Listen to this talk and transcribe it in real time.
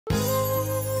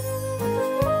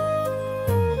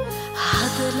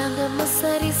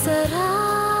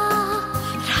අප්සරා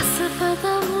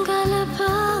රසපදම්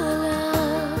ගලපාලා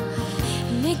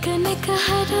නික නික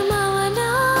හැඩමවනා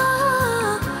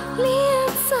ලියන්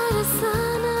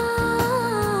සරසනා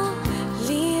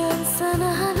ලියන්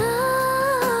සනහනා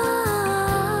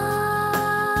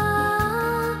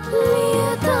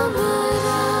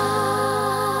ලියතඹරා.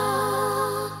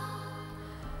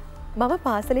 මම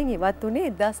පාසලෙන් ඉවත් වුණේ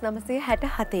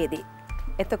 1967 දී.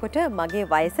 එතකොට මගේ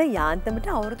වයස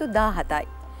යාන්තමට අවුරුදු 17යි.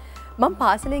 මම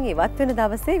පාසලෙන් ඉවත් වෙන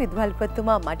දවසේ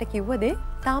විදුහල්පතිතුමා මට කිව්ව දේ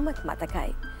තාමත්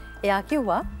මතකයි. එයා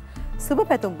කිව්වා සුබ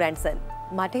පැතුම් බ්‍රැන්සන්.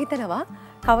 මට හිතෙනවා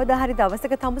කවදා හරි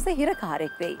දවසක තමුස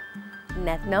හිරකාරයෙක් වෙයි.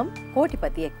 නැත්නම්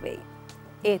කෝටිපතියෙක් වෙයි.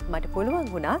 ඒත් මට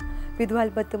පුළුවන් වුණා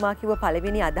විදුහල්පතිතුමා කිව්ව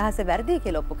පළවෙනි අදහස වැරදි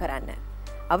කියලා ඔප්පු කරන්න.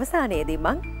 අවසානයේදී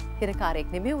මං හිරකාරයෙක්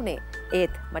නෙමෙයි උනේ.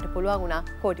 ඒත් මට පුළුවන් වුණා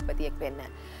කෝටිපතියෙක් වෙන්න.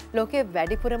 ලෝකයේ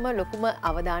වැඩිපුරම ලොකුම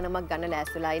අවදානමක් ගන්න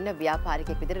ලෑස්තිලා ඉන්න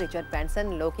ව්‍යාපාරිකයෙක් විදිහට රිචඩ් බ්‍රැන්සන්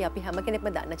ලෝකේ අපි හැම කෙනෙක්ම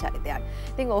දන්න චරිතයක්.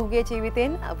 ඉතින් ඔහුගේ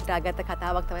ජීවිතයෙන් අපිට ආගත්ත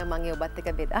කතාවක් තමයි මම ඒ ඔබත් එක්ක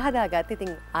බෙදා හදාගත්තේ.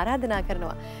 ඉතින් ආරාධනා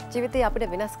කරනවා ජීවිතේ අපිට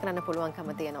වෙනස් කරන්න පුළුවන්කම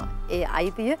තියෙනවා. ඒ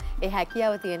අයිතිය, ඒ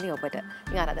හැකියාව තියෙන්නේ ඔබට.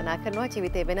 ඉතින් ආරාධනා කරනවා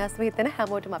ජීවිතේ වෙනස් වෙන්න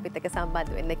හැමෝටම අපිත් එක්ක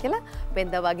සම්බන්ධ වෙන්න කියලා.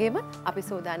 වෙනදා වගේම අපි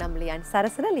සූදානම් ලියන්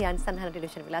සරසන ලියන් සනහන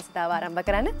ටෙලිවිෂන් විලාසිතාව ආරම්භ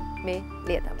කරන්න මේ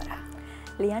ලියතඹර.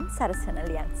 ලියන් සරසන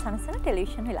ලියන් සනසන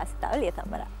ටෙලිවිෂන් විලාසිතාව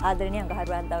ලියතඹර. ආදරණීය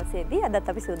අඟහරුවාදා දවසේදී අදත්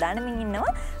අපි සූදානමින්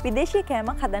ඉන්නවා විදේශීය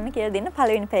කෑමක් හදන්න කියලා දෙන්න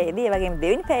පළවෙනි පැයේදී ඒ වගේම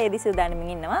දෙවෙනි පැයේදී සූදානමින්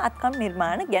ඉන්නවා අත්කම්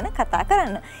නිර්මාණ ගැන කතා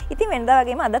කරන්න. ඉතින් වෙනදා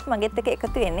වගේම අදත් මගෙත් එක්ක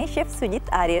එකතු වෙන්නේ ෂෙෆ් සුජිත්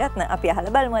ආරියරත්න. අපි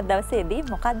අහලා බලමු අද දවසේදී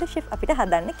මොකද්ද ෂෙෆ් අපිට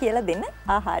හදන්න කියලා දෙන්න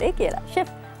ආහාරය කියලා. ෂෙෆ්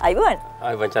අයිබෝන්.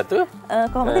 අයිබෝන් චතු.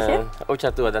 කොහොමද ෂෙෆ්? ඔව්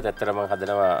චතු අදත් ඇත්තටම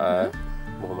හදනවා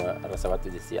බොහොම රසවත්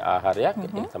විදේශීය ආහාරයක්.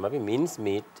 ඒක තමයි Minns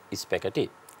meet spaghetti.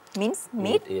 Minns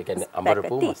meet ඒ කියන්නේ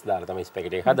අඹරපු මස් දාලා තමයි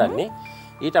ස්පැගටි එක හදන්නේ.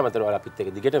 ඊට අමතරව අපිත් එක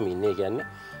දිගටම ඉන්නේ. කියන්නේ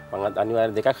මම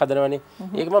අනිවාර්යෙන් දෙකක් හදනවනේ.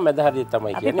 ඒක මම මැද හරියට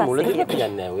තමයි කියන්නේ. මුලදීම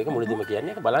කියන්නේ නැහැ. ඒක මුලදීම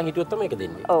කියන්නේ. ඒක බලන් හිටියොත් තමයි ඒක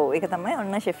දෙන්නේ. ඔව් ඒක තමයි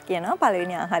ඔන්න ෂෙෆ් කියනවා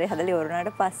පළවෙනි ආහාරය හදලා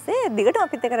ඉවරනාට පස්සේ දිගටම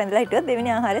අපිත් එක්ක රැඳලා හිටියොත්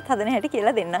දෙවෙනි ආහාරයත් හදන හැටි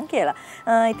කියලා දෙන්නම් කියලා.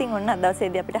 ඉතින් ඔන්න අද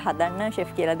දවසේදී අපිට හදන්න ෂෙෆ්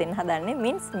කියලා දෙන්න හදන්නේ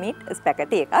මින්ස් මීට්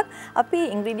ස්පැගටි එකක්. අපි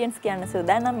ඉන්ග්‍රීඩියන්ට්ස් කියන්න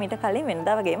සූදානම් මීට කලින්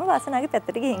වෙනදා වගේම වාසනාගේ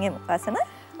පැත්තට ගිහින් එමු. වාසනා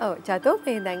ඔව් චතෝ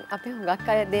මේ දැන් අපි හුඟක්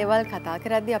අය දේවල් කතා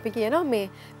කරද්දී අපි කියනවා මේ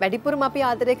වැඩිපුරම අපි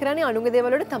ආදරය කරන්නේ අනුන්ගේ දේවල්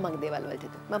වලට තමන්ගේ දේවල් වලට.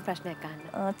 මම ප්‍රශ්නයක් අහන්න.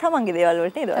 තමන්ගේ දේවල්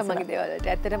වලට නේද? තමන්ගේ දේවල් වලට.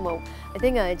 ඇත්තටම ඔව්.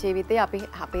 ඉතින් ජීවිතේ අපි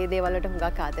අපේ දේවල් වලට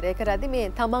හුඟක් ආදරය කරද්දී මේ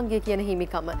තමන්ගේ කියන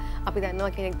හිමිකම අපි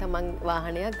දන්නවා කෙනෙක් තමන්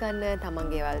වාහනයක් ගන්න,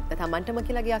 තමන්ගේ තමන්ටම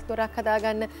කියලා ගයක් දොරක්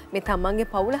හදාගන්න, මේ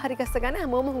තමන්ගේ පවුල හරි ගස්ස ගන්න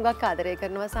හැමෝම හුඟක් ආදරය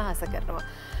කරනවා සාහස කරනවා.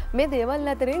 මේ දේවල්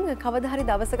අතරින් කවදා හරි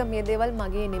දවසක මේ දේවල්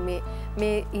මගේ නෙමේ,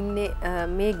 මේ ඉන්නේ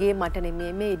මේ ගේ මට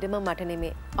නෙමේ, මේ ඉඩම මට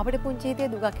නෙමේ. අපිට පුංචි හිතේ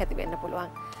දුකක් ඇති වෙන්න පුළුවන්.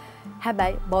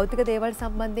 හැබැයි භෞතික දේවල්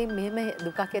සම්බන්ධයෙන් මෙහෙම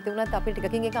දුකක් ඇති වුණත් අපිට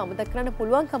ටිකකින් ඒක අමතක කරන්න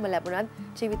පුළුවන්කම ලැබුණත්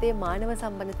ජීවිතේ මානව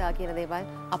සම්බන්ධතා කියන දේවල්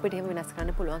අපිට එහෙම වෙනස්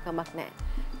කරන්න පුළුවන් කමක් නැහැ.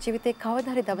 ජීවිතේ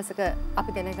කවදා හරි දවසක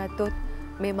අපි දැනගත්තොත්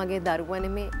මේ මගේ දරුවා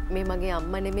නෙමේ, මේ මගේ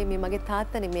අම්මා නෙමේ, මේ මගේ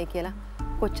තාත්තා නෙමේ කියලා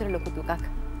කොච්චර ලොකු දුකක්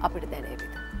අපිට දැනෙයිද?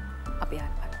 අපි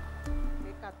අහන්න.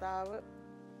 කතාව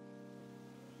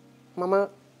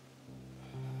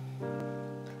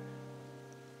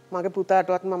මගේ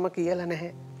පුතාටවත් මම කියලා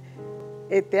නැහැ.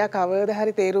 ඒත් එයා කවදා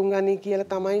හරි තේරුම් ගනී කියලා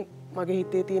තමයි මගේ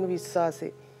හිතේ තියෙන විශ්වාසය.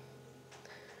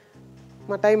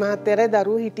 මටයි මහත්තයාරයි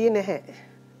දරුවෝ හිටියේ නැහැ.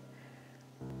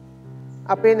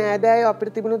 අපේ නෑදෑයෝ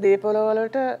අපිට තිබුණු දේපොළ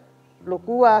වලට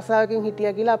ලොකු ආසාවකින්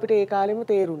හිටියා කියලා අපිට ඒ කාලෙම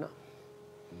තේරුණා.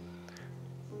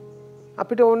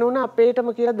 අපිට ඕන වුණා අපේටම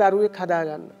කියලා දරුවෙක්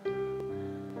හදාගන්න.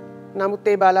 නමුත්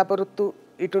ඒ බලාපොරොත්තු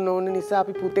ඉටු නොවන නිසා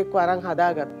අපි පුතෙක්ව අරන්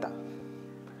හදාගත්තා.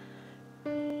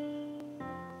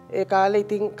 ඒ කාලේ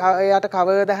ඉතින් එයාට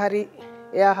කවදා හරි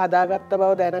එයා හදාගත්ත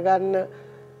බව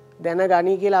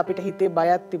දැනගනී කියලා අපිට හිතේ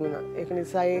බයක් තිබුණා. ඒක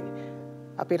නිසා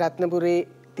අපි රත්නපුරේ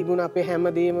තිබුණ අපේ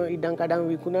හැමදේම ඉඩම් කඩම්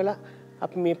විකුණලා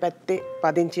අපි මේ පැත්තේ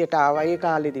පදිංචියට ආවා ඒ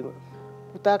කාලෙදිම.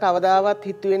 පුතා කවදාවත්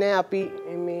හිතුවේ නෑ අපි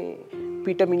මේ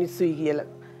පිට මිනිස්සුයි කියලා.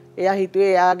 එයා හිතුවේ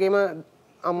එයාගේම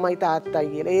අම්මයි තාත්තයි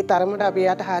කියලා. ඒ තරමට අපි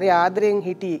එයාට හරි ආදරෙන්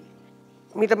හිටියේ.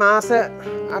 මිට මාස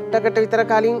 8කට විතර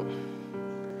කලින්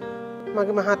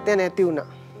මගේ මහත්තයා නැති වුණා.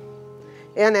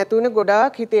 එයා නැති වුණේ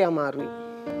ගොඩාක් හිතේ අමාරුයි.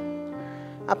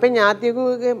 අපේ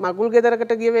ඥාතියෙකුගේ මගුල්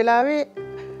ගෙදරකට ගිය වෙලාවේ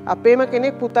අපේම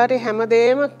කෙනෙක් පුතාට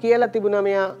හැමදේම කියලා තිබුණා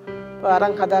මෙයා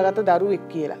අරන් හදාගත්ත දරුවෙක්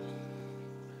කියලා.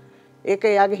 ඒක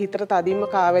එයාගේ හිතට තදින්ම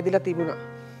කාවැදිලා තිබුණා.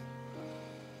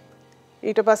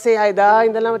 ඊට පස්සේ ආ එදා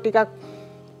ඉඳලම ටිකක්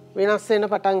වෙනස් වෙන්න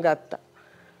පටන් ගත්තා.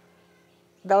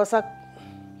 දවසක්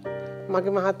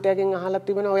මගේ මහත්තයාගෙන් අහලා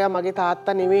තිබුණා ඔයා මගේ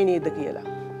තාත්තා නෙවෙයි නේද කියලා.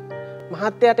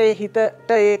 මහත්තයාට ඒක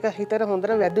හිතට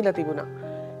හොඳට වැදිලා තිබුණා.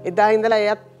 එදා ඉඳලා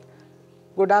එයාත්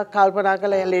ගොඩාක් කල්පනා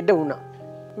කළා එයා ලෙඩ වුණා.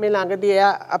 මේ ළඟදී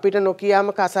එයා අපිට නොකියාම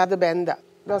කසාද බැන්දා.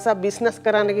 දවසක් බිස්නස්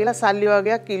කරන්න කියලා සල්ලි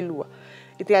වගේක් ඉල්ලුවා.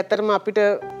 ඉතින් ඇත්තටම අපිට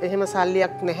එහෙම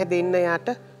සල්ලියක් නැහැ දෙන්න යාට.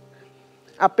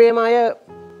 අපේම අය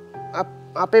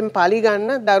අපෙන් පලි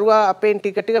ගන්න දරුවා අපෙන්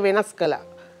ටික ටික වෙනස් කළා.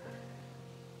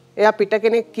 එයා පිට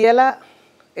කෙනෙක් කියලා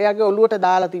එයාගේ ඔළුවට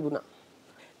දාලා තිබුණා.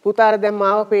 පුතාට දැන්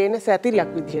මාව පේන සැතිරියක්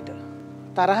විදිහට,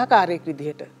 තරහකාරයෙක්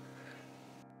විදිහට.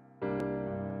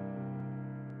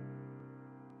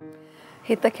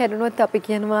 හිත කැඩුනොත් අපි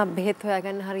කියනවා බෙහෙත්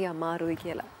හොයාගන්න හරි අමාරුයි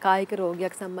කියලා. කායික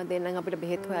රෝගයක් සම්බන්ධයෙන් නම් අපිට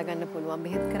බෙහෙත් හොයාගන්න පුළුවන්,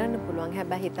 බෙහෙත් කරන්න පුළුවන්.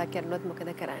 හැබැයි හිත කැඩුනොත් මොකද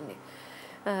කරන්නේ?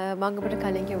 මම ඔබට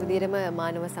කලින් කිව්ව විදිහටම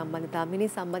මානව සම්බන්ධතා,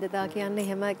 මිනිස් සම්බන්ධතා කියන්නේ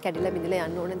එහෙම කැඩිලා බිඳිලා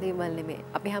යන්න ඕන දේවල් නෙමෙයි.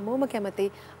 අපි හැමෝම කැමති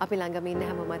අපි ළඟම ඉන්න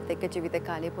හැමෝමත් එක්ක ජීවිත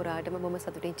කාලය පුරාටම බොහොම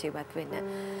සතුටින් ජීවත් වෙන්න.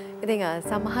 ඉතින්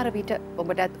සමහර විට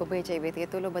ඔබටත් ඔබේ ජීවිතය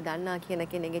තුළ ඔබ දන්නා කියන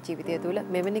කෙනෙකුගේ ජීවිතය තුළ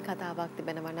මෙවැනි කතාවක්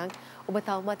තිබෙනවා නම් ඔබ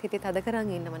තවමත් හිතේ තද කරන්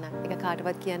ඉන්නවා නම් ඒක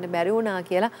කාටවත් කියන්න බැරි වුණා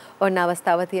කියලා ඔන්න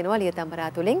අවස්ථාව තියෙනවා ලියතඹරා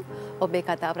තුලින් ඔබේ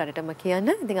කතාව රටටම කියන්න.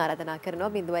 ඉතින් ආරාධනා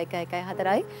කරනවා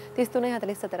 0114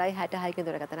 33 44 66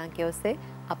 දුරකථන අංකය ඔස්සේ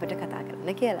අපිට කතා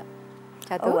කරන්න කියලා.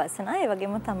 චතු වසනා ඒ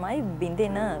වගේම තමයි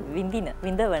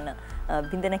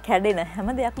විඳවන කැඩෙන හැම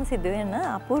දෙයක්ම සිදු වෙන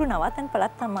අපූර්ව නවතන්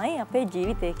පළක් තමයි අපේ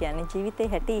ජීවිතය කියන්නේ. ජීවිතේ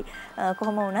හැටි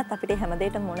කොහොම වුණත් අපිට හැම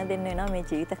දෙයකටම මුණ දෙන්න වෙනවා මේ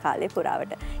ජීවිත කාලය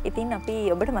පුරාවට. ඉතින් අපි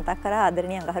ඔබට මතක් කරා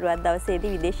ආදරණීය අඟහරුවාදා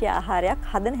දවසේදී විදේශීය ආහාරයක්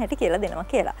හදන හැටි කියලා දෙනවා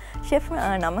කියලා. ෂෙෆ්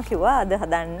නම කිව්වා අද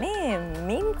හදන්නේ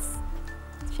මින්ස්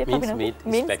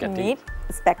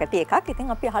ස්පැකටි එකක්.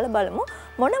 ඉතින් අපි අහලා බලමු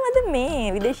මොනවද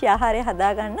මේ විදේශීය ආහාරය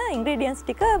හදාගන්න ඉන්ග්‍රීඩියන්ට්ස්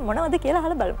ටික මොනවද කියලා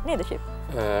අහලා බලමු නේද ෂෙෆ්?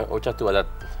 ඔචතු වලත්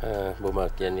බොම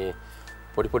කියන්නේ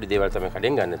පොඩි දේවල් තමයි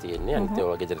කඩෙන් ගන්න තියෙන්නේ. අනිත්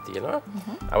ඒවා ගෙදර තියෙනවා.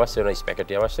 අවශ්‍ය වෙන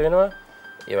ස්පැකටි අවශ්‍ය වෙනවා.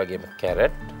 ඒ වගේම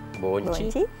කැරට්,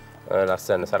 බෝංචි,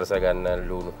 ලස්සන සරස ගන්න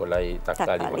ලුණු කොළයි,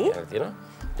 තක්කාලි වගේ තියෙනවා.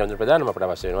 චන්ද්‍ර ප්‍රධානම අපිට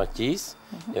අවශ්‍ය වෙනවා චීස්,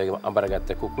 ඒ වගේම අඹරගත්ත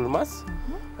කුකුල් මස්,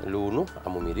 ලුණු,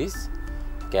 අමු මිරිස්,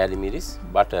 කෑලි මිරිස්,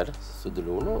 බටර්, සුදු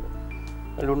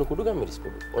ලුණු කුඩු ගම් මිරිස්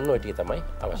කුඩු. ඔන්න ඔය ටික තමයි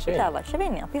අවශ්‍ය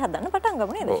වෙන්නේ. අපි හදන්න පටන්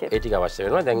ගමු නේද ෂෙෆ්? ඒ ටික අවශ්‍ය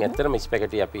වෙනවා. දැන් ඇත්තටම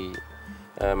ස්පැකටි අපි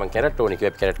මම කැරට් ඕනේ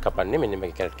කිව්වා. කැරට් කපන්නේ මෙන්න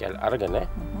මේ කැරට් කෑල්ල අරගෙන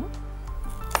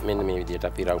මෙන්න මේ විදිහට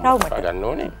අපි රවුම් කපා ගන්න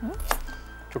ඕනේ.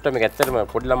 චුට්ට මේක ඇත්තටම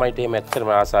පොඩි ළමයිට එහෙම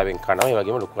ඇත්තටම ආසාවෙන් කනවා. ඒ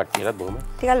වගේම ලොකු කට්ටියටත් බොහොම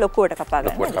ටිකක් ලොකුවට කපා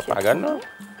ගන්නවා.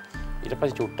 ඊට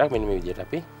පස්සේ චුට්ටක් මෙන්න මේ විදිහට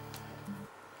අපි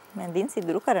මැදින්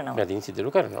සිදුරු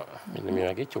කරනවා. මෙන්න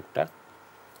මේ වගේ චුට්ටක්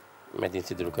මැදින්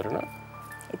සිදුරු කරනවා.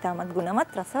 ඉතාමත්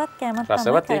ගුණවත් රසවත් කෑමක්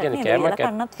රසවත් ඒ කියන්නේ කෑමක්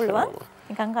කන්නත් පුළුවන්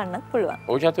නිකන් කන්නත් පුළුවන්.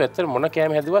 ඔය චතු ඇත්තට මොන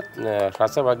කෑම හැදුවත්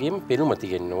රස වගේම පෙනුම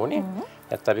තියෙන්න ඕනේ.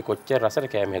 නැත්නම් අපි කොච්චර රසට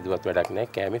කෑම හැදුවත් වැඩක් නැහැ.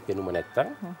 කෑමේ පෙනුම නැත්තම්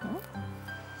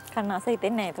කන්නාස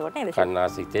හිතෙන්නේ නැහැ ඒකට නේද?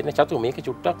 කන්නාස හිතෙන්නේ චතු මේක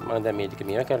චුට්ටක් මම දැන් මේ ටික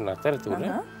මේවා කරන අතරතුර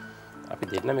අපි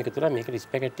දෙන්න මේක තුල මේක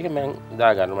ස්පැකට් ටික මම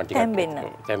දා ගන්නවා ටිකක්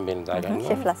තැම්බෙන්න දා ගන්නවා.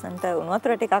 ෂෙෆ් ලස්සන්ට උණු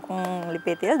වතුර ටිකක්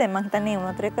ලිපේ තියලා දැන් මම හිතන්නේ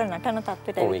උණු වතුර එක නටන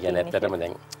තත්ත්වයට ඔව් ඒ කියන්නේ ඇත්තටම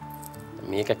දැන්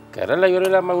මේක කරලා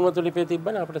ඉවරලා මම උණු වතුර ලිපේ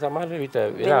තිබ්බනම් අපිට සමහර විට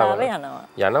වෙලාව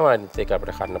යනවා අනිත් එක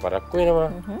අපිට කන්න පරක්කු වෙනවා.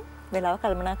 වෙලාව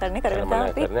කල්පනාකරණය කරගෙන තමයි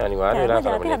අපි අනිවාර්ය වෙලාව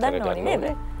කල්පනා කරගන්න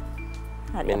ඕනේ.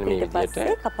 හරි අපි ඊට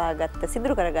පස්සේ කපාගත්ත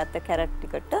සිදුරු කරගත්ත කැරට්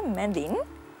ටිකට මැදින්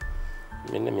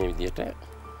මෙන්න මේ විදිහට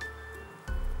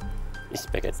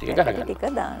ස්පැකටි ටික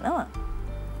දානවා.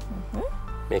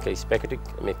 මේක ස්පැකටි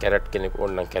මේ කැරට් කෙනෙක්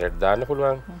ඕනනම් කැරට් දාන්න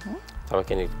පුළුවන්. තව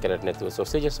කෙනෙක් කැරට් නැතුව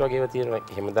සොසේජස් වගේ ඒවා තියෙනවා.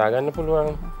 එහෙම දාගන්න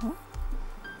පුළුවන්.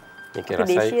 මේක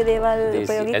රසයි දේශීය දේවල්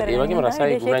උපයෝගී කරගෙන ඒ වගේම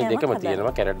රසයි ගුණයි දෙකම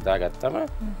තියෙනවා. කැරට් දාගත්තම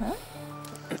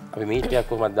අපි මීට් එකක්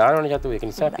කොහොමද දානවනේ චතු. ඒක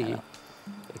නිසා අපි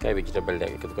එකයි වෙජිටබල්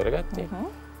එක එකතු කරගත්තේ.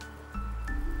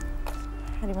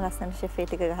 හරිම ලස්සන ෂෙෆ් ඒ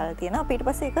ටික ගහලා තියෙනවා. අපි ඊට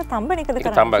පස්සේ ඒක තම්බන එකද කරන්නේ?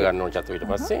 ඒක තම්බ ගන්න ඕන චතු ඊට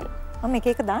පස්සේ. මම එක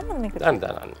එක දාන්නද මේක?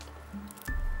 දාන්න.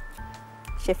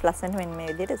 ෂෙෆ් ලස්සන මෙන්න මේ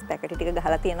විදිහට ස්පැකටි ටික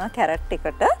ගහලා තියෙනවා කැරට්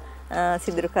එකට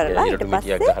සිදුරු කරලා ඊට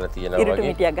පස්සේ ඉරටු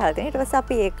මිටියක් ගහලා තියෙනවා. ඊට පස්සේ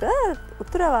අපි ඒක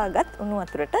උතුරවාගත් උණු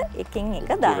වතුරට එකින් එක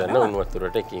දානවා. උණු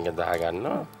වතුරට එකින් එක දා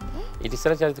ගන්නවා. ඊට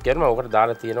ඉස්සර චරිත කියනවා ඔකට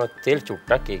දාලා තියෙනවා තෙල්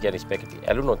චුට්ටක්. ඒ කියන්නේ ස්පැකටි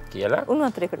ඇලුනොත් කියලා උණු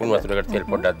වතුරකට තෙල්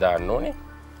පොඩ්ඩක් දාන්න ඕනේ.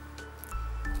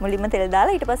 මුලින්ම තෙල්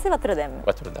දාලා ඊට පස්සේ වතුර දැම්මා.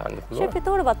 වතුර දාන්න පුළුවන්. ෂෙෆ්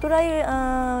ඒතකොට වතුරයි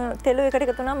තෙලුයි එකට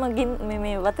එකතු වුණාම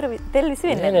මේ වතුර තෙල් විසි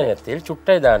වෙන්නේ නැහැ. නෑ තෙල්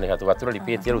චුට්ටයි දාන්නේ. හතු වතුර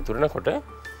ලිපේ තියලා උතුරනකොට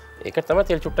ඒක තමයි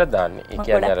තෙල් චුට්ටක් දාන්නේ. ඒ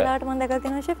කියන්නේ අර ගොඩක් මම දැකලා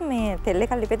තියෙනවා ෂෙෆ් මේ තෙල්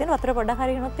එක ලිපේ දෙන වතුර පොඩ්ඩක්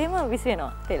හරි වෙනොත් එහෙම විසි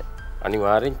වෙනවා තෙල්.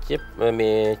 අනිවාර්යෙන් ෂෙෆ්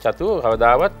මේ චතු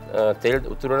කවදාවත් තෙල්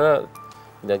උතුරන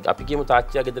අපි කියමු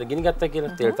තාච්චිය ගෙදර ගිනි ගත්තා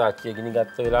කියලා. තෙල් තාච්චිය ගිනි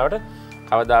ගත්ත වෙලාවට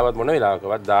කවදාවත් මොන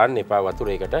වෙලාවකවත් දාන්න එපා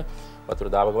වතුරේකට. වතුර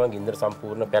දාපු ගමන් ගින්දර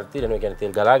සම්පූර්ණ පැතිරෙනවා. ඒ කියන්නේ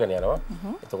තෙල් ගලාගෙන යනවා.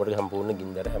 එතකොට සම්පූර්ණ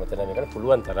ගින්දර හැමතැනම මේකට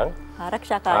පුළුවන් තරම්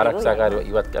ආරක්ෂාකාරීව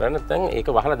ඉවත් කරන්න. නැත්නම් ඒක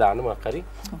වහලා දාන්න මොකක් හරි.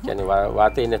 කියන්නේ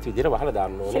වාතය නැති විදිහට වහලා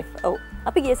දාන්න ඕනේ. ඔව්.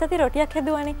 අපි ගිය සතියේ රොටියක්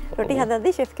හැදුවානේ. රොටි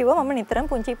හදද්දී ෂෙෆ් කිව්වා මම නිතරම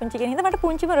පුංචි කෙන හින්දා මට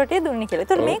පුංචිම රොටිය දුන්නේ කියලා.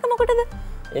 ඒතකොට මේක මොකටද?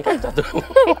 ඒකයි චතු.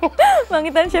 මං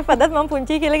හිතන්නේ ෂෙෆ් අදත් මම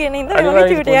පුංචි කියලා ගෙන ඉඳලා මම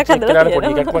චූටියක් හදලා තියෙනවා.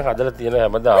 පොඩි එකක් මම හදලා තියෙනවා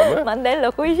හැමදාම. මං දැන්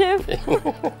ලොකුයි ෂෙෆ්.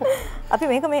 අපි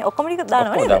මේක මේ ඔක්කොම ටික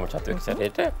දානවා නේද? දාමු චතු එක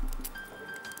සැරේට.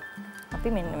 අපි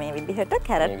මෙන්න මේ විදිහට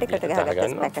කැරට් එකට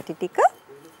ගහගත්ත පැකටි ටික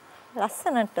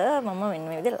ලස්සනට මම මෙන්න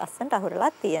මේ විදිහට ලස්සනට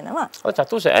අහුරලා තියෙනවා. ඔය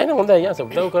චතු සෑහෙන හොඳයි යා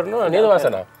උදව් කරනවා නේද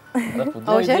වාසනා?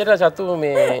 පුදුම විදියට චතු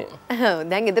මේ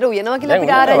දැන් ගෙදර උයනවා කියලා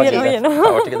අපිට ආරාධනා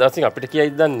කරනවා. ඔය ටික දවසින් අපිට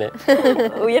කියයිද දන්නේ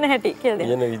නැහැ. උයන හැටි කියලා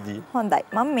දෙන්න. උයන විදිය. හොඳයි.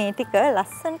 මම මේ ටික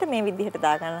ලස්සනට මේ විදිහට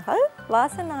දාගන්නකල්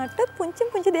වාසනාට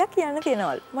පුංචි දෙයක් කියන්න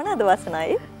තියෙනවලු. මොනවාද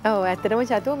වාසනායි? ඔව් ඇත්තටම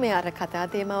චතු මේ අර කතා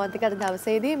තේමාවත් එක්ක අද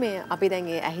දවසේදී මේ අපි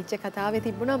දැන් ඒ ඇහිච්ච කතාවේ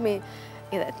තිබුණා මේ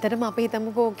ඇත්තටම අපි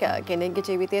හිතමුකෝ කෙනෙක්ගේ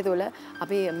ජීවිතය තුළ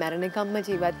අපි මැරෙනකම්ම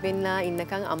ජීවත් වෙන්න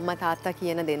ඉන්නකම් අම්මා තාත්තා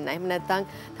කියන දෙන්න. එහෙම නැත්නම්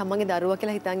තමන්ගේ දරුවා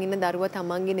කියලා හිතන් ඉන්න දරුවා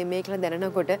තමන්ගේ නෙමෙයි කියලා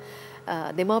දැනනකොට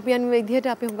දෙමාපියන් විදිහට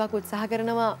අපි හුඟක් උත්සාහ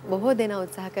කරනවා, බොහෝ දෙනා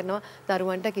උත්සාහ කරනවා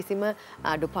දරුවන්ට කිසිම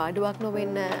අඩුපාඩුවක්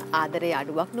නොවෙන්න, ආදරේ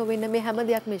අඩුවක් නොවෙන්න මේ හැම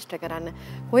දෙයක්ම ඉෂ්ට කරන්න.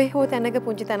 කොහේ හෝ තැනක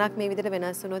පුංචි තැනක් මේ විදිහට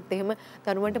වෙනස් වුණොත් එහෙම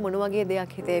දරුවන්ට මොන වගේ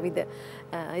දෙයක් හිතේවිද?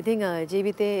 ඉතින්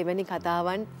ජීවිතයේ එවැනි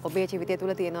කතාවන් ඔබේ ජීවිතය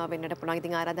තුළ තියෙනවා වෙන්නට පුළුවන්.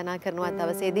 ඉතින් ආරාධනා කරනවා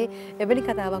දවසේදී එවැනි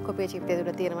කතාවක් ඔබේ ජීවිතය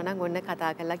තුළ තියෙනවා නම් ඔන්න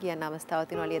කතා කරලා කියන්න අවස්ථාවක්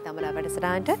තියෙනවා ලියතඹර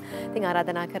වැඩසටහනට. ඉතින්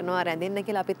ආරාධනා කරනවා රැඳෙන්න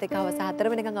කියලා අපිත් එක්ක හවස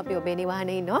 4 වෙනකන් අපි ඔබේ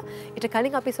නිවහනේ ඉන්නවා. ඊට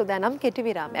කලින් අපි සූදානම් කෙටි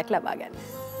විරාමයක් ලබා ගන්න.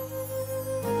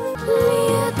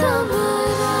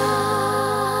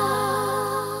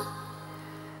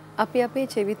 අපි අපේ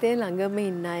ජීවිතේ ළඟම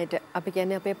ඉන්න අයට අපි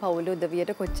කියන්නේ අපේ පවුල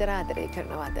උදවියට කොච්චර ආදරය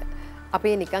කරනවද?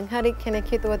 අපි නිකන් හරි කෙනෙක්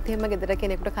හිතුවත් එහෙම ගෙදර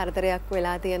කෙනෙකුට කරදරයක්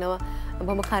වෙලා තියෙනවා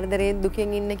බොහොම කරදරයෙන්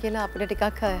දුකෙන් ඉන්න කියලා අපිට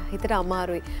ටිකක් හිතට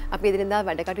අමාරුයි. අපි එදිනෙදා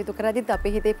වැඩ කටයුතු කරද්දිත්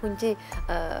අපේ හිතේ පුංචි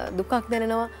දුකක්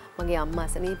දැනෙනවා. මගේ අම්මා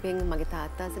අසනීපෙන්, මගේ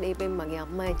තාත්තා අසනීපෙන්, මගේ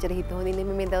අම්මා එච්චර හිත හොඳින්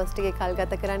නෙමෙයි මේ දවස් ටිකේ කල්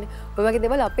ගත කරන්නේ. ඔය වගේ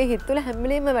දේවල් අපේ හිත තුළ හැම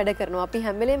වෙලේම වැඩ කරනවා. අපි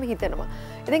හැම වෙලේම හිතනවා.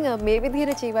 ඉතින් මේ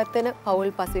විදිහට ජීවත් වෙන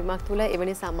පවුල් පසුබිමක් තුළ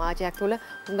එවැනි සමාජයක් තුළ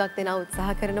හුඟක් දෙනා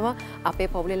උත්සාහ කරනවා අපේ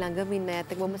පවුලේ ළඟම ඉන්න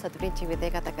අයත් එක්ක බොහොම සතුටින් ජීවිතය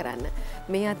ගත කරන්න.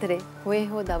 මේ අතරේ කොහේ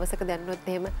හෝ දවසක දැනුනොත්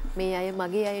එහෙම මේ අය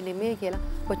මගේ අය නෙමෙයි කියලා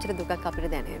කොච්චර දුකක් අපිට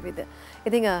දැනෙවිද?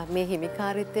 ඉතින් මේ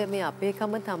හිමිකාරීත්වය මේ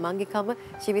අපේකම තමන්ගේකම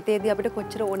ජීවිතයේදී අපිට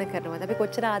කොච්චර ඕන කරනවද? අපි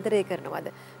කොච්චර ආදරය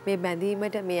කරනවද? මේ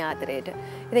බැඳීමට මේ ආදරයට.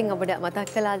 ඉතින් ඔබට මතක්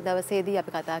කළා දවසේදී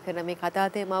අපි කතා කරන මේ කතා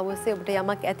තේමාව ඔස්සේ ඔබට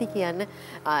යමක් ඇති කියන්න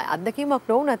අත්දැකීමක්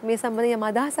නොවුනත් මේ සම්බන්ධයෙන් යම්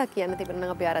අදහසක් කියන්න තිබුණා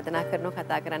නම් අපි ආරාධනා කරනවා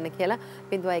කතා කරන්න කියලා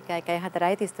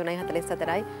 0114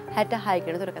 33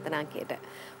 66 දුරකථන අංකයට.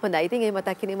 හොඳයි. ඉතින් මේ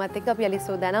මතක් කිරීමත් එක්ක අපි අලිස්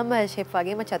සෝදානම් ෂෙෆ්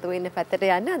වගේම චතු වෙන්න පැත්තට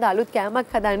යන්න. අද අලුත්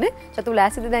කෑමක් හදන්න. චතු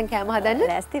ලෑස්තිද දැන් කෑම හදන්න?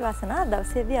 ලෑස්ති වසනා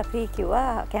දවසේදී අපි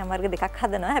කිව්වා කෑම වර්ග දෙකක්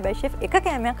හදනවා. හැබැයි ෂෙෆ් එක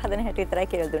කෑමක් හදන හැටි විතරයි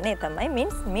කියලා දුන්නේ. ඒ තමයි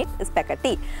මින්ස් මීට්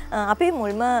ස්පැගටි.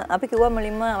 අපි කිව්වා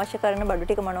මුලින්ම අවශ්‍ය කරන බඩු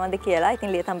ටික මොනවද කියලා.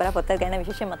 ඉතින් ලියතඹර පොත ගැන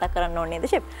විශේෂයෙන් මතක් කරන්න ඕනේ නේද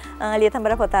ෂෙෆ්?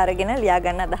 ලියතඹර පොත අරගෙන ලියා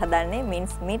ගන්න අද හදන්නේ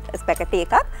මින්ස් මීට් ස්පැගටි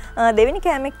එකක්. දෙවෙනි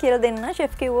කෑමක් කියලා දෙන්න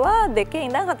ෂෙෆ් කිව්වා 2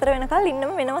 ඉඳන් 4 වෙනකල්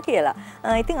ඉන්නම වෙනවා කියලා.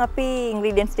 ඉතින් අපි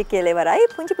ඉන්ග්‍රීඩියන්ට්ස් ටික කියලා ඉවරයි.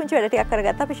 පුංචි වැඩ ටිකක්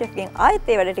කරගත්තා. අපි ෂෙෆ්ගෙන් ආයෙත්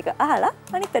ඒ වැඩ ටික අහලා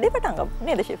අනිත් වැඩේ පටන් ගමු.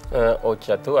 නේද ෂෙෆ්? ඔව්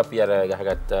චතු අපි අර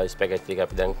ගහගත්ත ස්පැගටි ටික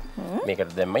අපි දැන්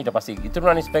මේකට දැම්මා. ඊට පස්සේ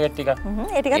ඉතුරුනානේ ස්පැගටි ටික.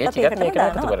 ඒ ටිකත් අපි එකට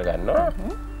එකතු කරගන්නවා.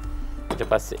 ඊට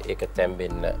පස්සේ ඒක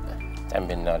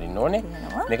තැම්බෙන්න අරින්න ඕනේ.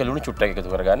 මේක ලුණු චුට්ටක් එකතු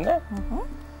කරගන්න.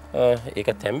 ඒක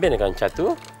තැම්බෙනකන් චතු.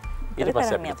 ඊට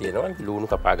පස්සේ අපිට තියෙනවා ලුණු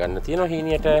කපා ගන්න තියෙනවා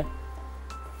හීනියට.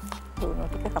 ලුණු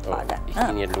ටික කපා ගන්න.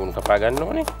 හීනියට ලුණු කපා ගන්න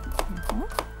ඕනේ.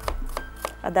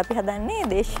 අද අපි හදන්නේ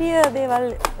දේශීය දේවල්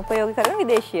උපයෝගී කරන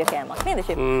විදේශීය කෑමක් නේද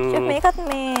ෂෙෆ්? ෂෙෆ් මේකත්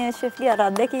මේ ෂෙෆ්ගේ අර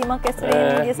අත්දැකීමක්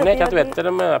ඇස්සේ මේක අත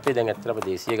ඇත්තටම අපි දැන් ඇත්තටම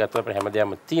දේශීය ගත්තා අපේ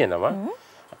හැමදේම තියෙනවා.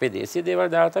 අපේ දේශීය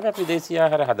දේවල් දාලා තමයි අපි දේශීය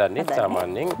ආහාර හදන්නේ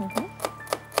සාමාන්‍යයෙන්.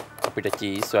 අපිට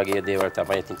චීස් වගේ දේවල්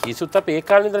තමයි. ඉතින් චීසුත් අපි ඒ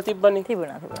කාලේ ඉඳලා තිබ්බනේ.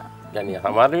 තිබුණා. يعني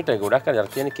සමහර විට ගොඩක් අර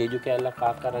කියන්නේ කේජු කෑල්ලක්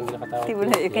කාක්කරන් කියලා කතාවක්.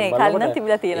 තිබුණා. ඒක ඒ කාලේ නම්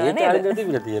තිබිලා තියෙනවා නේද? ඒ කාලේ ඉඳලා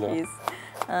තිබිලා තියෙනවා.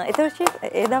 එතකොට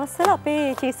ඒ දවස්වල අපේ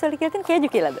චීස් වලට කියලා තියෙන කේජු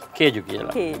කියලාද? කේජු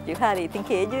කියලා. කේජු. හරි. ඉතින්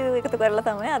කේජු එකතු කරලා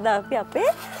තමයි අද අපි අපේ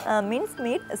මින්ස්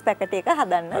මීට් ස්පැගටි එක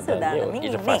හදන්න සූදානම්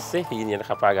ඉන්නේ. ඊට පස්සේ හීනියට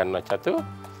කපා ගන්නවා චතු.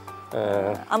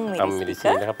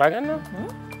 අම්මිරිසියට කපා ගන්නවා.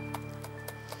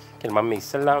 මම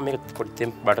ඉස්සල්ලාම මේක පොඩි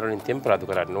බටර් වලින් ටෙම්පරාදු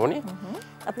කරන්න ඕනේ.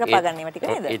 අපි කපා ගන්න ඒවා ටික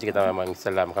නේද? ඒ ටික තමයි මම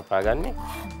ඉස්සල්ලාම කපා ගන්නෙ.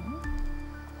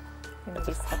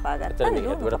 මිනිස් කපා ගත්තා.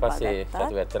 ඊට පස්සේ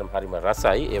සතු ඇත්තටම හරිම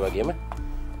රසයි. ඒ වගේම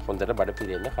හොඳට බඩ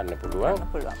පිරෙන්න කන්න පුළුවන්.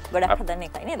 ගොඩක් හදන්න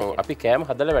එකයි නේද? අපි කෑම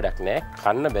හදලා වැඩක් නෑ.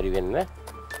 කන්න බැරි වෙන්න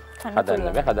හදන්න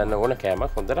බෑ. හදන්න ඕන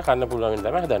කෑමක් හොඳට කන්න පුළුවන් වෙන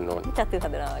තමයි හදන්න ඕනේ. චතු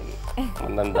හදනවා වගේ.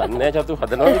 මම නම් දන්නේ නැහැ චතු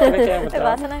හදනවා කියන කෑම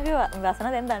තමයි.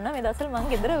 වාසනාව දැන් දන්නවා මේ දවස්වල මං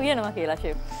ගෙදර උයනවා කියලා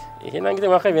ෂෙෆ්. එහෙනම් ඉතින්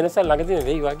මොකක් වෙනසක් ළඟදී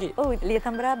වෙයි වගේ. ඔව්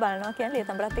ලියතඹරා බලනවා කියන්නේ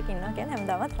ලියතඹරාත් එක්ක ඉන්නවා කියන්නේ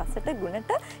හැමදාමත් රසට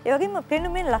ගුණට ඒ වගේම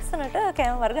පෙනුමෙන් ලස්සනට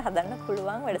කෑම වර්ග හදන්න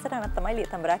පුළුවන් වැඩසටහනක් තමයි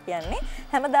ලියතඹරා කියන්නේ.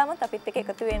 හැමදාමත් අපිත් එක්ක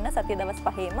එකතු වෙන්න සතිය දවස්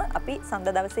 5ෙම අපි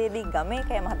සඳ දවසේදී ගමේ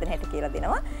කෑම හදන හැටි කියලා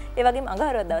දෙනවා. ඒ වගේම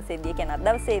අඟහරුවා දවසේදී කියන්නේ අද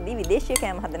දවසේදී විදේශීය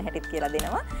කෑම හදන හැටිත් කියලා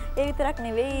දෙනවා. ඒ විතරක්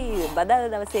නෙවෙයි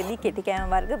බදාදා දවසේදී කෙටි කෑම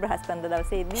වර්ග, බ්‍රහස්පතින්දා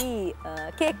දවසේදී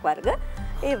කේක් වර්ග,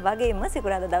 ඒ වගේම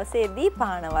සිකුරාදා දවසේදී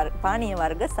පානීය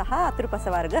වර්ග සහ අතුරුපස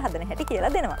වර්ග හදන හැටි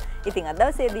කියලා දෙනවා. ඉතින් අද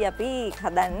දවසේදී අපි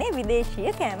හදන්නේ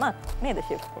විදේශීය කෑමක් නේද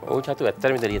ෂෙෆ්? ඔව් චතු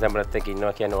ඇත්තටම ඉතින් ලියතඹරත් එක්ක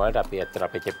ඉන්නවා කියන වලට අපි ඇත්තට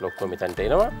අපේ චෙෆ් ලොක්කෝ මෙතනට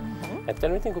එනවා.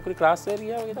 ඇත්තටම ඉතින් කුකුලි ක්ලාස්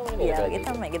ඒරියා වගේ තමයි නේද? ඒ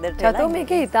තමයි ගෙදරට චතු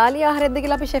මේකේ ඉතාලි ආහාරයක්ද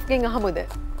කියලා අපි ෂෙෆ්ගෙන් අහමුද?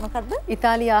 මොකද්ද?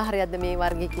 ඉතාලි ආහාරයක්ද මේ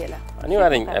වර්ගය කියලා?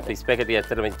 අනිවාර්යෙන් අපි ස්පැගටි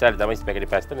ඇත්තටම ඉතාලි තමයි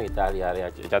ස්පැගටි පාස්තා මේ ඉතාලි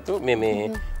ආහාරය චතු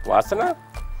මේ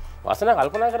වාසනා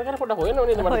කල්පනා කරගෙන පොඩ්ඩක් හොයන්න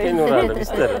ඕනේද මට කියන්න ඕනද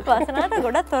විස්තර. වාසනාට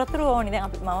ගොඩක් තොරතුරු ඕනේ. දැන්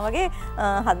අපි මම වගේ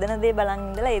හදන දේ බලන්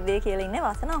ඉඳලා ඒ දේ කියලා ඉන්නේ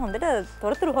වාසනාව හොඳට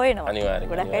තොරතුරු හොයනවා. අනිවාර්යෙන්.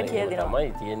 ගොඩක් අය කියලා දෙනවා. තමයි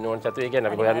තියෙන්න ඕන චතු ඒ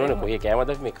කියන්නේ අපි හොයන්න ඕනේ කොහේ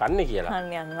කෑමද මේ කන්නේ කියලා.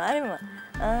 අනිවාර්යෙන්ම.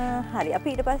 හරි අපි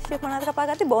ඊට පස්සේ මොනවද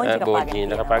කපාගත්තේ? බෝන්චි කපාගත්තා.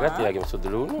 බෝන්චි කපාගත්තා. ඒ වගේම සුදු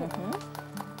ලුණු.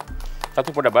 චතු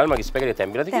පොඩ්ඩක් බලන්න මගේ ස්පැගටි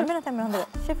තැම්බිලාද කියලා. තැම්බෙන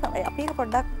හොඳට. ෂෙෆ් අපි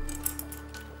පොඩ්ඩක්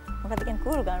මොකද කියන්නේ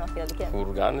කූරු ගන්නවා කියලාද කියන්නේ?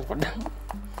 කූරු ගන්න පොඩ්ඩක්.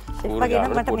 ෂෙෆ් වගේ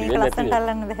නම් මට මේක ලස්සනට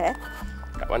අල්ලන්න බෑ.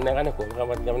 කවන්න ගන්න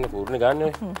කොහොමද ගමන්නේ කූරුනේ ගන්න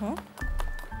ඔය.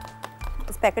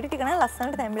 ස්පැගටි ටික නම්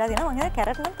ලස්සනට තැම්බිලා දෙනවා. මම හිතන්නේ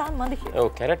කැරට් නම් තාම මදි ෂෙෆ්. ඔව්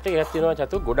කැරට් එක එකක් තියෙනවා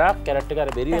චතු ගොඩාක් කැරට් එක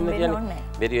අර බෙරි වෙන්න කියන්නේ.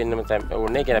 බෙරි වෙන්නම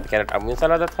ඕනේ කියන්නේ අපි කැරට් අමුන්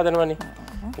සලාදත් හදනවනේ.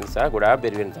 ඒ නිසා ගොඩාක්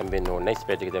බෙරි වෙන්න තැම්බෙන්න ඕනේ.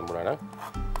 ස්පැගටි එක තැම්බුණා නම්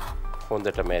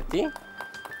හොඳටම ඇති.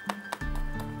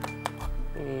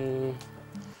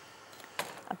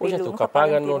 ඔය චතු කපා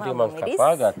ගන්න ඕනේ මම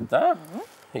කපා ගත්තා.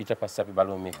 ඊට පස්සේ අපි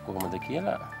බලමු මේක කොහොමද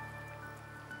කියලා.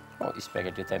 ඔව්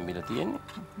ස්පැගටි තැම්බිලා තියෙන්නේ.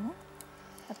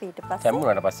 අපි ඊට පස්සේ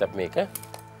තැම්බුණාට පස්සේ අපි මේක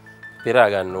පෙරා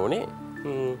ගන්න ඕනේ.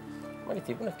 මගේ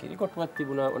තිබුණා කිරි කොටුවක්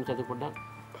තිබුණා ඔන්න චතු පොඩ්ඩක්.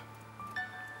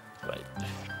 right.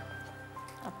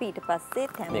 අපි ඊට පස්සේ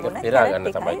තැම්බුණ මේක පෙරා ගන්න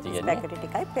තමයි තියෙන්නේ. ස්පැගටි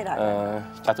ටිකයි පෙරා ගන්න.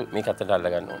 චතු මේක අතට අල්ල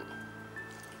ගන්න ඕනේ.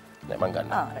 දැන් මම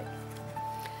ගන්නවා. right.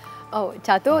 ඔව්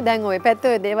චතු දැන් ওই පැත්ත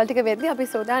ඔය දේවල් ටික වෙද්දී අපි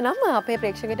සෝදානම් අපේ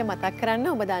ප්‍රේක්ෂකයට මතක් කරන්න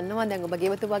ඔබ දන්නවා දැන් ඔබ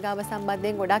ගෙවතු වගාව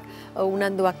සම්බන්ධයෙන් ගොඩක්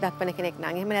උනන්දුවක් දක්වන කෙනෙක්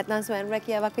නම් එහෙම නැත්නම් ස්වයං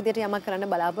රැකියාවක් විදිහට යමක්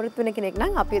කරන්න බලාපොරොත්තු වෙන කෙනෙක්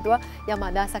නම් අපි හිතුවා යම්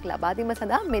අදහසක් ලබා දීම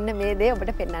සඳහා මෙන්න මේ දේ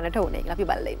ඔබට පෙන්වන්නට ඕනේ කියලා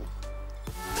අපි බලලා ඉන්නවා.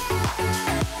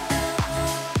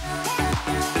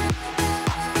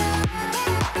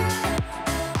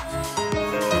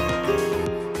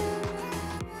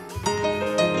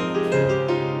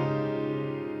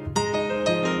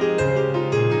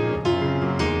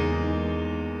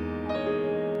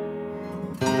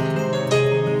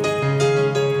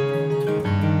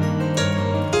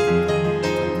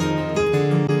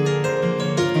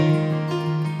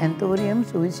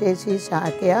 සුවිශේෂී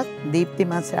ශාකයක්,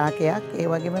 දීප්තිමත් ශාකයක්. ඒ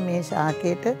වගේම මේ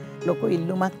ශාකයට ලොකු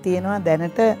ඉල්ලුමක් තියෙනවා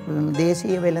දැනට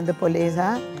දේශීය වෙළඳපොලේ සහ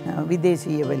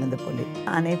විදේශීය වෙළඳපොලේ.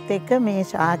 අනෙත් එක මේ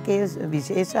ශාකයේ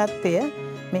විශේෂත්වය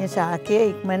මේ ශාකය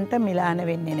ඉක්මනට මිලාන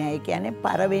වෙන්නේ නැහැ. ඒ කියන්නේ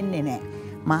පර වෙන්නේ නැහැ.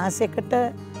 මාසෙකට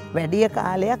වැඩි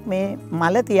කාලයක් මේ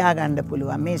මල තියාගන්න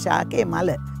පුළුවන්. මේ ශාකයේ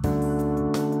මල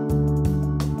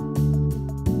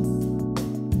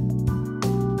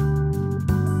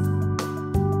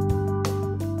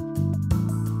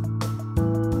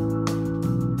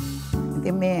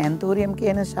මේ ඇන්තූරියම්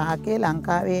කියන ශාකය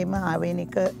ලංකාවේම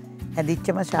ආවේනික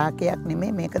හැදිච්චම ශාකයක්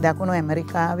නෙමෙයි. මේක දකුණු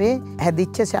ඇමරිකාවේ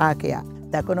හැදිච්ච ශාකයක්.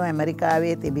 දකුණු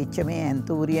ඇමරිකාවේ තිබිච්ච මේ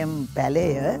ඇන්තූරියම් පැලය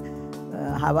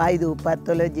හවායි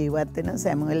දූපත්වල ජීවත් වෙන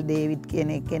සැමුවෙල් ඩේවිඩ්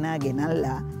කියන එක්කෙනා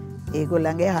ගෙනල්ලා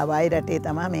ඒගොල්ලන්ගේ හවායි රටේ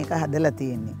තමයි මේක හදලා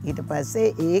තියෙන්නේ. ඊට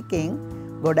පස්සේ ඒකෙන්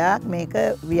ගොඩාක් මේක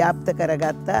ව්‍යාප්ත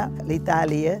කරගත්තා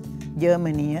ඉතාලිය,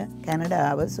 ජර්මනිය,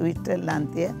 කැනඩාව,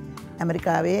 ස්විට්සර්ලන්තය,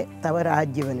 ඇමරිකාවේ තව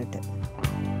රාජ්‍යවලට.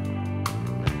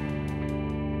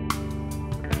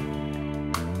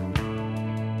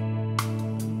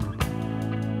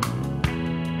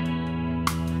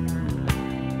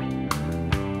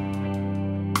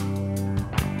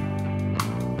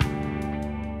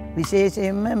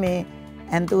 විශේෂයෙන්ම මේ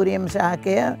ඇන්තූරියම්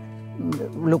ශාකය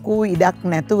ලොකු ඉඩක්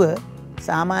නැතුව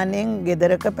සාමාන්‍යයෙන්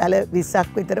ගෙදරක පැල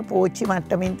 20ක් විතර පෝච්චි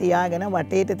මට්ටමින් තියාගෙන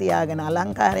වටේට තියාගෙන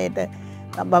අලංකාරයට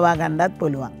බවා ගන්නත්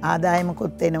පුළුවන්.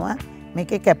 ආදායමකුත් එනවා.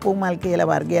 මේකේ කැපූ මල් කියලා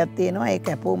වර්ගයක් තියෙනවා. ඒ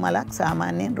කැපූ මලක්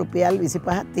සාමාන්‍යයෙන් රුපියල්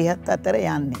 25-30 අතර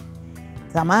යන්නේ.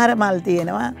 සමහර මල්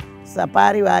තියෙනවා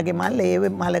සපාරි වාගේ මල් ඒ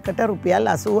මලකට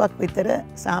රුපියල් 80ක් විතර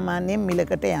සාමාන්‍යයෙන්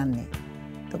මිලකට යන්නේ.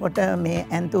 එතකොට මේ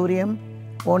ඇන්තූරියම්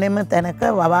ඕනෙම තැනක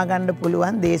වවා ගන්න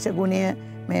පුළුවන්. දේශගුණය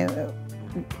මේ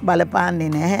බලපාන්නේ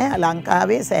නැහැ.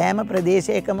 ලංකාවේ සෑම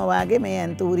ප්‍රදේශයකම වාගේ මේ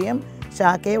ඇන්තූරියම්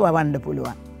ශාකය වවන්න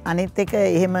පුළුවන්. අනිත් එක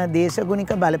එහෙම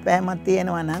දේශගුණික බලපෑමක්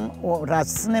තියෙනවා නම්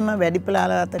රස්නෙම වැඩි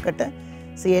පළාතකට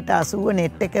 80%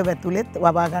 නෙට් එක වැතුලෙත්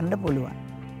වවා ගන්න පුළුවන්.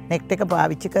 නෙට් එක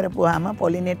පාවිච්චි කරපුවාම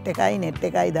පොලි නෙට් එකයි නෙට්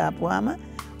එකයි දාපුවාම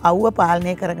අවුව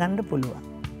පාලනය කරගන්න පුළුවන්.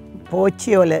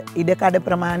 පෝච්චි වල ඉඩකඩ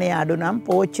ප්‍රමාණය අඩු නම්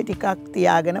පෝච්චි ටිකක්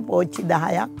තියාගෙන පෝච්චි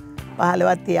 10ක්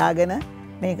 15ක් තියාගෙන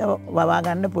මේක වවා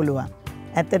ගන්න පුළුවන්.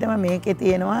 ඇත්තටම මේකේ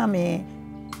තියෙනවා මේ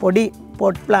පොඩි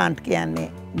පොට් ප්ලාන්ට් කියන්නේ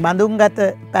බඳුන්ගත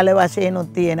පැල වශයෙන්ුත්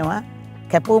තියෙනවා,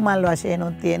 කැපූ මල්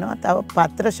වශයෙන්ුත් තියෙනවා, තව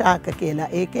පත්‍ර ශාක කියලා.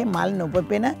 ඒකේ මල්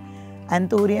නොපෙන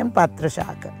ඇන්තූරියම් පත්‍ර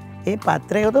ශාක. ඒ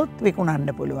පත්‍රයොත්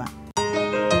විකුණන්න පුළුවන්.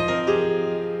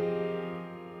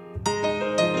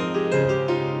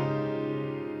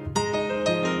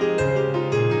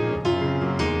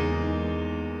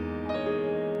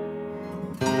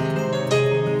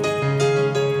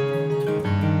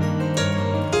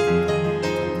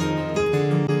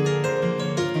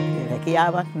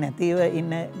 රැකියාවක් නැතිව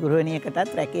ඉන්න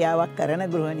ගෘහණියකටත් රැකියාවක් කරන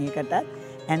ගෘහණියකටත්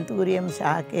ඇන්තූරියම්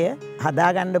ශාකය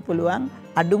හදාගන්න පුළුවන්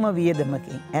අඩුම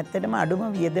වියදමකින්. ඇත්තටම අඩුම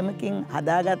වියදමකින්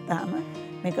හදාගත්තාම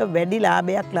මේක වැඩි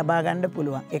ලාභයක් ලබා ගන්න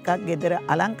පුළුවන්. එකක් ගෙදර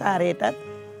අලංකාරයටත්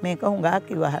මේක හුඟක්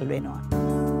ඉවහල් වෙනවා.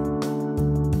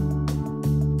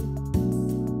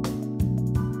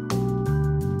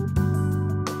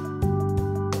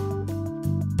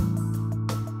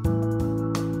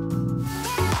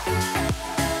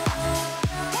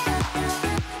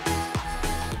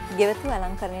 ගෙවතු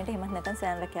අලංකරණයට එහෙමත් නැත්නම්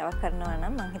සෑන් රැකියාවක් කරනවා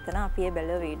නම් මම හිතනවා අපි මේ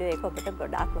බැලුව වීඩියෝ එක ඔබට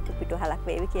ගොඩාක් ලොකු පිටුහලක්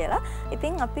වේවි කියලා.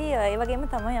 ඉතින් අපි ඒ වගේම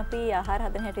තමයි අපි ආහාර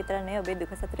හදන හැටි විතර නෙවෙයි ඔබේ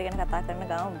දුක සතුට ගැන කතා කරන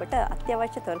ගමන් ඔබට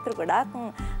අත්‍යවශ්‍ය තොරතුරු ගොඩාක්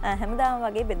හැමදාම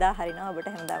වගේ බෙදා හරිනවා. ඔබට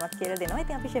හැමදාමත් කියලා දෙනවා.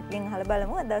 ඉතින් අපි ෂෙෆ්ගෙන් අහලා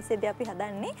බලමු. අද දවසේදී අපි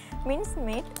හදන්නේ මින්ස්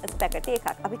මීට් ස්පැගටි එකක්.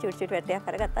 අපි චුටි චුටි වැටයක්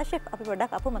කරගත්තා. ෂෙෆ් අපි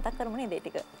පොඩ්ඩක් අපු මතක් කරමු නේද ඒ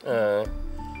ටික.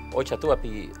 ඔය චතු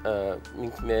අපි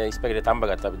ස්පැගටි තම්බ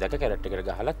ගත්තා. අපි දැක කැරට් එකට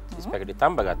ගහලා ස්පැගටි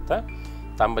තම්බ ගත්තා.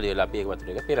 තම්බලි වෙලා අපි ඒක වතුර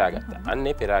එක පෙරාගත්තා.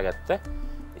 අන්නේ පෙරාගත්ත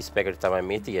ස්පැගටි තමයි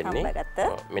මේ තියෙන්නේ.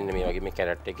 මෙන්න මේ වගේ මේ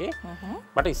කැරට් එකේ.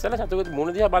 මට ඉස්සෙල්ලා චතුගේ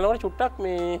මූණ දිහා බලනකොට චුට්ටක්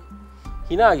මේ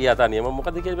hina ගියා තනියම.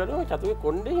 මොකද කියලා බලුවා චතුගේ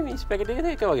කොණ්ඩේ මේ ස්පැගටි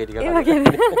එකේ එක වගේ ටිකක්. ඒ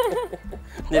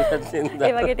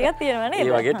වගේ ටිකක් තියෙනවා නේද?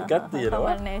 ඒ වගේ ටිකක්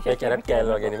තියෙනවා. ඒ කැරට්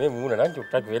කෑල්ල වගේ නෙමෙයි මූණ නම්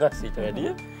චුට්ටක් වෙනස් ඊට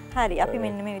වැඩිය. හරි අපි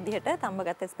මෙන්න මේ විදිහට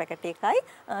තම්බගත්ත ස්පැගටි එකයි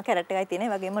කැරට් එකයි තියෙන.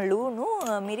 ඒ වගේම ලූණු,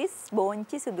 මිරිස්,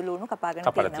 බෝංචි, සුදු ලූණු කපාගෙන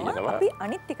තියෙනවා. අපි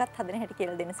අනිත් ටිකත් හදන හැටි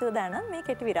කියලා දෙන්න සූදානම් මේ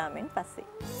කෙටි විරාමයෙන් පස්සේ.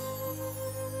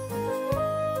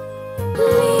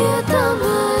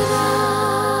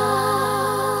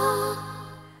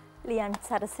 ලියන්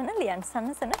සරසන ලියන්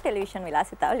සනසන ටෙලිවිෂන්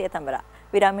විලාසිතාව ලියතඹර.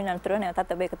 විරාමයෙන් අනතුරුව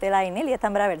නැවතත් ඔබ එකතු වෙලා ඉන්නේ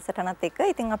ලියතඹර වැඩසටහනත් එක්ක.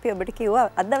 ඉතින් අපි ඔබට කිව්වා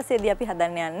අද දවසේදී අපි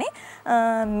හදන්න යන්නේ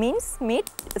මින්ස්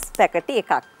මීට් ස්පැගටි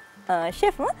එකක්.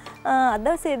 ෂෙෆ් අද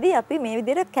දවසේදී අපි මේ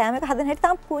විදිහට කෑම එක හදන හැටි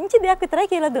තාම පුංචි දෙයක් විතරයි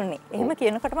කියලා දුන්නේ. එහෙම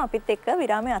කියනකොටම අපිත් එක්ක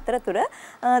විරාමයේ අතරතුර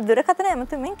දුරකථන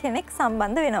ඇමතුමින් කෙනෙක්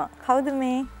සම්බන්ධ වෙනවා. කවුද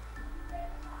මේ?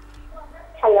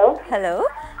 හලෝ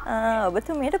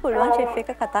ඔබතුමියට පුළුවන් ෂෙෆ්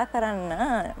එක කතා කරන්න.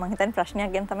 මම හිතන්නේ ප්‍රශ්නයක්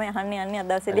ගැන තමයි අහන්න යන්නේ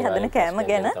අද දවසේදී හදන කෑම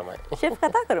ගැන. ෂෙෆ්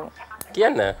කතා කරමු.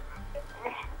 කියන්න.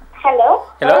 හලෝ.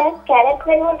 කැරට්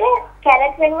වෙනුවට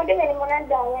වෙන මොනවද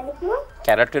දාන්න පුළුවන්?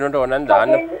 කැරට් වෙනුවට ඕනනම්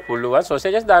දාන්න පුළුවන්.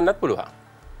 සොසේජස් දාන්නත් පුළුවන්.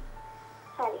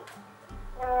 හරි.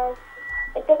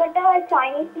 එතකොට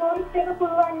චයිනීස් නූඩ්ල්ස් එක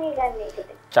පුළුවන් නේ ගන්න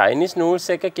එකට. චයිනීස් නූඩ්ල්ස්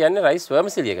එක කියන්නේ රයිස්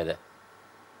වර්මසිලි එකද?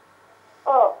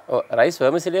 ඔව් රයිස්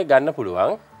වර්මසිලි ගන්න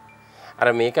පුළුවන්. අර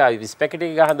මේක ස්පැගටි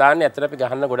එක ගහ දාන්නේ ඇත්තට අපි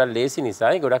ගහන්න ගොඩක් ලේසි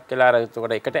නිසායි ගොඩක් වෙලා අර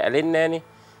උඩ එකට ඇලෙන්නේ නැහනේ.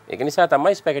 ඒක නිසා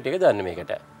තමයි ස්පැගටි එක දාන්නේ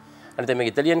මේකට. අනිත් මේක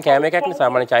ඉතාලියන් කෑම එකක් නේ.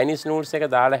 සාමාන්‍ය චයිනීස් නූඩ්ල්ස් එක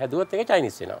දාලා හැදුවොත් ඒක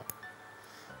චයිනීස් වෙනවා.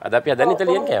 අද අපි හදන්නේ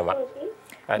ඉතාලියන් කෑමක්.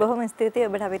 බොහොම ස්තුතියි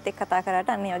ඔබට අපිත් එක්ක කතා කරාට.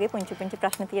 අන්න ඒ වගේ පුංචි පුංචි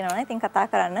ප්‍රශ්න තියෙනවා නම් ඉතින් කතා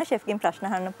කරන්න ෂෙෆ්ගෙන් ප්‍රශ්න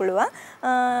අහන්න පුළුවන්.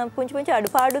 පුංචි පුංචි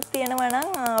අඩුපාඩුත් තියෙනවා නම්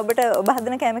ඔබට ඔබ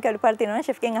හදන කෑම එක අඩුපාඩු තියෙනවා නම්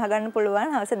ෂෙෆ්ගෙන් අහගන්න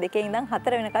පුළුවන්. හවස 2 ඉඳන්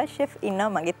 4 වෙනකල් ෂෙෆ් ඉන්නවා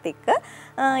මගෙත් එක්ක.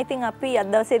 ඉතින් අපි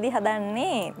අද දවසේදී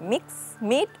හදන්නේ මික්ස්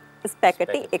මීට්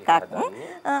ස්පැගටි එකක්.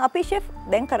 අපි ෂෙෆ්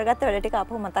දැන් කරගත්ත වැඩ ටික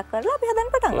අපහු මතක් කරලා අපි හදන්න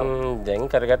පටන් ගමු. දැන්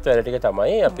කරගත්ත වැඩ ටික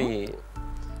තමයි අපි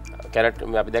කැරට්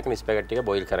අපි දැක්කම ස්පැගටි එක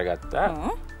බොයිල් කරගත්තා.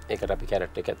 ඒකට අපි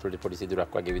කැරට් එක ඇතුළේ පොඩි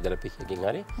සිදුරක් වගේ විදලා පිහකින්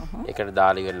හරි ඒකට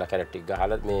දාලා ඉවරලා කැරට් එක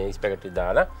ගහලා මේ ස්පැගටි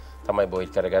දාලා තමයි බොයිල්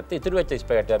කරගත්තේ. ඉතුරු වෙච්ච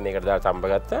ස්පැගටි එක මේකට දාලා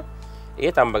තම්බගත්තා.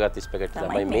 ඒ තම්බගත්ත ස්පැගටි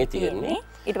තමයි මේ තියෙන්නේ.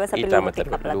 ඊට පස්සේ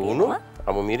අපි ලුණු,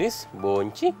 අමු මිරිස්,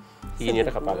 බෝංචි,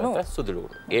 හීනියට කපාගත්ත සුදු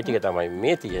ලුණු. ඒ ටික තමයි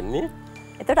මේ තියෙන්නේ.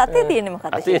 එතකොට අතේ තියෙන්නේ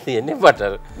මොකක්ද? අතේ තියෙන්නේ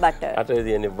බටර්. අතේ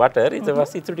තියෙන්නේ බටර්. ඊට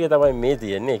පස්සේ ඉතුරු ටික තමයි මේ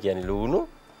තියෙන්නේ. ඒ කියන්නේ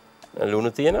ලුණු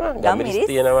තියෙනවා, ගම්මිරිස්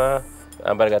තියෙනවා,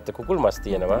 අඹරගත්ත කුකුල් මස්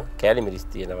තියෙනවා, කෑලි මිරිස්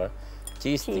තියෙනවා,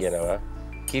 චීස් තියෙනවා,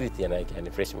 කිරි තියෙනවා. ඒ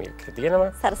කියන්නේ ෆ්‍රෙෂ් මිල්ක්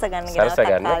තියෙනවා. සරස ගන්න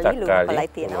තක්කාලි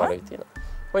තියෙනවා.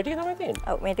 ඔය ටික තමයි තියෙන්නේ.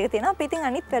 ඔව් මේ ටික තියෙනවා. අපි ඉතින්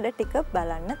අනිත් වැඩ ටික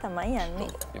බලන්න තමයි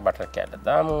යන්නේ. බටර් කෑල්ල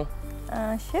දාමු.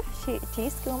 ෂෙෆ්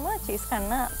චීස් කිව්වම චීස්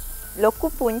කන්න ලොකු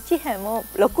පුංචි හැමෝ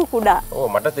ලොකු කුඩා. ඔව්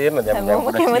මට තේරෙනවා දැන් මම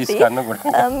පොඩ්ඩක් චීස් කන්නකොට.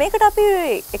 මේකට අපි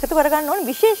එකතු කරගන්න ඕනේ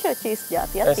විශේෂ චීස්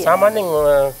జాතියක් තියෙනවා. සාමාන්‍යයෙන්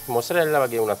මොසරෙල්ලා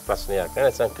වගේ වුණත් ප්‍රශ්නයක් නෑ.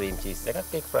 නැත්නම් ක්‍රීම් චීස්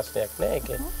එකක් ඒක ප්‍රශ්නයක් නෑ. ඒක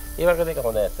ඒ වර්ග දෙක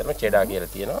හොඳයි ඇත්තටම. චෙඩා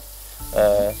කියලා තියෙනවා.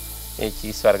 ඒ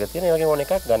චීස් වර්ග තියෙන ඒ වගේ ඕන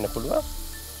එකක් ගන්න පුළුවන්.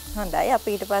 හොඳයි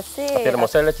අපි ඊට පස්සේ අපේ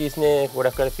මොසරෙල්ලා චීස් නේ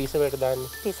ගොඩක් කරලා පීස වලට දාන්නේ.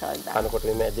 පීස වලට දාන්න. කනකොට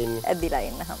මේ ඇදෙන්නේ. ඇදිලා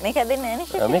ඉන්න. මේක ඇදෙන්නේ නෑනේ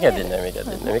ෂෙෆ්. මේක ඇදෙන්නේ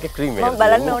නෑ. මේක ක්‍රීම් එක. මම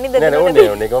බලන්න ඕනිද නෑ ඕනේ.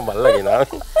 ඒක මම බලලා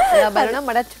ගෙනාවා. ඔයා බලනවා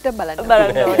මටත් චුට්ටක්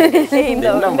බලන්න ඕනේ.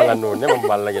 දෙන්නම් බලන්න ඕනේ. මම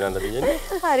බලලා ගෙනන්න තියෙන්නේ.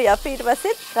 හරි අපි ඊට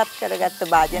පස්සේ රත් කරගත්ත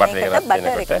භාජනයකට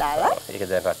බටර් එක දාලා ඒක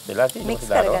දැන් රත් වෙලා තියෙනවා. මික්ස්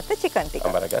කරගත්ත චිකන් ටික.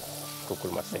 අඹරගත්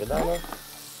කුකුල් මස් එක දානවා.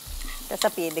 ඊට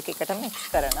අපි මේ දෙකකට මික්ස්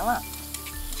කරනවා.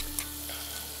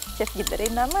 ෂෙෆ් ගෙදර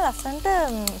ඉඳන්ම ලස්සන්ට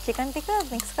චිකන් ටික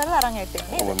මික්ස් කරලා අරන් ඇවිත්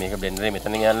නේද? ඔව් මේක බ්ලෙන්ඩරේ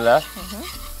මෙතන ගන්නලා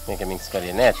මේක මික්ස්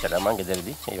කරේ නෑ ඇත්තටම මම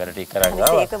ගෙදරදී ඒ වැඩ ටික කරන්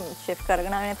ආවා. ඒක ෂෙෆ්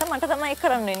කරගෙන ආවේ නැත්නම් මට තමයි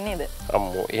කරන්න වෙන්නේ නේද?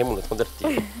 අම්මෝ එහෙම උනත් හොඳට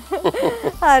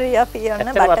තියෙනවා. හරි අපි යන්න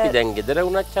බටර් අපි දැන් ගෙදර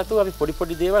වුණත් චතු අපි පොඩි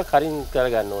පොඩි දේවල් කරින්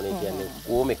කරගන්න ඕනේ කියන්නේ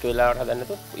ඕම එක වෙලාවට හදන්න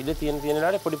නැතුව ඉඳ තියෙන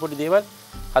වෙලාවට පොඩි පොඩි දේවල්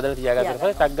හදලා තියාගන්න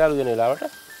පස්සේ ටක් ගාලා දෙන වෙලාවට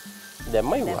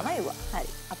දැම්මයි වුණා. හරි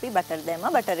අපි බටර්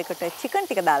දැම්මා බටර් එකට චිකන්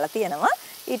ටික දාලා තියෙනවා.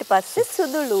 ඊට පස්සේ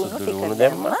සුදු ලුණු ටික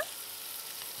දැම්මා.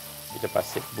 ඊට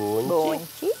පස්සේ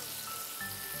බෝංචි.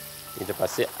 ඊට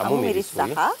පස්සේ අමු මිරිස්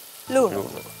සහ ලුණු.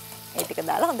 ඒ ටික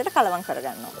දාලා හොඳට කලවම්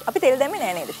කරගන්නවා. අපි තෙල් දැම්මේ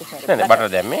නෑ නේද ෂෙෆ් මේකට? නෑ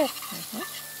බටර් දැම්මේ.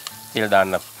 තෙල්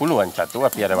දාන්න පුළුවන් චතු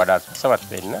අපි අර වඩා සවත්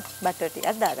වෙන්න. බටර්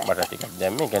ටිකක් දාගන්න. බටර් ටිකක්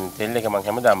දැම්මේ. කියන්නේ තෙල් එක මම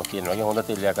හැමදාම කියනවා. වගේ හොඳ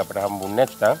තෙල් එකක් අපිට හම්බුනේ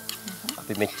නැත්නම්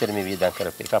අපි මෙච්චර මේ වියදම්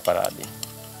කරපු එක අපරාධයි.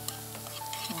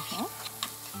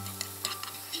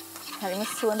 හරිම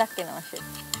සුවඳක් එනවා ෂෙෆ්.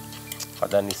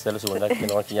 හදන්න ඉස්සෙල්ලා සුවඳක්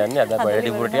එනවා කියන්නේ අද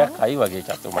වැඩිපුර ටිකක් කයි වගේ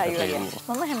චතු මට තේරෙන්නේ.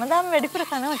 මම හැමදාම වැඩිපුර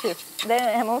කනවා ෂෙෆ්. දැන්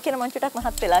හැමෝම කියන මං චුටක්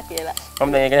මහත් වෙලා කියලා.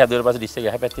 මම දැන් ඒක නේ හදුවට පස්සේ ඩිෂ් එක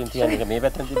එහා පැත්තෙන් තියන්නේ ඒක මේ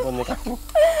පැත්තෙන් තිබ්බොත් එකක්.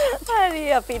 හරි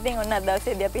අපි ඉතින් ඔන්න අද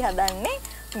දවසේදී අපි හදන්නේ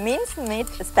මින්ස්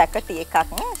මීට් ස්පැකටි එකක්.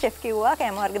 ෂෙෆ් කිව්වා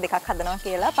කෑම වර්ග දෙකක් හදනවා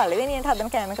කියලා. පළවෙනියට හදන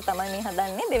කෑම එක තමයි මේ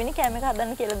හදන්නේ. දෙවෙනි කෑම එක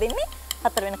හදන්න කියලා දෙන්නේ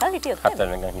 4 වෙනකල් හිටියොත්.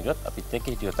 4 වෙනකල් හිටියොත් අපිත් එක්ක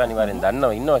හිටියොත් අනිවාර්යෙන්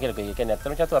දන්නවා ඉන්නවා කියලා. ඒ කියන්නේ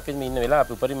ඇත්තම චතු අපි මේ ඉන්න වෙලාව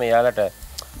අපි උපරිම යාලට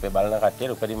අපේ බලන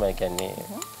කට්ටියට උපරිම ඒ කියන්නේ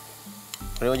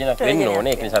ප්‍රයෝජනක් වෙන්න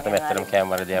ඕනේ. ඒක නිසා තමයි ඇත්තටම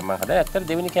කෑම වර්ග දෙයක් මම හදන්නේ. ඇත්තට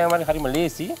දෙවෙනි කෑම වර්ග හරිම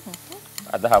ලේසි.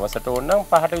 අද හවසට ඕන නම්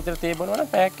 5ට විතර තේ බොනවා නම්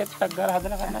පැයක් එකක් ගාලා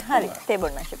හදලා ගන්න. හරි තේ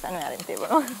බොන්න ෂෙෆ් අනිවාර්යෙන් තේ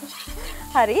බොනවා.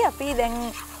 හරි අපි දැන්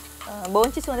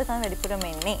බෝංචි සුවඳ තමයි වැඩිපුරම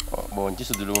එන්නේ. බෝංචි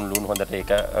සුදු ලුණු හොඳට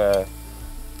ඒක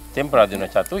ටෙම්පරා දෙන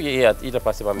චතු. ඊට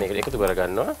පස්සේ මම මේක එකතු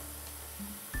කරගන්නවා.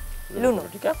 ලුණු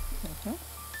ටික.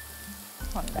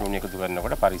 හොඳයි. ලුණු එකතු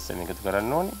කරනකොට පරිස්සම එකතු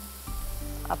කරන්න ඕනේ.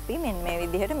 අපි මෙන්න මේ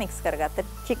විදිහට මික්ස් කරගත්ත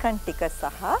චිකන් ටික සහ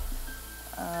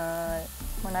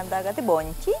මොනවද දාගත්තේ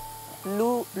බෝංචි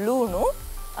ලුණු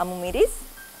අමු මිරිස්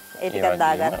ඒ ටිකක්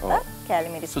දාගත්තා. කෑලි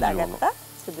මිරිස් දාගත්තා.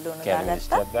 සුදු ලුණු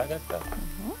දාගත්තා.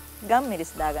 ගම්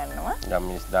මිරිස් දාගන්නවා. ගම්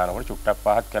මිරිස් දානකොට චුට්ටක්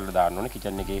පහත් කරලා දාන්න ඕනේ.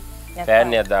 කිචන් එකේ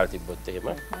ෆෑන් එකක් දාලා තිබ්බොත් එහෙම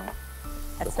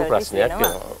ලොකු ප්‍රශ්නයක්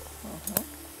වෙනවා.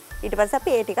 ඊට පස්සේ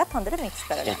අපි ඒ ටිකත් හොඳට මික්ස්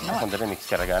කරගන්නවා. හොඳට මික්ස්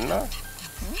කරගන්නවා.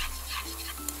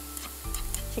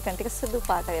 චිකන් ටික සුදු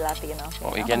පාට වෙලා තියෙනවා.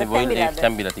 ඔව් ඒ කියන්නේ බොයිල් එක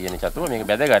තැම්බිලා තියෙන චතුව මේක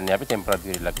බැදගන්නේ අපි ටෙම්පරේචර්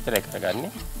විතරක් විතර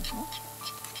කරගන්නේ.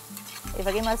 ඒ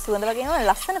වගේම සුවඳ වගේම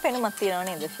ලස්සන පෙනුමක් තියෙනව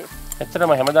නේද ෂෙෆ්?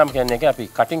 ඇත්තටම හැමදාම කියන්නේ එක අපි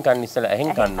කටින් කන්න ඉස්සලා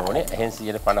ඇහෙන් කන්න ඕනේ. ඇහෙන්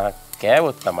 150ක්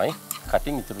කෑවොත් තමයි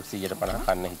කටින් ඉතුරු 150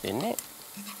 කන්න හිතෙන්නේ.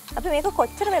 අපි මේක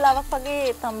කොච්චර වෙලාවක්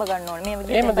වගේ තම්බ ගන්න ඕනේ මේ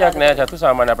විදිහට? එහෙම දෙයක් නෑ චතු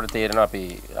සාමාන්‍ය අපිට තේරෙනවා අපි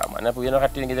සාමාන්‍ය පුයන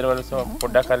කට්ටියන් ගෙදර වල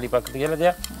පොඩ්ඩක් කරලා ඉපක් කියලා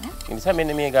දෙයක්. ඒ නිසා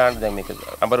මෙන්න මේ ගාන දැන් මේක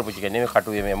අඹරපු චිකන් නෙමෙයි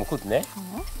කටුවේ මේ මුකුත් නෑ.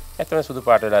 ඇත්තටම සුදු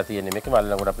පාට වෙලා තියෙන්නේ මේක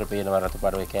මල්ලඟුඩ අපිට පේනවා රතු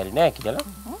පාට වේ කැලි නෑ කියලා.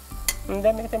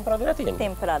 දැන් මේක ටෙම්පරාදු වෙලා තියෙන්නේ.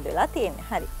 ටෙම්පරාදු වෙලා තියෙන්නේ.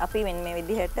 හරි. අපි මෙන්න මේ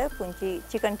විදිහට පුංචි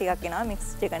චිකන් ටිකක් ගෙනවා මික්ස්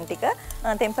චිකන් ටික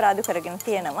ටෙම්පරාදු කරගෙන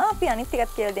තියෙනවා. අපි අනිත්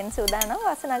ටිකත් කියලා දෙන්න සූදානම්.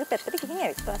 වාසනාගේ පැත්තට ගිහින්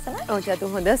ඇවිත් වාසනා. ඔව් චතු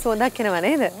හොඳ සෝදාක් එනවා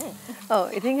නේද? ඔව්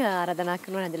ඉතින් ආරාධනා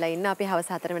කරනවා නැදලා ඉන්න අපි හවස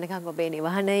 4 වෙනකම් ඔබේ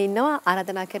නිවහනේ ඉන්නවා.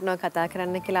 ආරාධනා කරනවා කතා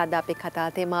කරන්න කියලා. අද අපේ කතා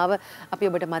තේමාව අපි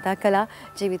ඔබට මතක් කළා.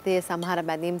 ජීවිතයේ සමහර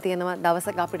බැඳීම් තියෙනවා.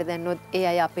 දවසක අපිට දැන්නොත් ඒ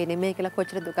අය අපේ නෙමෙයි කියලා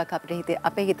කොච්චර දුකක්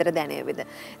අපේ හිතට දැනෙවිද.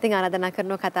 ඉතින් ආරාධනා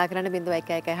කරනවා කතා කරන්න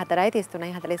 0114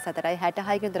 33 44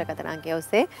 66 කුඳුර කතරංකය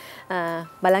ඔස්සේ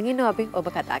බලන් ඉන්නවා අපි ඔබ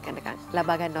කතා කරනකම්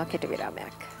ලබා ගන්නවා කෙටි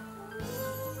විරාමයක්.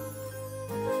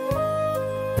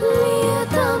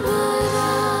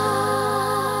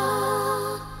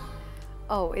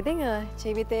 ඔව් ඉතින්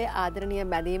ජීවිතයේ ආදරණීය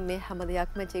බැඳීම් මේ හැම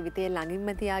දෙයක්ම ජීවිතයේ ළඟින්ම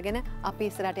තියාගෙන අපි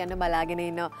ඉස්සරහට යන්න බලාගෙන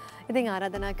ඉන්නවා. ඉතින්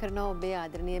ආරාධනා කරනවා ඔබේ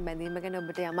ආදරණීය බැඳීම ගැන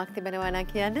ඔබට යමක් තිබෙනවා නම්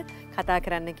කියන්න කතා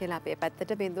කරන්න කියලා අපේ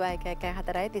පැත්තට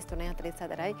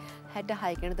 0114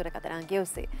 66 කියන දුරකථන අංකය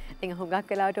ඔස්සේ. ඉතින් හුඟක්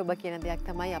වෙලාවට ඔබ කියන දෙයක්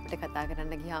තමයි අපිට කතා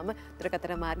කරන්න ගියාම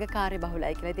දුරකථන මාර්ග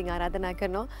කාර්යබහුලයි කියලා. ඉතින් ආරාධනා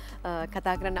කරනවා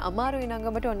කතා කරන්න අමාරුයි නම්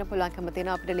ඔබට ඔන්න පුළුවන්කම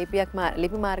තියෙනවා අපිට ලිපි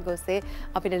මාර්ග ඔස්සේ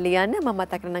අපිට ලියන්න. මම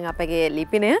මතක් කරනම් අපගේ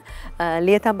ලිපිනය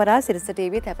ලියතඹරා සිරස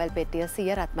TV තැපැල් පෙට්ටිය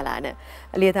 100 රත්මලාන.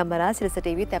 ලියතඹරා සිරස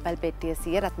TV තැපැල් පෙට්ටිය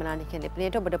 100 රත්මලාන කියන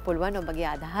ලිපිනයට ඔබට පුළුවන් ඔබගේ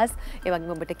අදහස් ඒ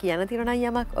වගේම ඔබට කියන්න තියෙනවා නම්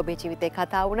යමක් ඔබේ ජීවිතේ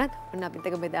කතා වුණත් ඔන්න අපිත්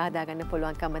එක්ක බෙදා හදා ගන්න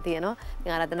පුළුවන්කම තියෙනවා.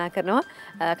 ඉතින් ආරාධනා කරනවා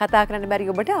කතා කරන්න බැරි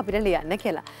ඔබට අපිට ලියන්න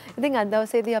කියලා. ඉතින් අද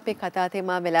දවසේදී අපේ කතා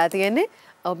තේමා වෙලා තියෙන්නේ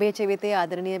ඔබේ ජීවිතයේ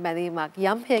ආදරණීය බැඳීමක්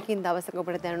යම් හේකින් දවසක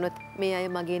ඔබට දැනුණොත් මේ අය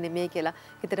මගේ නෙමෙයි කියලා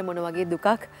හිතට මොන වගේ දුකක්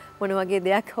මොන වගේ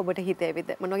දෙයක් ඔබට හිතේවිද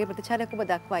මොන වගේ ප්‍රතිචාරයක් ඔබ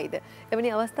දක්වයිද එවැනි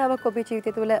අවස්ථාවක් ඔබේ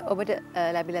ජීවිතය තුළ ඔබට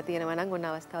ලැබිලා තියෙනවා නම් ඔන්න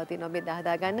අවස්ථාව තියෙනවා ඔබ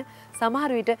දහදා ගන්න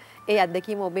සමහර විට ඒ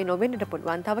අත්දැකීම ඔබේ නොවෙන්නට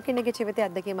පුළුවන් තව කෙනෙකුගේ ජීවිතයේ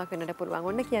අත්දැකීමක් වෙන්නට පුළුවන්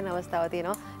ඔන්න කියන අවස්ථාව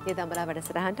තියෙනවා ලියතඹරා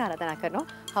වැඩසටහනට ආරාධනා කරනවා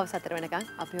හවස 4 වෙනකන්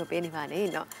අපි ඔබේ නිවානේ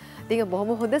ඉන්නවා ඉතින් බොහොම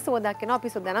හොඳ සුවඳක් වෙනවා අපි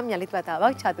සුදානම් යලිත්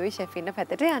වතාවක් චතුයි ෂෙෆ් ඉන්න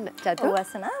පැත්තට යන්න චතු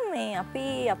වසනා මේ අපි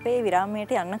අපේ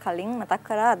විරාමයට යන්න කලින් මතක්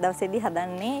කරා දවසේදී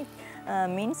හදන්නේ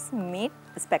මින්ස් මීට්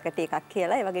ස්පැකටි එකක්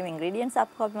කියලා. ඒ වගේම ඉන්ග්‍රීඩියන්ට්ස්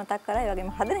අපි මතක් කරා. ඒ වගේම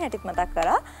හදන හැටිත් මතක්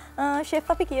කරා. ෂෙෆ්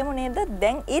අපි කියමු නේද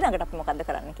දැන් ඊළඟට අපි මොකද්ද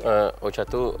කරන්න කියලා. ඔය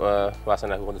චතු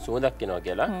වාසනාවක හොඳ සුවඳක් එනවා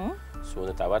කියලා.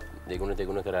 සුවඳ තවත්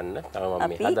දෙගුණ කරන්න. තව මම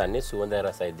මේ හදන්නේ සුවඳ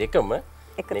රසයි දෙකම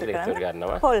එකතු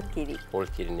කරගන්නවා. පොල් කිරි. පොල්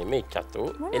කිරි නෙමෙයි චතු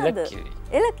එලකිරි.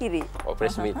 එලකිරි.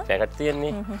 ඔප්‍රෙස් මීට් පැකට්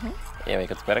තියෙන්නේ. ඒව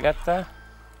එකතු කරගත්තා.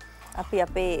 අපි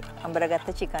අපේ අඹරගත්ත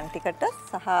චිකන් ටිකට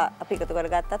සහ අපි එකතු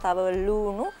කරගත්ත තව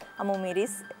ලූණු, අමු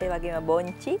මිරිස්, ඒ වගේම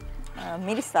බොන්චි,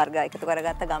 මිරිස් වර්ග එකතු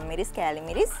කරගත්ත ගම් මිරිස්, කෑලි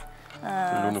මිරිස්,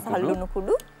 ලුණු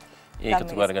කුඩු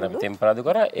ඒකතු කරගෙන අපි ටෙම්පරාදු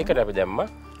කරා. ඒකට අපි දැම්මා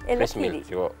ෆ්‍රෙෂ් මිල්ක්.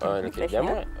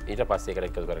 ඊට පස්සේ ඒකට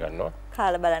එකතු කරගන්නවා.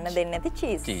 කාලා බලන්න දෙන්නේ නැති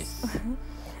චීස්.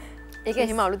 ඒක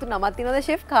එහෙම අලුත් නමක් තියනවද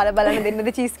ෂෙෆ් කාලා බලන්න දෙන්නද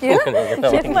චීස් කියලා?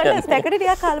 ෂෙෆ් මට පැකට්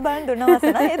ටිකක් කාලා බලන්න දුන්නා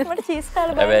වාසනා. ඒත් මට චීස්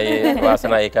කාලා බලන්න. හැබැයි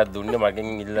වාසනා එකක් දුන්නේ මගෙන්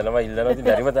ඉල්ලනවා ඉතින්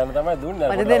බැරිම තැන තමයි දුන්නේ.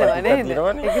 මට දෙනවා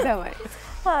නේද? ඒක තමයි.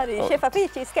 හරි ෂෙෆ් අපි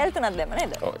චීස් කෑලි 3ක් දැම්ම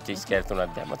නේද? ඔව් චීස් කෑලි 3ක්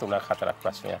දැම්ම 3ක් 4ක්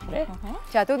ප්‍රශ්නයක් නේ.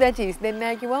 චතු දැන් චීස් දෙන්නේ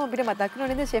නැහැ කිව්වම අපිට මතක්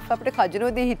වෙනව නේද ෂෙෆ් අපිට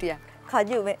කජුනෝ දී හිටියා.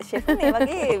 කජු ෂෙෆ් මේ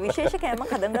වගේ විශේෂ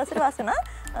කෑමක් හදන දවසට වාසනා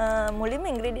මුලින්ම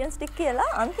ඉන්ග්‍රීඩියන්ට්ස් ටික කියලා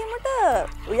අන්තිමට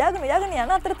උයාගෙන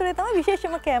යන අතරතුරේ තමයි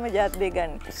විශේෂම කෑම ජාත් දෙක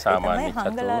ගන්න. සාමාන්‍ය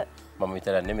චතු මම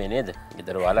විතරක් නෙමෙයි නේද?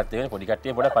 ඊතර ඔයාලත් තියෙන පොඩි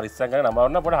කට්ටිය පොඩ පරිස්සම් කරගෙන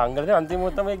අමාරුන පොඩ හංගලා දෙන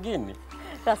අන්තිමට තමයි ගියන්නේ.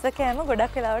 රස කෑම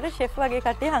ගොඩක් වෙලාවට ෂෙෆ් වගේ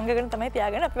කට්ටිය හංගගෙන තමයි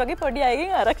තියාගෙන අපි වගේ පොඩි අයගෙන්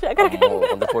ආරක්ෂා කරගන්න.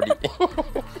 හොඳ පොඩි.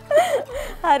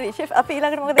 හරි ෂෙෆ් අපි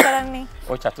ඊළඟට මොකද කරන්නේ?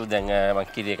 ඔය චතු දැන් මම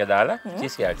කිරි එක දාලා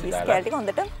චීස් කෑලි දාලා. චීස් කෑලි ටික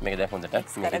හොඳට මේක දැන් හොඳට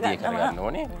මේක දිය කරගන්න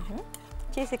ඕනේ.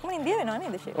 චීස් එකම ඉන්දිය වෙනවා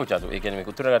නේද ෂෙෆ්? ඔව් චතු ඒ කියන්නේ මේක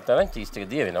උතුර ගත්තා නම් චීස් ටික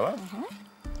දිය වෙනවා.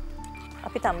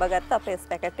 අපි තඹ ගත්ත අපේ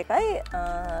ස්පැකට් එකයි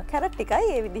කැරට් එකයි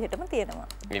ඒ විදිහටම තියෙනවා.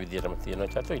 මේ විදිහටම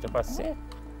තියෙනවා චතු ඊට පස්සේ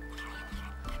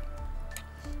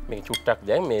මේක චුට්ටක්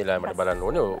දැන් මේ වෙලාවට බලන්න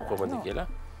ඕනේ කොහොමද කියලා.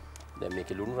 දැන්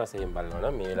මේකේ ලුණු රසයෙන් බලනවා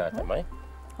නම් මේ වෙලාව තමයි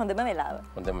හොඳම වෙලාව.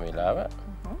 හොඳම වෙලාව.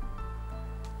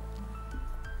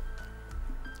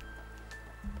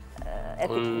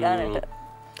 ඇති ගානට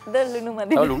ලුණු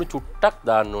මදි. තව ලුණු චුට්ටක්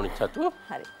දාන්න ඕනේ චතු.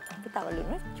 හරි. අපි තව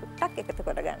ලුණු චුට්ටක් එකතු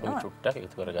කරගන්නවා. චුට්ටක්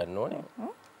එකතු කරගන්න ඕනේ.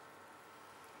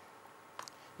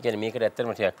 ඒ කියන්නේ මේකට ඇත්තටම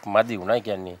ටිකක් මදි වුණා. ඒ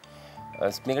කියන්නේ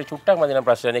මේක චුට්ටක් මදි නම්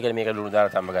ප්‍රශ්න නැහැ. මේක ලුණු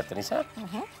දාලා තඹ ගත්ත නිසා.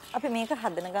 අපි මේක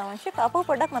හදන ගමන් ෂෙෆ් අපෝ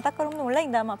පොඩ්ඩක් මතක් කරමු මුලින්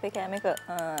ඉඳන්ම අපේ කෑම එක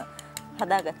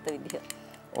හදාගත්ත විදිහ.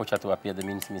 ඔය චතු අපි අද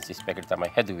මින්ස් ස්පැකටි තමයි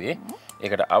හැදුවේ.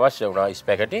 ඒකට අවශ්‍ය වුණා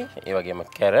ස්පැකටි, ඒ වගේම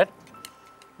කැරට්,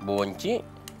 බෝංචි,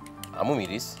 අමු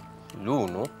මිරිස්,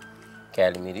 ලුණු,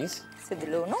 කෑලි මිරිස්,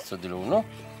 සුදු ලුණු,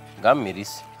 ගම්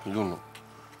මිරිස්, ලුණු.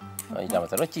 ඊට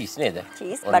අමතරව චීස් නේද?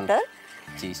 චීස්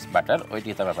බටර් ඔය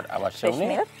ටික තමයි අපට අවශ්‍ය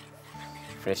වුණේ.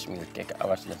 ෆ්‍රෙෂ් මිල්ක් එක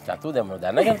අවශ්‍ය නැහැ. චතු දැන් මම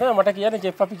දැනගන්න තමයි මට කියන්නේ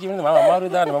චෙෆ් අපි කියන්නේ මම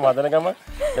අමාරුයි දාන්නේ මම හදන ගම.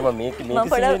 දැන් මම මේක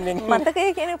සියෙන්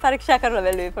මතකයේ කියන පරීක්ෂා කරලා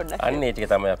බැලුවේ පොඩ්ඩක්. අන්න ඒ ටික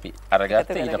තමයි අපි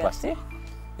අරගත්තේ. ඊට පස්සේ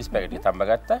ස්පැගටි තඹ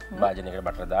ගත්තා. භාජනයකට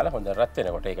බටර් දාලා හොඳට රත්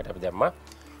වෙනකොට ඒකට අපි දැම්මා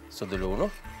සුදු ලුණු,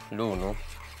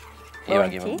 ඒ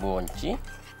වගේම බෝංචි,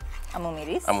 අමු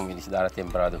මිරිස් දාලා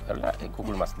ටෙම්පරාදු කරලා ඒ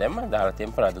කුකුල් මස් දැම්මා. දාලා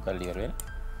ටෙම්පරාදු කරලා ඉවර වෙලා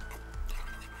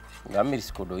ගම්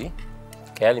මිරිස් කුඩුයි,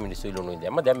 කෑලි මිරිස්ුයි ලුණුයි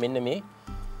දැම්මා. දැන් මෙන්න මේ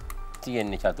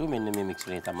තියෙන්නේ චතු මෙන්න මේ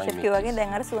මික්ස්චරේ තමයි මේක. ඒ වගේ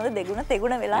දැන් අර සුවඳ දෙගුණ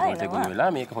වෙලා එනවා. දෙගුණ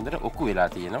වෙලා මේක හොඳට ඔක්කු වෙලා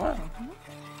තියෙනවා.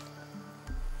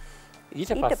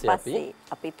 ඊට පස්සේ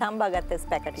අපි තඹා ගත්ත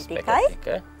ස්පැකටි ටිකයි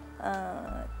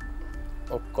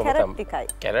ඔක්කොම කැරට් ටිකයි.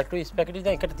 කැරට් ස්පැගටි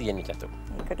දැන් එකට තියෙන්නේ චතු.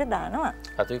 එකට දානවා.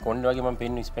 අතේ කොණ්ඩේ වගේ මම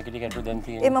පෙන්නු ස්පැගටි කැටු දැන්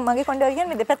තියෙන්නේ. ඒ මම මගේ කොණ්ඩේ වගේ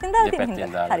කියන්නේ දෙපැත්තෙන් දාලා දෙපැත්තෙන්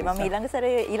තියෙනවා. දාලා හරි මම ඊළඟ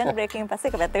සැරේ ඊළඟ බ්‍රේක් එකෙන් පස්සේ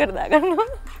එක පැත්තකට දාගන්නවා.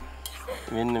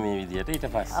 මෙන්න මේ විදියට ඊට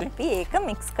පස්සේ අපි ඒක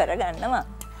මික්ස් කරගන්නවා.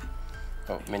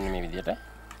 ඔව් මෙන්න මේ විදියට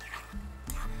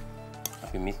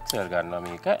අපි මික්ස් කරගන්නවා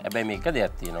මේක. හැබැයි මේක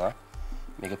දෙයක් තියෙනවා.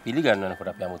 මේක පිළිගන්නනකොට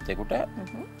අපි අමුත්තේකට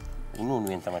උණු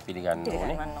උණුවෙන් තමයි පිළිගන්න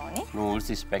ඕනේ. නූල්ස්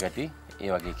ස්පැගටි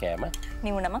ඒ වගේ කෑම.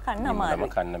 නිවුනම කන්න අමාරුයි.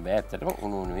 නිවුනම කන්න බෑ ඇත්තටම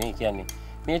උණු උණුවේ කියන්නේ.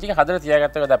 මේ ටික හදලා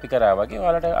තියාගත්තකද අපි කරා වගේ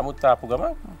ඔයාලට අමුත්ත ආපු ගම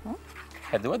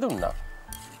හැදුවා දුන්නා.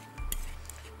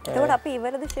 එතකොට අපි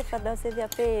ඉවරද ෂෙෆ් අද දවසේදී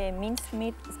අපේ මින්ස්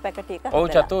මීට් ස්පැගටි එක හදලා. ඔව්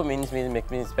චතු මින්ස්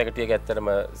ස්පැගටි එක ඇත්තටම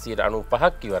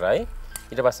 95%ක් ඉවරයි.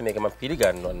 ඊට පස්සේ මේක මම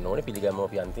පිළිගන්නවන්න ඕනේ. පිළිගන්නව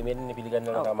අපි අන්තිමේදී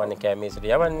පිළිගන්නව සාමාන්‍ය කෑමේසට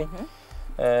යවන්නේ.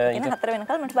 එන 4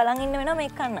 වෙනකල් මට බලන් ඉන්න වෙනවා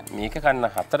මේක කන්න. මේක කන්න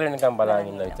 4 වෙනකම්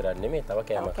බලන් ඉන්න විතරක් නෙමෙයි තව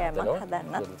කෑමක්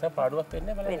හදනවා. ඒක පාඩුවක්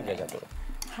වෙන්නේ බලන්න ඉඳගත්තා.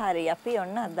 හරි අපි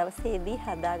ඔන්න අද දවසේදී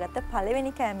හදාගත්ත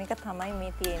පළවෙනි කෑම එක තමයි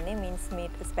මේ තියෙන්නේ මින්ස්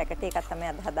මීට් ස්පැගටි එකක් තමයි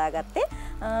අද හදාගත්තේ.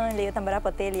 ලියතඹර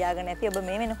පොතේ ලියාගෙන ඇති ඔබ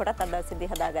මේ වෙනකොටත් අද දවසේදී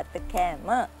හදාගත්ත කෑම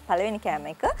පළවෙනි කෑම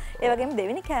එක. ඒ වගේම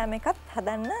දෙවෙනි කෑම එකත්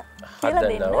හදන්න කියලා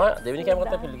දෙන්නවා. දෙවෙනි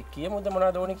කෑමකට අපි කියමුද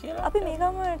මොනවද ඕනේ කියලා? අපි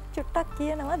මේකම චුට්ටක්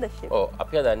කියනවාද ෂෙෆ්? ඔව්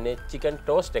අපි හදන්නේ චිකන්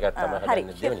ටෝස්ට් එකක් තමයි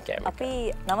හදන්නේ දෙවෙනි කෑම එක. අපි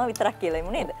නම විතරක් කියලා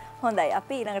ඉමු නේද? හොඳයි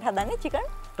අපි ඊළඟට හදන්නේ චිකන්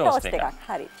ටෝස්ට් එකක්.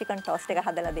 හරි චිකන් ටෝස්ට් එක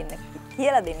හදලා දෙන්න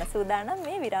කියලා දෙන්න සූදානම්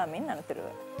මේ විරාමයෙන් අනතුරුව.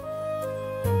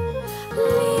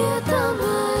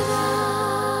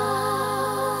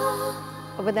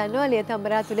 ඔබ දන්නවා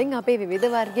ලියතඹරා තුලින් අපේ විවිධ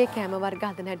වර්ගයේ කෑම වර්ග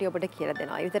හදන හැටි ඔබට කියලා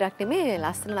දෙනවා. ඒ විතරක් නෙමෙයි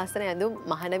ලස්සන ඇඳුම්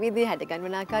මහන විදිහේ හැඩ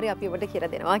ගන්වන ආකාරය අපි ඔබට කියලා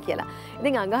දෙනවා කියලා.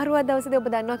 ඉතින් අඟහරුවා දවසේදී ඔබ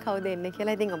දන්නවා කවුද එන්නේ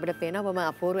කියලා. ඉතින් ඔබට පේනවා බොහොම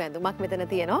අපූර්ව ඇඳුමක් මෙතන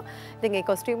තියෙනවා. ඉතින් ඒ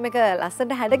කොස්ටියුම් එක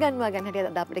ලස්සනට හැඩ ගන්වා ගන්න හැටි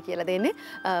අද අපිට කියලා දෙන්නේ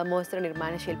මෝස්තර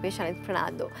නිර්මාණ ශිල්පී ශනිත්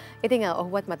ප්‍රනාන්දු. ඉතින්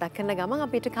ඔහුවත් මතක් කරන ගමන්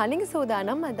අපිට කලින්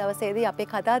සූදානම් අද දවසේදී අපේ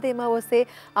කතා තේමාව ඔස්සේ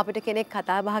අපිට කෙනෙක්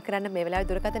කතා බහ කරන්න මේ වෙලාවේ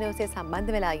දුරකථනය ඔස්සේ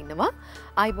සම්බන්ධ වෙලා ඉන්නවා.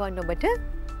 ආයිබෝන් ඔබට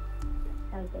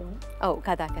ඔව්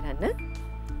කතා කරන්න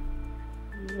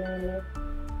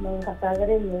මම කතා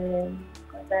කරන්නේ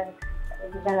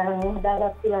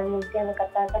හදාගත්ත ළමයි ගැන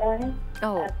කතා කරන්නේ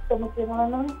අත්තම කියනවා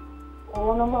නම්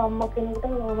ඕනම අම්ම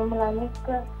කෙනෙකුට ඕනම ළමෙක්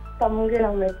තමුන්ගේ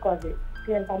ළමෙක් වගේ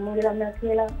කියන තමුන්ගේ ළමයා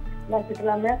කියලා නැතිට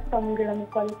ළමයක් තමුන්ගේ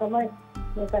ළමෙක් වගේ තමයි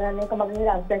මේ කරන්නේ. ඒක මගේ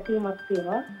අත්දැකීමක්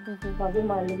තියෙනවා. මගේ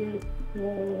මල්ලිගේ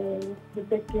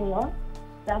දෙපෙක් කියනවා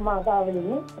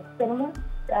ළමාගාවලින් ඇත්තටම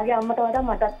එයාගේ අම්මට වඩා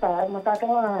මටත්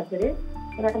ආදරේ.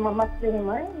 ඒකට මමත්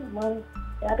එහෙමයි. මම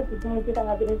එයාට පුදුම විදිහට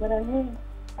ආදරේ කරන්නේ.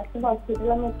 අත්ම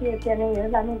අස්තිලම කියන්නේ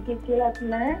ළමෙක් කියලා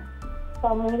නෑ.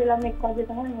 සමුගේ ළමෙක් වගේ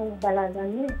තමයි මම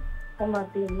බලාගන්නේ.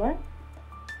 සමහරින්ම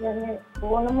කියන්නේ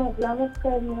ඕනම ළමෙක්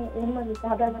එහෙම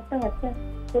හදාගත්තා නැත්නම්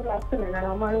ඒක ලස්සන නෑ.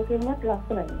 ළමා ලෝකෙන්නත්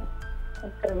ලස්සන නෑ.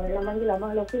 අත්තරම ළමන්ගේ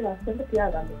ළමා ලෝකෙ ලස්සනට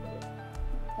තියාගන්න.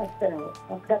 අත්තරම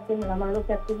අපිට තියෙන ළමා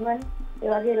ලෝකයක් තිබුණානේ. ඒ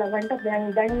වගේ ළමන්ට දැන්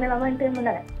ළමන්ට එම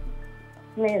නැහැ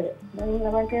නේද? දැන්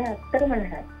ළමන්ට ඇත්තටම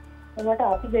නැහැ. ඒකට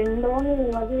අපි දෙන්න ඕනේ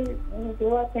මේ වගේ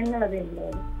ඒවා පෙන්නලා දෙන්න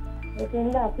ඕනේ.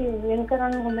 ඒකෙන්ද අපි වෙන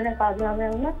කරන්න හොඳ නැහැ කාගේ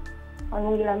ළමයා වුණත්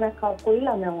අනුන්ගේ ළමයා කොයි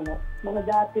ළමයා වුණත් මොන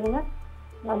જાති වුණත්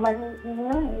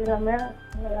ළමයා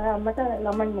අම්මට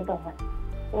ළමන් මොකක්ද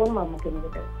ඕන මම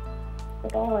කෙනෙකුට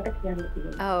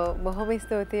බොහොම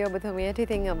ස්තුතියි ඔබතුමියට.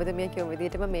 ඉතින් ඔබතුමිය කියව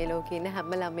විදිහටම මේ ලෝකේ ඉන්න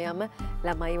හැම ළමයාම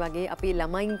ළමයි වගේ අපි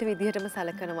ළමයින්ට විදිහටම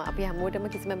සලකනවා. අපි හැමෝටම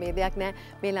කිසිම ભેදයක් නැහැ.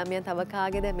 මේ ළමයා තව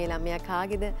කාගේද මේ ළමයා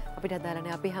කාගේද අපිට අදාළ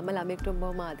නැහැ. අපි හැම ළමයෙකුටම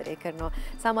බොහොම ආදරය කරනවා.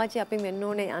 සමාජයේ අපි වෙන්න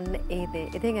ඕනේ අන්න ඒ දේ.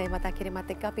 ඉතින් ඒ මතක්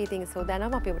කිරීමත් එක්ක අපි ඉතින්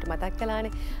සෝදානම් අපි ඔබට මතක්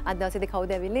කළානේ. අද දවසේදී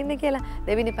කවුද ඇවිල්ලා ඉන්නේ කියලා.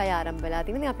 දෙවෙනි පැය ආරම්භ වෙලා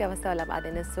තින්නේ. අපි අවස්ථාව ලබා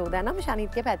දෙන්න සෝදානම්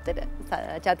ශනිත්ගේ පැත්තට.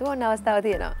 චතු ඔන්න අවස්ථාව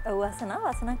තියෙනවා. ඔව්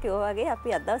වසනා කිව්වා වගේ අපි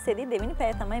අද දවසේදී දෙවෙනි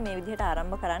පැය තමයි මේ විදිහට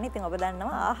ආරම්භ කරන්නේ. ඉතින් ඔබ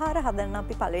දන්නවා ආහාර හදන්න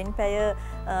අපි පළවෙනි පැය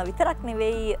විතරක්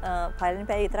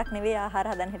නෙවෙයි ආහාර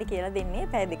හදන්න හැටි කියලා දෙන්නේ.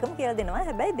 පැය දෙකම කියලා දෙනවා.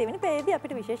 හැබැයි දෙවෙනි පැයේදී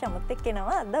අපිට විශේෂ අමුත් එක්ක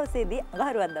එනවා. අද දවසේදී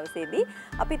අඟහරුවා දවසේදී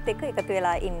අපිත් එක්ක එකතු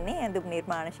වෙලා ඉන්නේ ඇඳුම්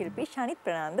නිර්මාණ ශිල්පී ශනිත්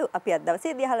ප්‍රනාන්දු. අපි අද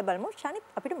දවසේදී අහලා බලමු ශනිත්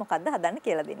අපිට මොකද්ද හදන්න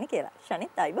කියලා දෙන්නේ කියලා.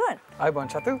 ශනිත් ආයිබෝන්.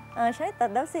 ආයිබෝන් චතු. ශනිත්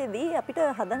අද දවසේදී අපිට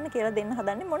හදන්න කියලා දෙන්න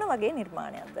හදන්නේ මොන වගේ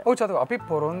නිර්මාණයක්ද? ඔව් චතු අපි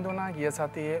පොරොන්දු වුණා ගිය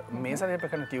සතියේ මේ සතියේ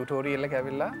ප්‍රකරන ටියුටෝරියල් එක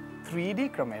ඇවිල්ලා 3D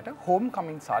ක්‍රමයට හෝම්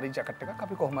කමින් සාරි ජැකට් එකක්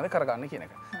අපි කොහොමද කරගන්නේ කියන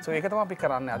එක. සෝ ඒක තමයි අපි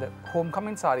කරන්නේ අද හෝම්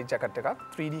කමින් සාරි ජැකට් එකක්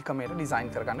 3D ක්‍රමයට ඩිසයින්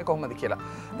කරගන්නේ කොහොමද කියලා.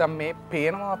 දැන් මේ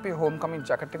පේනවා අපේ හෝම් කමින්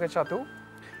ජැකට් එක චතු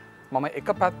මම එක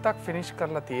පැත්තක් ෆිනිෂ්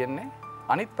කරලා තියෙන්නේ.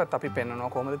 අනිත් පැත්ත අපි පෙන්වනවා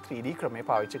කොහොමද 3D ක්‍රමය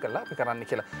පාවිච්චි කරලා අපි කරන්න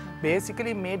කියලා.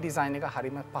 බේසිකලි මේ ඩිසයින් එක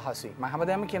හරිම පහසුයි. මම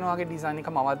හැමදාම කියනවා වගේ ඩිසයින් එක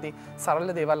මවද්දී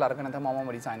සරල දේවල් අරගෙන තමයි මම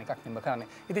ඩිසයින් එකක් නිම කරන්නේ.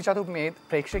 ඉතින් චතු මේ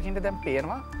ප්‍රේක්ෂකින්ට දැන්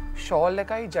පේනවා ෂෝල්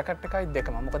එකයි ජැකට් එකයි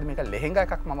දෙකම. මොකද මේක ලෙහෙංගා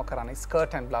එකක් මම කරන්නේ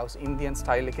skirt and blouse Indian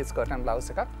style එකේ ස්කර්ට් ඇන්ඩ් බ්ලවුස්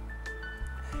එකක්.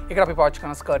 ඒකට අපි පාවිච්චි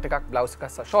කරන ස්කර්ට් එකක්, බ්ලවුස් එකක්,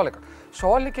 ෂෝල් එකක්.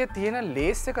 ෂෝල් එකේ තියෙන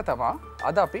ලේස් එක තමයි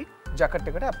අද අපි ජැකට්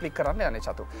එකට ඇප්ලික් කරන්න යන්නේ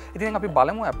චතු. ඉතින් අපි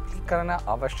බලමු ඇප්ලික් කරන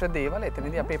අවශ්‍ය දේවල්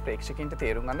එතනදී අපේ ප්‍රේක්ෂකයන්ට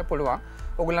තේරුම් ගන්න පුළුවන්.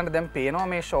 ඔයගොල්ලන්ට දැන් පේනවා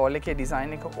මේ ෂෝල් එකේ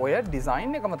ඩිසයින් එක ඔය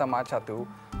ඩිසයින් එකම තමයි චතු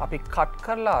අපි කට්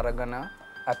කරලා අරගෙන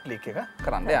ඇප්ලික් එක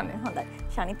කරන්න යන්නේ. හොඳයි.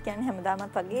 ශනිත් කියන්නේ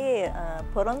හැමදාමත් වගේ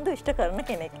පොරොන්දු ඉෂ්ට කරන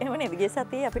කෙනෙක්. එහෙම නේද? ගිය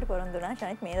සතියේ අපිට පොරොන්දු වුණා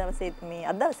ශනිත් මේ දවසේ මේ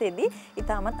අද දවසේදී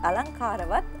ඉතාමත්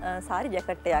අලංකාරවත් සාරි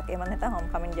ජැකට් එකක් එහෙම නැත්නම්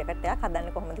හෝම් කමින් ජැකට් එකක් හදන්න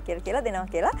කොහොමද කියලා දෙනවා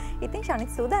කියලා. ඉතින් ශනිත්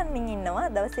සූදානම්ින් ඉන්නවා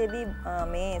දවසේදී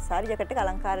මේ සාරි ජැකට් එක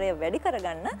අලංකාරය වැඩි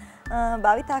කරගන්න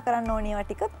භාවිතා කරන්න ඕනේ ඒවා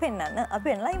ටික පෙන්වන්න. අපි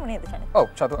වෙනලා ඉමු නේද ශනිත්? ඔව්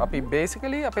චතු අපි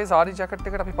බේසිකලි අපේ සාරි ජැකට්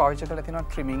එකට අපි පාවිච්චි කරලා තියෙනවා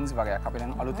ට්‍රිමින්ග්ස් වගේක්. අපි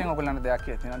දැන් අලුතෙන් ඔයගොල්ලන්ට දෙයක්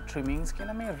කියලා තියෙනවා ට්‍රිමින්ග්ස්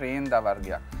කියන මේ රේන්දා වර්ගයක්.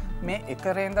 මේ එක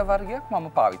රේන්ද වර්ගයක් මම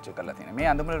පාවිච්චි කරලා තියෙනවා. මේ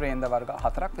අඳුමල රේන්ද වර්ග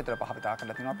 4ක් විතර භාවිතා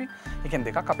කරලා තියෙනවා අපි. එකෙන්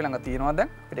දෙකක් අපි ළඟ තියෙනවා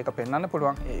දැන්. අපිට එක පෙන්වන්න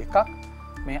පුළුවන්. ඒ එකක්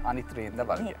මේ අනිත් රේන්ද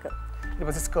වර්ගය. ඊට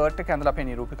පස්සේ ස්කර්ට් එක ඇඳලා අපේ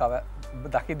නිරූපිකාව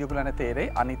දකිද්දී ඔයගොල්ලන්ට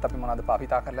තේරෙයි අනිත් අපි මොනවද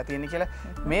භාවිතා කරලා තියෙන්නේ කියලා.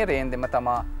 මේ රේන්දෙම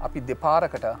තමයි අපි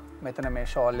දෙපාරකට මෙතන මේ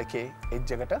ෂෝල් එකේ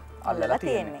එජ් එකට අල්ලලා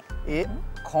තියෙන්නේ. ඒ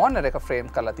කෝනර් එක ෆ්‍රේම්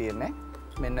කරලා තියෙන්නේ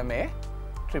මෙන්න මේ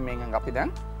ට්‍රිමින් එක අපි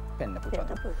දැන් පෙන්නපු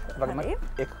චතු. වගේම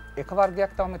එක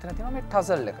වර්ගයක් තමයි මෙතන තියෙනවා මේ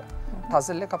ටසල් එක.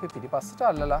 ටසල් එක අපි පිටිපස්සට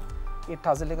අල්ලලා ඒ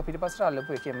ටසල් එක පිටිපස්සට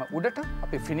අල්ලපු එකෙම උඩට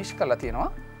අපි ෆිනිෂ් කරලා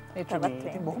තියෙනවා. ඒ ට්‍රිමින්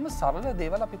ඉතින් බොහොම සරල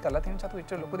දේවල් අපි කරලා තියෙන චතු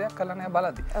විතර ලොකු දෙයක් කරලා නැහැ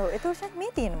බලද්දි. ඔව් ඒතකොට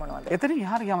මේ තියෙන මොනවද? එතන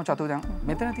ඉහාර ගියාම චතු දැන්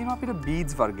මෙතන තියෙනවා අපිට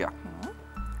බීඩ්ස් වර්ගයක්.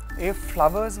 ඒ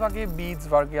ෆ්ලවර්ස් වගේ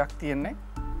බීඩ්ස් වර්ගයක් තියෙන්නේ.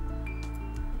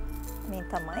 මේ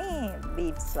තමයි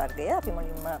බීඩ්ස් වර්ගය අපි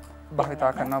මුලින්ම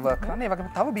භාවිතා කරන වර්ක් කරන. ඒ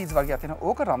වගේම තව බීඩ්ස් වර්ගයක් තියෙනවා.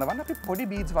 ඕක රඳවන්න අපි පොඩි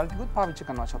බීඩ්ස් වර්ගයකුත් පාවිච්චි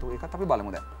කරනවා චතු. ඒකත් අපි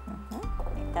බලමු දැන්.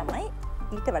 මේ තමයි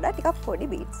ඊට වඩා ටිකක්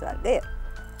පොඩි බීඩ්ස් වර්ගය.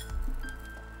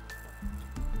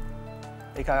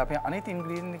 ඒකයි අපේ අනිත්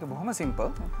ඉන්ග්‍රීඩියන්ට් එක බොහොම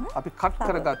සිම්පල්. අපි කට්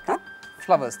කරගත්ත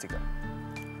ෆ්ලවර්ස් ටික.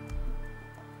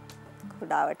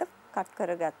 කුඩාවට කට්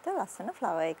කරගත්ත ලස්සන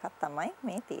ෆ්ලවර් එකක් තමයි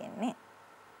මේ තියෙන්නේ.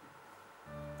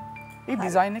 ඒ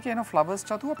ඩිසයින් එකේ එන ෆ්ලවර්ස්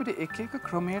චතු අපිට එක එක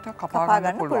ක්‍රමයකට කපා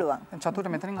ගන්න පුළුවන්. දැන් චතුට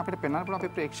මෙතනින් අපිට පෙන්වන්න පුළුවන්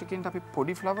අපේ ප්‍රේක්ෂකයන්ට අපි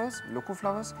පොඩි ෆ්ලවර්ස්, ලොකු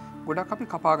ෆ්ලවර්ස් ගොඩක් අපි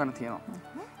කපා ගන්න තියෙනවා.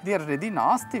 ඉතින් රෙදි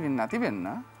නාස්ති වෙන්නේ නැති වෙන්න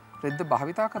රෙද්ද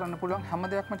භාවිතා කරන්න පුළුවන්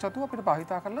හැම දෙයක්ම චතු අපිට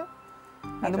භාවිතා කරලා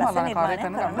අඳුම අලංකාරය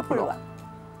කරන්න පුළුවන්.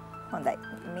 හොඳයි.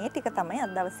 මේ ටික තමයි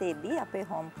අද දවසේදී අපේ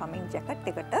හෝම් කමින් ජැකට්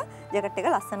එක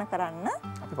ලස්සන කරන්න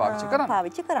අපි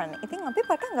පාවිච්චි කරන්නේ. ඉතින් අපි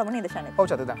පටන් ගමු නේද ශනිත්? ඔව්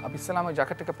චතු දැන් අපි ඉස්සලාම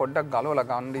ජැකට් එක පොඩ්ඩක් ගලවලා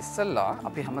ගන්න ඉස්සෙල්ලා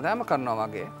අපි හැමදාම කරනවා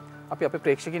වගේ අපි අපේ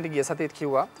ප්‍රේක්ෂකයන්ට ගිය සතියේත්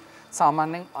කිව්වා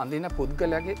සාමාන්‍යයෙන් අඳින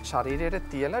පුද්ගලයාගේ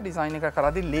ශරීරයට තියලා ඩිසයින් එක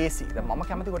කරද්දී ලේසි. දැන් මම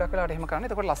කැමති ගොඩක් වෙලාවට එහෙම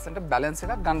කරන්නේ. එතකොට ලස්සනට බැලන්ස්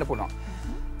එකක් ගන්න පුළුවන්.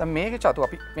 දැන් මේක චතු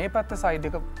අපි මේ පැත්ත සයිඩ්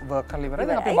එක වර්ක් කරලා ඉවරයි.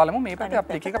 දැන් අපි බලමු මේ පැත්තේ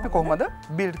ඇප්ලික් එක අපි කොහොමද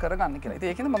බිල්ඩ් කරගන්නේ කියලා. ඉතින්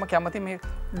ඒකෙන්ද මම කැමති මේ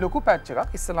ලොකු පැච්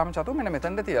එකක් ඉස්සලාම චතු මෙන්න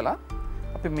මෙතනට තියලා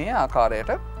අපි මේ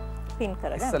ආකාරයට පින්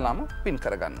කරගන්න. ඉස්සලාම පින්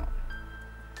කරගන්නවා.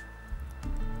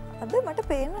 අද මට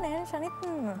පේන්නේ නැහැ ශනිත්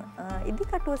ඉදි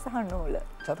කටුව සහ නූල.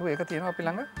 චතු ඒක තියෙනවා අපි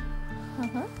ළඟ.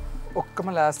 ඔක්කොම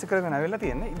ලෑස්ති කරගෙන ඇවිල්ලා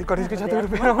තියෙන්නේ. ඉදි කටුව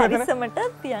චතුට පේනවා නේද?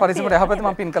 පරිස්සමට යහපත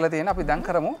මම පින් කරලා තියෙනවා. අපි දැන්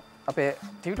කරමු. අපේ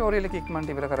ටියුටෝරියල් එක ඉක්මනට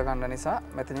ඉවර කරගන්න නිසා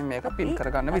මෙතනින් මේක පින්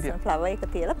කරගන්න විදිය. ෆ්ලවර් එක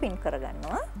තියලා පින්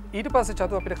කරගන්නවා. ඊට පස්සේ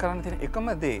චතු අපිට කරන්න තියෙන එකම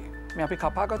දේ මේ අපි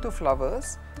කපාගත්තු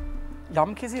ෆ්ලවර්ස්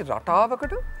යම්කිසි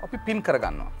රටාවකට අපි පින්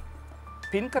කරගන්නවා.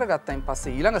 පින් කරගත්තයින්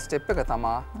පස්සේ ඊළඟ ස්ටෙප් එක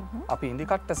තමයි අපි ඉදි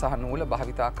කට්ට සහ නූල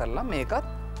භාවිතා කරලා මේකත්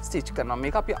ස්ටිච් කරනවා.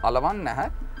 මේක අපි අලවන්නේ නැහැ.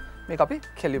 මේක අපි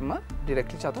කෙලින්ම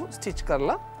ඩිරෙක්ට්ලි චතු ස්ටිච්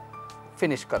කරලා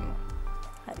ෆිනිෂ් කරනවා.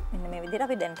 හරි. මෙන්න මේ විදිහට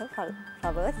අපි දැන්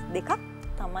ෆ්ලවර්ස් දෙකක්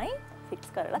තමයි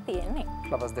ෆික්ස් කරලා තියෙන්නේ.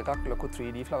 ෆ්ලවර්ස් දෙකක් ලොකු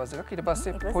 3D ෆ්ලවර්ස් එකක් ඊට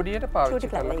පස්සේ පොඩියට පාවිච්චි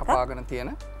කරලා කපාගෙන තියෙන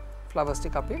ෆ්ලවර්ස්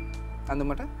ටික අපි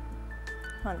අඳුමට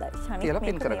හොඳයි. ශනිත්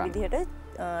මේක මේ විදිහට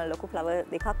ලොකු ෆ්ලවර්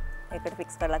දෙකක් එකට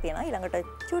ෆික්ස් කරලා තියෙනවා. ඊළඟට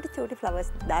චූටි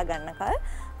ෆ්ලවර්ස් දා ගන්න කල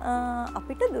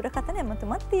අපිට දුරකථන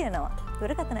ඇමතුමක් තියෙනවා.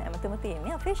 දුරකථන ඇමතුම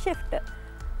තියෙන්නේ අපේ ෂෙෆ්ට.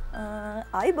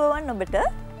 ආයිබෝවන් ඔබට.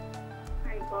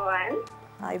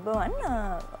 ආයිබෝවන්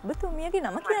ඔබතුමියගේ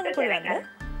නම කියන්න පුළුවන්ද?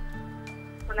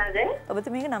 මොනවාද?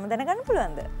 ඔබතුමියගේ නම දැනගන්න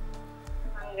පුළුවන්ද?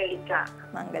 මංගලිකා.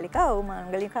 මංගලිකා. ඔව්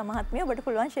මංගලිකා මහත්මිය ඔබට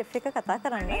පුළුවන් ෂෙෆ් එක කතා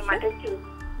කරන්න.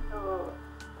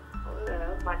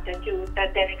 මට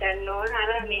චූට්ටක් දැනගන්න ඕන. අර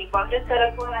මේ වගේ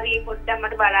කරපු හරිය පොඩ්ඩක්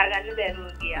මට බලා ගන්න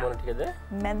දැනුවා කියලා. මොන ටිකද?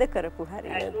 මැද කරපු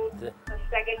හරිය.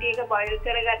 ස්පැගටි එක බොයිල්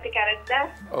කරගත්ත කැරට්ට.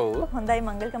 ඔව්. හොඳයි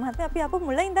මංගලිකා මහත්මිය අපි අපු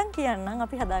මුල ඉඳන් කියන්නම්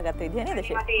අපි හදාගත්ත විදිය නේද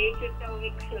ෂෙෆ්? මට ඒ චුට්ටක්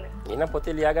මික්ස් වෙන. එන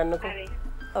පොතේ ලියා ගන්නකෝ.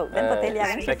 ඔව් දැන් පොතේ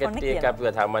ලියාගෙන ස්පැගටි එක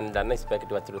අපි සාමාන්‍ය දන්න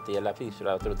ස්පැගටි වතුර තියලා අපි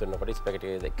ඉස්සර වතුර තුනකට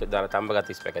ස්පැගටි එක දාලා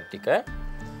තඹගත් ස්පැගටි ටික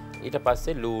ඊට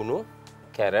පස්සේ ලූණු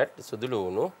කැරට් සුදු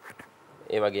ලූණු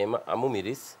ඒ වගේම අමු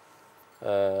මිරිස්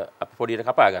අපි පොඩියට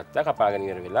කපා ගත්තා. කපාගෙන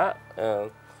ඉවර වෙලා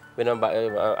වෙනම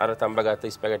අර තඹගත්ත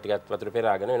ස්පැගටි ටිකක් වතුර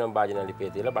පෙරාගෙන වෙනම භාජන ලිපේ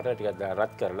තියලා බටර් ටිකක් දාලා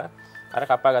රත් කරලා අර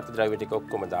කපාගත්ත ද්‍රව්‍ය ටික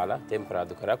ඔක්කොම දාලා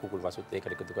ටෙම්පරාදු කරා කුකුල් මසුත්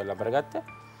ඒකට එකතු කරලා බරගත්තා.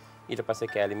 ඊට පස්සේ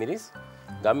කෑලි මිරිස්,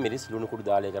 ගම් මිරිස්, ලුණු කුඩු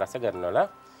දාලා ඒක රස කරනවලා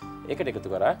ඒකට එකතු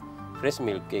කරා ෆ්‍රෙෂ්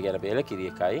මිල්ක් එක ගැන බේල කිරි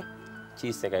එකයි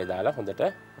චීස් එකයි දාලා හොඳට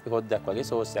අපි හොද්දක් වගේ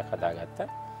සෝස් එකක් හදාගත්තා.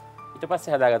 ඊට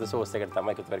පස්සේ හදාගත්ත සෝස් එකට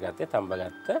තමයි එකතු කරගත්තේ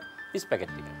තඹගත්ත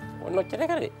ස්පැගටි ටික. ඔන්න ඔච්චර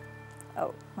කරේ.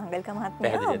 ඔව් මංගල්ක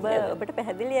මහත්මයා ඔබට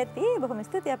පැහැදිලි ඇති. බොහොම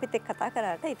ස්තුතියි අපිත් එක්ක කතා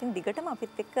කරාට. ඉතින් දිගටම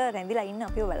අපිත් එක්ක රැඳිලා ඉන්න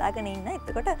අපිව බලාගෙන ඉන්න.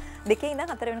 එතකොට 2 ඉඳන්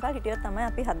 4 වෙනකල් හිටියොත් තමයි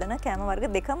අපි හදන කෑම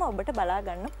වර්ග දෙකම ඔබට බලා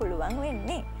ගන්න පුළුවන්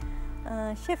වෙන්නේ.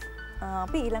 ෂෙෆ්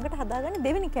අපි ඊළඟට හදාගන්නේ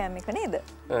දෙවෙනි කෑම එක නේද?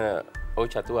 ඔව්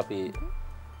චතු අපි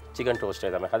චිකන් ටෝස්ට්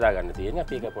එක තමයි හදාගන්න තියෙන්නේ.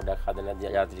 අපි ඒක පොඩ්ඩක් හදන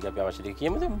යාත්‍රික අපි අවශ්‍ය ටික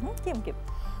කියමුද? කියමු.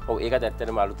 ඔව් ඒකත්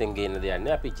ඇත්තටම අලුතෙන් ගේන්න දෙයක්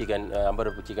නෑ. අපි චිකන්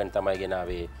අඹරපු චිකන් තමයි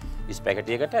ගෙනාවේ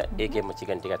ස්පැගටි එකට. ඒකෙම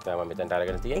චිකන් ටිකක් තමයි මම මෙතනට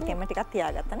අරගෙන තියෙන්නේ. ඒකෙම ටිකක්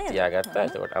තියාගත්තා නේද? තියාගත්තා.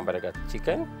 එතකොට අඹරගත්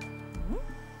චිකන්.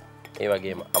 ඒ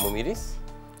වගේම අමු මිරිස්,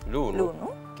 ලුණු,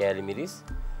 කෑලි මිරිස්,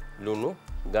 ලුණු,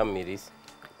 ගම් මිරිස්,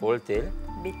 පොල් තෙල්,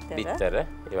 බිත්තර,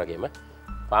 ඒ වගේම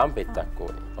පාන් පෙත්තක්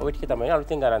ඕනේ. ඔය ටික තමයි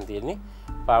අලුතෙන් ගන්න තියෙන්නේ.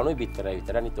 පානුයි බිත්තරයි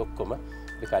විතර අනිත් ඔක්කොම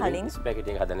අපි කලින්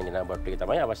ස්පැගටි එක හදන්න ගෙන බට් ටික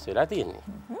තමයි අවශ්‍ය වෙලා තියෙන්නේ.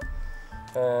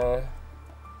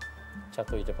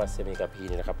 චතු ඊට පස්සේ මේක අපි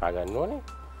හීනෙට කපා ගන්න ඕනේ.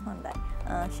 හොඳයි.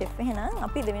 ෂෙෆ් එහෙනම්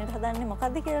අපි දෙවෙනිට හදන්නේ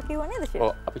මොකද්ද කියලා කිව්වා නේද ෂෙෆ්?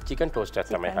 ඔව් අපි චිකන් ටෝස්ට් එකක්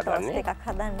තමයි හදන්නේ. එකක්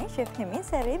හදන්නේ ෂෙෆ් හිමේ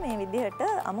සැරේ මේ විදිහට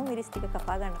අමු මිරිස් ටික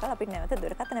කපා ගන්නකල් අපිට නැවත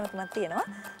දුරකථන ඇමතුමක් තියෙනවා.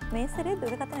 මේ සැරේ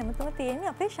දුරකථන ඇමතුම තියෙන්නේ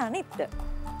අපේ ශනිත්.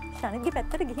 ශනිත්ගේ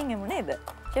පැත්තට ගිහින් එමු නේද?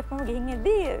 ෂෙෆ් මම ගිහින්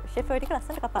එද්දී ෂෙෆ් ඔය ටික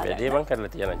ලස්සනට කපා ගන්න. වැඩේ මං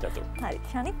කරලා තියනවා චතු. හරි.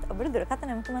 ශනිත් ඔබට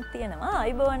දුරකථන ඇමතුමක් තියෙනවා.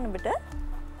 අයිබෝවන් ඔබට.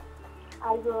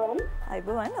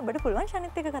 අයිබෝවන් ඔබට පුළුවන්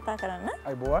ශනිත් එක්ක කතා කරන්න.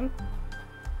 අයිබෝවන්.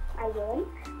 අයිබෝවන්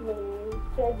මේ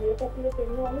සර්ජරි පැත්තේ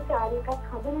තියෙන සාරි එකක්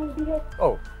හදන විදිහ.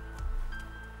 ඔව්.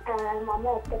 මම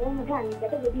ඇත්තටම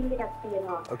ගන්නකට වෙඩින් එකක්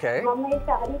තියෙනවා. Okay. මම මේ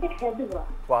සාරි එක හැදුවා.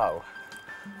 wow.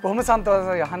 බොහොම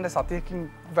සන්තෝෂයි යහන්න සතියකින්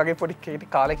වගේ පොඩි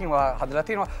කාලෙකින් හදලා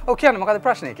තියෙනවා. ඔව් කියන්න මොකද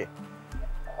ප්‍රශ්නේ එකේ?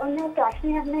 ඔන්න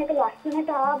ප්‍රශ්නයක් නෑ ඒක ලස්සනට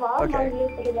ආවා. මම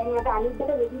මේක දැන් මට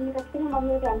අනිද්දාට වෙඩින් එකක් තියෙනවා. මම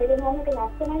මේක අඳගෙන යන එක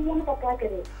ලස්සනයි කියන කතා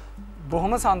කරේ.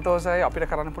 බොහොම සන්තෝෂයි අපිට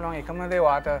කරන්න පුළුවන් එකම දේ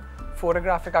වාට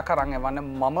ෆොටෝග්‍රාෆ් එකක් අරන් එවන්න.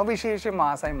 මම විශේෂයෙන්ම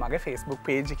ආසයි මගේ Facebook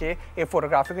page එකේ ඒ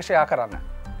ෆොටෝග්‍රාෆ් එක ෂෙයා කරන්න.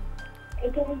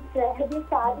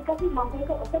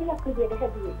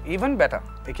 even better.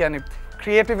 ඒ කියන්නේ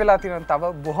ක්‍රියේටිව් වෙලා තියෙන තව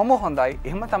බොහොම හොඳයි.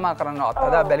 එහෙම තමයි කරන්න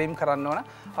අත්හදා බැලීම් කරන්න ඕන.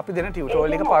 අපි දෙන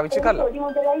ටියුටෝරියල් එක පාවිච්චි කරලා. පොඩි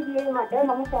මොඩලයි ගියේ මට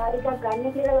මම සාරි එකක්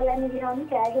ගන්න කියලා බලන්න ගියාම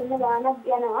කෑගෙන්න ගානක්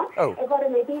යනවා. ඒකට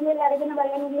මෙටීරියල් අරගෙන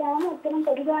බලන්න ගියාම එතන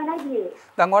පොඩි ගානක් ගියේ.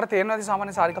 දැන් ඔයාලට තේරෙනවද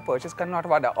සාමාන්‍ය සාරි එක පර්චේස්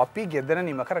කරනවට වඩා අපි ගෙදර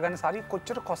නිම කරගන්න සාරි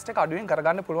කොච්චර කොස්ට් එක අඩුවෙන්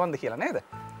කරගන්න පුළුවන්ද කියලා නේද?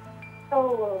 ඔව්.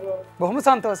 බොහොම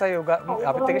සන්තෝෂයි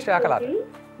අපිත් එක්ක ෂෙයා කළාට.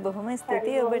 බොහොම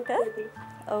ස්තුතියි ඔබට.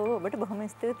 ඔව් ඔබට බොහොම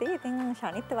ස්තුතියි. ඉතින්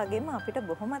ශනිත් වගේම අපිට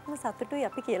බොහොමත්ම සතුටුයි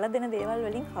අපි කියලා දෙන දේවල්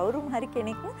වලින් කවුරුම හරි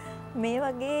කෙනෙක් මේ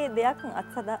වගේ දෙයක්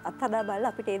අත්හදා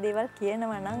බලලා අපිට ඒ දේවල්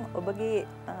කියනවා නම් ඔබගේ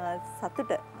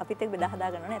සතුට අපිත් එක්ක බෙදා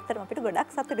හදා ගන්න ඕනේ. ඇත්තටම අපිට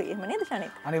ගොඩක් සතුටුයි. එහෙම නේද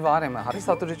ශනිත්? අනිවාර්යයෙන්ම හරි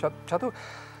සතුටුයි චතු.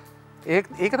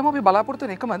 ඒක තමයි අපි බලාපොරොත්තු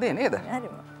වෙන එකම දේ නේද?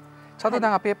 හරිම. චතු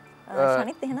දැන් අපේ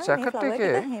ශනිත් එහෙනම් මේ ෆ්ලවර් එක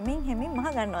හැමින් මහ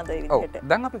ගන්නවද ඒ විදිහට? ඔව්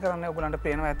දැන් අපි කරන්නේ ඔයගලන්ට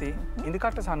පේනවා ඇති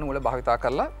ඉන්දිකට්ට සම්නූල භාවිතා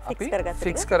කරලා අපි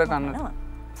ෆික්ස් කරගන්න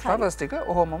ෆ්ලවර්ස් ටික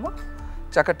ඔහොමම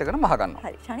ජැකට් එකට මහ ගන්නවා.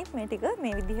 හරි ශනිත් මේ ටික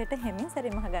මේ විදිහට හැමින්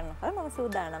සැරේ මහ ගන්නවා. මම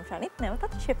සූදානම් ශනිත්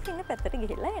නැවතත් ෂෙෆ් ඉන්න පැත්තට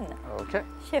ගිහිල්ලා එන්න. ඕකේ.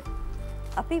 ෂෙෆ්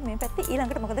අපි මේ පැත්තේ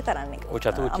ඊළඟට මොකද කරන්නේ? ඔව්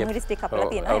චතු අමිරිස් ටික අපලා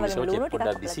තියෙනවා. ඒ වගේ ලුණු ටික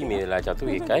පොඩ්ඩක් බිසි මේ වෙලාව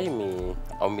චතු ඒකයි මේ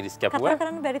අමිරිස් කැපුවා. කතා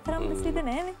කරන්න බැරි තරම් බිසිද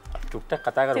නෑනේ. ටුක්ටක්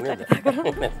කතා කරමු නේද?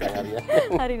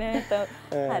 හරි නෑ තව.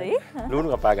 හරි.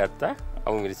 ලුණු කපා ගත්තා.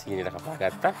 අමිරිස් කීනේට කපා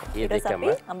ගත්තා. ඒ දෙකම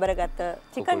අඹර ගත්ත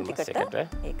චිකන් ටිකට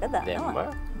ඒක දානවා.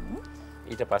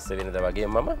 ඊට පස්සේ වෙනද වගේ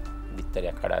මම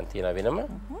බිත්තරයක් කඩන් තියන වෙනම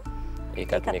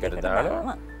ඒකත් මේකට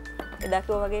දානවා. එදා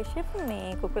කිව්වා වගේ ෂෙෆ්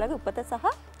මේ කුකුලගේ උපත සහ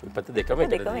උපත දෙකම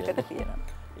එකට තියෙනවා.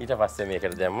 ඊට පස්සේ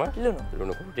මේකට දැම්මා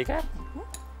ලුණු කුඩු ටික.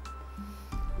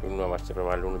 ලුණු අවශ්‍ය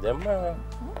ප්‍රමාණය ලුණු දැම්මා.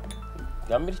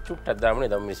 ගම්මිරිස් චුට්ටක්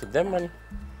දාමුනේ ගම්මිරිස් දැම්මනේ.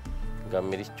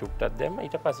 ගම්මිරිස් චුට්ටක් දැම්මා.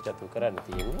 ඊට පස්සේ චතු කරන්න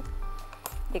තියෙන්නේ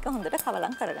ඒක හොඳට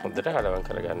කලවම් කරගන්න. හොඳට කලවම්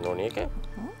කරගන්න ඕනේ ඒක.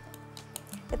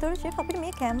 එතකොට ෂෙෆ් අපිට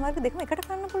මේ කෑම වර්ග දෙකම එකට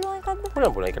කන්න පුළුවන් එකක්ද?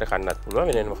 පුළුවන් එකට කන්නත් පුළුවන්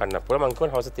වෙනම කන්නත් පුළුවන්. මං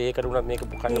කියනවා හවස තේකට උනත් මේක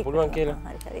කන්න පුළුවන් කියලා.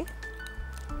 හරි.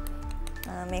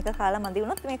 මේක කාලා මදි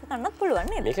වුණොත් මේක කන්නත් පුළුවන්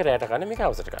නේද? මේක රැයට කන්න මේක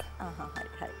හවසට කන්න.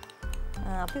 හරි.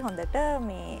 අපි හොඳට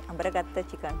මේ අඹරගත්ත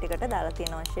චිකන් ටිකට දාලා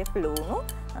තියෙනවා ෂෙෆ් ලුණු.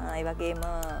 ඒ වගේම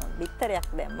බිත්තරයක්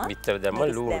දැම්මා. බිත්තර දැම්මා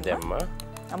ලුණු දැම්මා.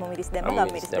 අමු මිරිස් දැම්මා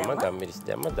ගම් මිරිස්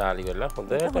දැම්මා දාලි වෙලා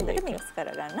හොඳට මේක මික්ස්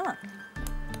කරගන්නවා.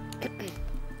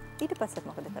 ඊට පස්සේ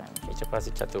මොකද කරන්නේ? ඊට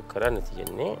පස්සේ චතු කරන්න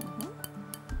තියෙන්නේ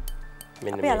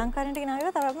අපි අලංකාරයට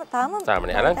ගෙනාවේ තාම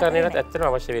තාමනේ අලංකාරණයට ඇත්තටම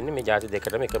අවශ්‍ය වෙන්නේ මේ ಜಾති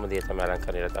දෙකටම එකම දේ තමයි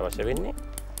අලංකාරණයට අවශ්‍ය වෙන්නේ.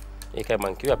 ඒකයි මම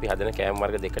කිව්වේ අපි හදන කෑම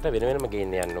වර්ග දෙකට වෙන වෙනම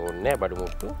ගේන්න යන්න ඕනේ නෑ බඩු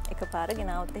මුට්ටු. එකපාර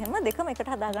ගෙනාවොත් එහෙම දෙකම එකට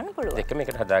හදා ගන්න පුළුවන්. දෙකම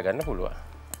එකට හදා ගන්න පුළුවන්.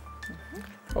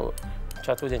 ඔව්.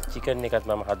 චතු දැන් චිකන් එකත්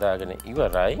මම හදාගෙන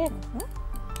ඉවරයි.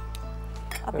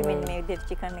 අපි මෙන්න මේ විදිහට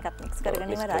චිකන් එකත් මික්ස් කරගෙන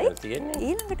ඉවරයි.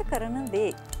 ඊළඟට කරන දේ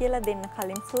කියලා දෙන්න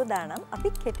කලින් සෝදානම් අපි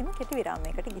කෙටිම කෙටි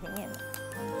විරාමයකට ගිහින් එන්න.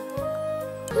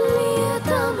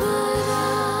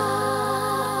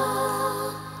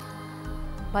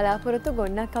 බලාපොරොත්තු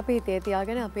ගොන්නක් අපි හිතේ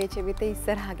තියාගෙන අපේ ජීවිතේ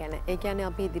ඉස්සරහා ගැන, ඒ කියන්නේ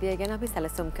අපි ඉදිරිය ගැන අපි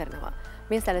සැලසුම් කරනවා.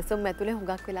 මේ සැලසුම් ඇතුලේ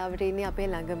හුඟක් වෙලාවට ඉන්නේ අපේ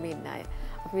ළඟම ඉන්න අය.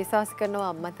 අපි විශ්වාස කරනවා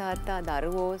අම්මා තාත්තා,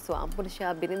 දරුවෝ,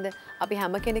 ස්වාමිපුරුෂයා, බිරිඳ අපි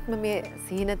හැම කෙනෙක්ම මේ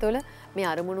සිහින තුළ මේ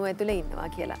අරමුණු ඇතුලේ ඉන්නවා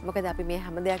කියලා. මොකද අපි මේ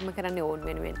හැම දෙයක්ම කරන්නේ ඕන්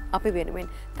වෙනුවෙන්, අපි වෙනුවෙන්,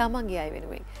 තමන්ගේ අය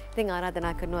වෙනුවෙන්. ඉතින්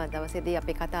ආරාධනා කරනවා දවසේදී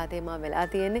අපේ කතා තේමා වෙලා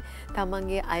තියෙන්නේ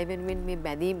තමන්ගේ අය වෙනුවෙන් මේ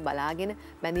බැඳීම් බලාගෙන,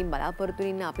 බැඳීම් බලාපොරොත්තු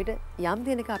ඉන්න අපිට යම්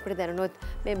දිනක අපිට දැනුණොත්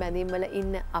මේ බැඳීම් වල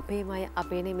ඉන්න අපේමය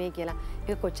අපේ නෙමෙයි කියලා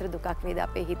ඒක කොච්චර දුකක් වේද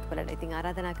අපේ හිතවලට. ඉතින්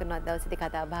ආරාධනා කරනවා දවසේදී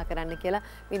කතා බහ කරන්න කියලා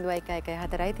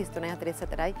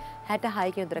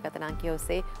 0114334466 කියන දුරකථන අංකය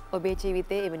ඔස්සේ ඔබේ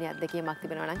ජීවිතයේ එවැනි අත්දැකීමක්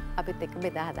තිබෙනවා නම් අපිත් එක්ක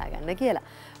බෙදා හදා ගන්න කියලා.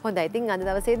 හොඳයි. ඉතින් අද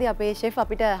දවසේදී අපේ ෂෙෆ්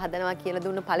අපිට හදනවා කියලා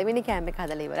දුන්න පළවෙනි කෑම එක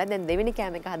හදලා ඉවරයි. දැන් දෙවෙනි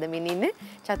කෑම එක හදමින් ඉන්නේ.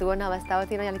 චතුවන අවස්ථාව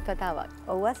තියෙන යලිත් වතාවක්.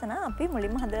 ඔව් අසන අපි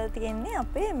මුලින්ම හදලා තියෙන්නේ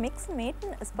අපේ මික්ස් මීට්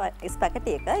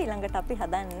ස්පැගටි එක. ඊළඟට අපි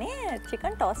හදන්නේ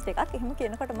චිකන් ටෝස්ට් එකක්. එහෙම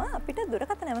කියනකොටම අපිට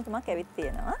දුරකථන නැමතුමක් ඇවිත්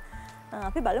තියෙනවා.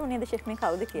 අපි බලමු නේද ෂෙෆ් මේ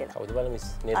කවුද කියලා. කවුද බලමු මිස්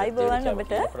නේද? අයිබෝවන්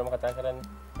ඔබට. කොහොම කතා කරන්නේ?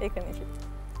 ඒකනේ ෂෙෆ්.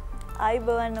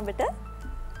 අයිබෝවන් ඔබට.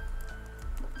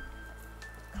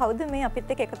 කවුද මේ අපිත්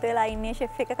එක්ක එකතු වෙලා ඉන්නේ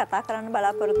ෂෙෆ් එක කතා කරන්න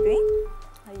බලාපොරොත්තු වෙන්නේ?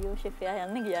 අයියෝ ෂෙෆ් එයා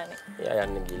යන්න ගියානේ. එයා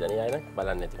යන්න ගිහලා නේ ආයෙත්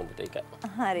බලන්න නැති හොඳට ඒකයි.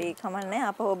 හරි කමන්නේ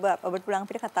අප ඔබට පුළුවන්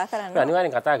අපිට කතා කරන්න.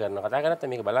 අනිවාර්යෙන් කතා කරනවා. කතා කරනත්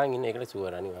මේක බලන් ඉන්න ඒකට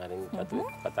ෂුවර් අනිවාර්යෙන්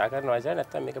කතා කරනවා නිසා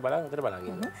නැත්තම් මේක බලන් හොඳට බලන්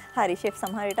ඉන්න. හරි ෂෙෆ්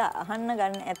සමහර විට අහන්න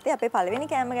ගන්න ඇත්තේ අපේ පළවෙනි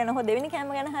කෑම ගැන හෝ දෙවෙනි කෑම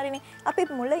ගැන හරිනේ. අපි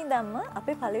මුල ඉඳන්ම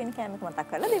අපේ පළවෙනි කෑම එක මතක්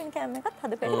කරලා දෙවෙනි කෑම එකත්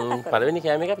හදපෙන්න මතක් කරලා. පළවෙනි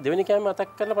කෑම එක දෙවෙනි කෑම මතක්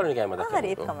කරලා පළවෙනි කෑම මතක් කරලා. හරි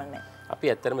ඒක කමන්නේ. අපි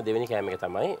ඇත්තටම දෙවෙනි කෑම එක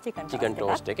තමයි චිකන්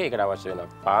ටෝස්ට් එක. ඒකට අවශ්‍ය වෙන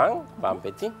පාන්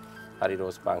පෙති හරි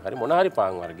රෝස් පාන් හරි මොන හරි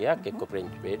පාන් වර්ගයක් එක්ක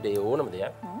ෆ්‍රෙන්ච් බ්‍රෙඩ් ඒ ඕනම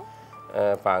දෙයක්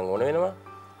පාන් ඕන වෙනවා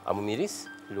අමු මිරිස්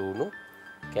ලුණු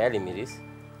කෑලි මිරිස්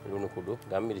ලුණු කුඩු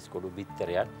ගම් මිරිස් කුඩු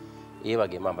බිත්තරයක් ඒ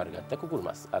වගේම අමරගත්ත කුකුල්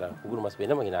මස් අර කුකුල් මස්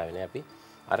වෙනම ගෙනාවේ නෑ අපි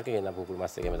අරක ගෙනා කුකුල්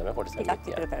මස් එකම තමයි කොටසක්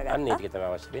තියන්නේ අන්න ඒක තමයි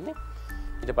අවශ්‍ය වෙන්නේ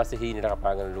ඊට පස්සේ හීනෙට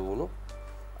කපාගෙන ලුණු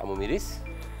අමු මිරිස්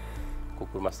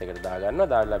කුකුල් මස් එකට දාගන්නවා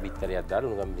දාලා බිත්තරයක් දාලා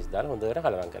ලුණු ගම් මිරිස් දාලා හොඳට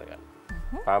කලවම් කරගන්න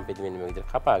පාන් පෙති මෙන්න මේ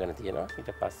විදිහට කපාගෙන තියෙනවා ඊට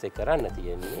පස්සේ කරන්න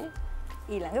තියෙන්නේ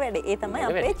ඊළඟ වැඩේ ඒ තමයි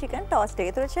අපේ චිකන් ටෝස්ට් එක.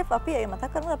 ඒතකොට ෂෙෆ් අපි මතක්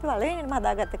කරමු අපි පළවෙනිම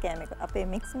හදාගත්ත කෑම එක. අපේ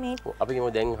මික්ස් මීට්. අපි කියමු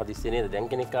දැන් හදිස්සියේ නේද? දැන්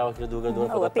කෙනෙක් ආවා කියලා දුවගෙන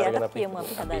පොතක් අරගෙන අපි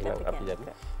හදාගත්ත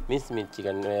මික්ස් මීට්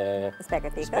චිකන්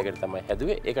ස්පැගටි තමයි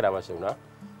හැදුවේ. ඒකට අවශ්‍ය වුණා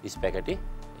ස්පැගටි,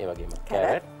 ඒ වගේම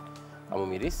කැරට්, අමු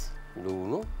මිරිස්,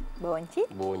 ලුණු, බෝංචි,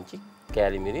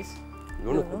 කෑලි මිරිස්,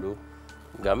 ලුණු කුඩු,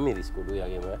 ගම් මිරිස් කුඩු, ඒ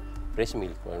වගේම ෆ්‍රෙෂ්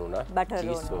මිල්ක් වුණා,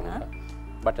 චීස් වුණා,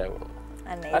 බටර් වුණා.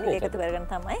 අන්න ඒක එකතු කරගෙන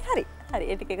තමයි හරි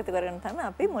ඒ ටික එකතු කරගෙන තමයි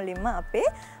අපි මුලින්ම අපේ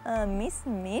මිස්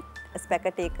මීට්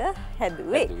ස්පැගටි එක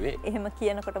හැදුවේ. එහෙම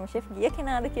කියනකොටම ෂෙෆ් ගිය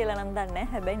කෙනාද කියලා නම් දන්නේ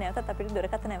නැහැ. හැබැයි නැවතත් අපිට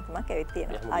දුරකථන නැවතුමක් ඇවිත්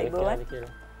තියෙනවා.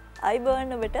 අයිබෝවන්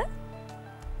ඔබට.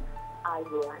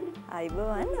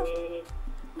 අයිබෝවන්.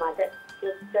 මට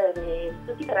චුට්ට මේ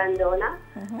සුති කරන්න ඕන.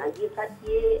 අගිය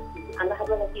සතියේ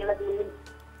අඟහරුවා කියලා දුන්නේ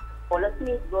පොලොස්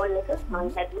මීට් බෝල් එක මම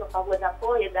හැදුවා කවුරුද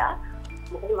කොහෙදා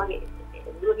මොකද මගේ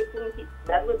දුවගේ තුන්ති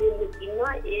දරුවෝ දෙන්නෙක්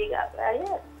ඉන්නවා ඒ අය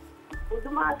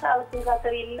පුදුම ආසාවකින්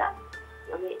ගතවිලා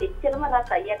මම එච්චරම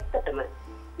රසයි ඇත්තටම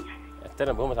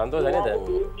බොහොම සන්තෝෂයි නේද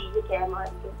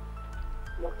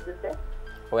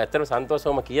ඔය ඇත්තටම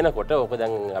සන්තෝෂවම කියනකොට ඔක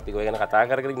දැන් අපි ඔය ගැන කතා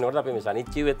කරගෙන ඉන්නකොට අපි මේ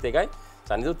සනිච්චිවෙත් එකයි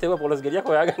සනිදුත් ඒව පොලස් ගෙඩියක්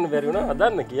හොයාගන්න බැරි වුණා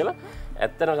හදන්න කියලා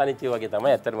ඇත්තටම සනිච්චිව වගේ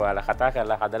තමයි ඇත්තටම ඔයාලා කතා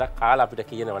කරලා හදලා කාලා අපිට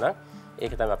කියනවනම්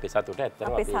ඒක තමයි අපේ සතුට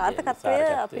ඇත්තටම අපේ සාර්ථකත්වය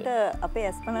අපිට අපේ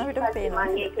ඇස්පනා පිට පේනවා.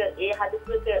 මම ඒක ඒ හදපු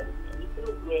එක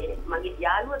ඉතුරු මේ මගේ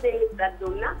යාළුව දෙන්නෙක්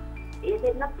දුන්නා. ඒ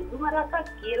දෙන්න පුදුම රසක්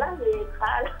කියලා මේ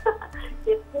කාලා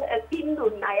එක්කින්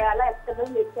දුන්නා. යාළුවා ඇත්තටම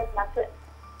මෙච්චර රස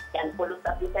දැන් පොළොස්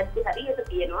අපි පැත්තේ හරියට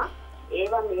තියෙනවා.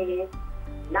 ඒවා මේ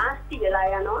නාස්ති වෙලා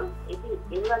යනවා. ඉතින්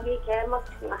ඒ වගේ කෑමක්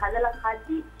හදලා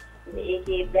කද්දි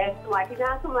මේකේ දැන්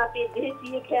වටිනාකම අපේ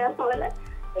දේශීය කෑමවල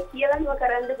කියලාම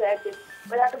කරන්න බෑ.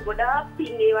 ඔයාලට ගොඩාක්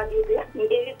පින් ඒ වගේ දේවල්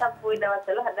මේ තප්පුවේ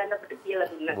දවස්වල හදන්න අපිට කියලා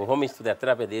දුන්නා. බොහොම ස්තුතියි.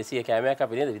 අතට අපේ දේශීය කෑමයක්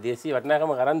අපි නේද විදේශීය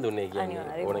වටිනාකම කරන් දුන්නේ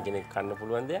කියන්නේ. ඕන කෙනෙක් කන්න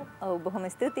පුළුවන් දෙයක්. ඔව් බොහොම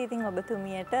ස්තුතියි. ඉතින්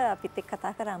ඔබතුමියට අපිත් එක්ක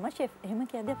කතා කරාම ෂෙෆ් එහෙම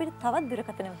කියද්දී අපිට තවත්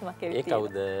දුරකථන නැවතුමක් ඇවිත් තියෙනවා. ඒ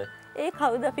කවුද? ඒ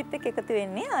කවුද අපිත් එක්ක එකතු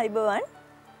වෙන්නේ? අයිබෝවන්.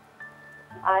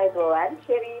 ආයුබෝවන්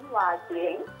ශෙරීන්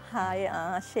වාසියෙන්. හායි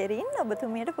ශෙරීන්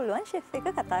ඔබතුමියට පුළුවන් ෂෙෆ් එක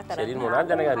කතා කරන්න. ශෙරීන් මොනවද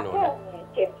දැනගන්න ඕනේ?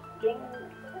 ෂෙෆ්ගෙන්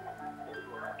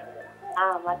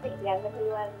මට කියන්න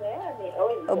පුළුවන්ද මේ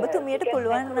ඔය ඔබතුමියට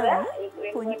පුළුවන් නම්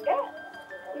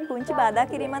පුංචි බාධා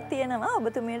කිරීමක් තියෙනවා.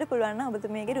 ඔබතුමියට පුළුවන් නම්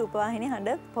ඔබතුමියගේ රූපවාහිනී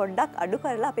හඬ පොඩ්ඩක් අඩු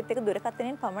කරලා අපිත් එක්ක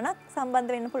දුරකථනයෙන් පමණක්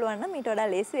සම්බන්ධ වෙන්න පුළුවන් නම් ඊට වඩා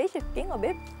ලේසි වෙයි ෂෙෆ්ගෙන්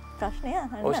ඔබේ ප්‍රශ්නය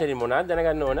අහන්න. ඔව් ශෙරීන් මොනවද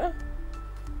දැනගන්න ඕන?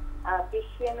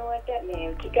 ෆිෂ් වෙනුවට මේ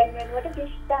චිකන් වෙනුවට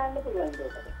ෆිෂ් දාන්න පුළුවන්ද?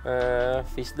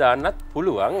 ෆිෂ් දාන්නත්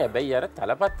පුළුවන්. හැබැයි අර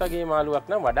තලපත් වගේ මාළුවක්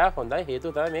නම් වඩා හොඳයි.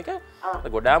 හේතුව තමයි මේක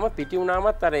ගොඩාම පිටි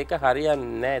වුණාමත් අර ඒක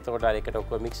හරියන්නේ නැහැ. එතකොට අර එකට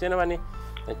ඔක්කොම මික්ස් වෙනවනේ.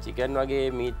 චිකන් වගේ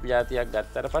මීට් ජාතියක්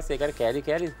ගත්තට පස්සේ ඒකට කෑලි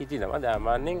කෑලි හිටිනවා.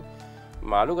 සාමාන්‍යයෙන්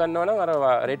මාළු ගන්නවා නම්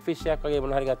අර රෙඩ් ෆිෂ් එකක් වගේ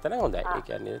මොන හරි ගත්තා නම් හොඳයි. ඒ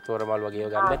කියන්නේ තෝර මාළු වගේ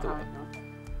ඒවා ගන්න නැතුව.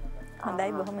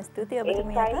 හොඳයි බොහොම ස්තුතියි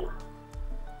ඔබතුමියට.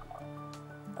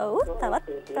 ඔව් තවත්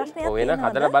ප්‍රශ්නයක් ඔය වෙන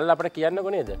හදලා බලලා අපිට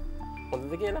කියන්නකෝ නේද?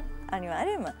 හොඳද කියලා?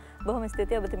 අනිවාර්යයෙන්ම. බොහොම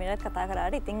ස්තුතියි ඔබතුමියට කතා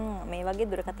කරාට. ඉතින් මේ වගේ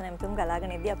දුරකථන ඇමතුම්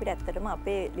ගලාගෙන ඉදී අපිට ඇත්තටම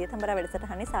අපේ ලියතඹර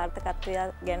වැඩසටහනේ සාර්ථකත්වය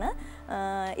ගැන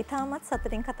ඉතාමත්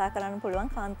සතුටින් කතා කරන්න පුළුවන්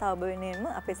කාන්තාව ඔබ වෙනුවෙන්ම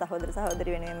අපේ සහෝදර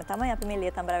සහෝදරි වෙනුවෙන්ම තමයි අපි මේ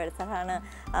ලියතඹර වැඩසටහන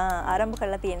ආරම්භ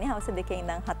කරලා තියෙන්නේ හවස 2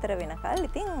 ඉඳන් 4 වෙනකල්.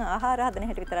 ඉතින් ආහාර හදන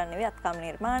හැටි විතරක් නෙවෙයි අත්කම්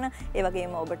නිර්මාණ, ඒ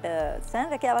වගේම ඔබට ස්වයං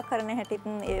රැකියාවක් කරන හැටිත්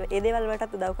ඒ දේවල්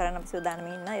වලටත් උදව් කරන්න අපි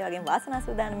සූදානම්ින් ඉන්නවා. ඒ වගේම වාසනාව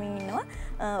සූදානම්ින් ඉන්නවා.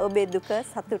 ඔබේ දුක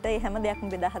සතුට ඒ හැම දෙයක්ම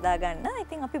බෙදා හදා ගන්න.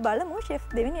 ඉතින් අපි බලමු ෂෙෆ්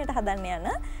දෙවෙනියට හදන්න යන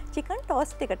චිකන්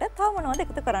ටෝස්ට් එකට තව මොනවද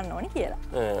එකතු කරන්න ඕනි කියලා.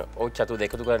 ඔව් චතු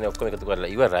දෙක එකතු කරන්නේ ඔක්කොම එකතු කරලා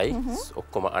ඉවරයි.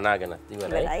 ඔක්කොම අනාගෙනත්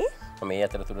ඉවරයි. මේ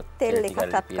අතරතුර තෙල් එකක්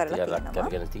රත්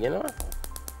කරලා තියෙනවා.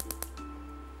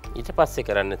 ඊට පස්සේ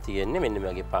කරන්න තියෙන්නේ මෙන්න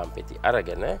මේ වගේ පාන් පෙති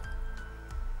අරගෙන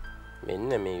මෙන්න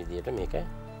මේ විදිහට මේක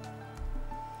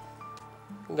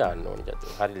ගන්න ඕනි චතු.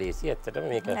 හරි ලේසි ඇත්තටම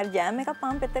මේක. හරි ජෑම් එකක්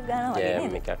පාන් පෙත්තක් ගන්නවා වගේ නේද?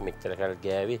 ජෑම් එකක් මෙච්චර කල්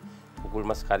ගෑවි. කුකුල්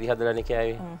මස් කරි හදලානේ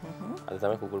කෑවේ. අද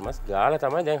තමයි කුකුල් මස් ගාලා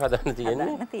තමයි දැන් හදන්න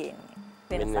තියෙන්නේ.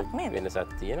 වෙනසක් නේද? වෙනසක්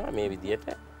තියෙනවා මේ විදිහට.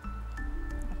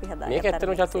 අපි හදාගත්තා. මේක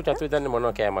ඇත්තටම චතු හිතන්නේ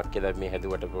මොනවා කෑමක් කියලා මේ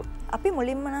හැදුවට. අපි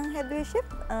මුලින්ම නම් හැදුවේ ෂෙෆ්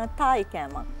තායි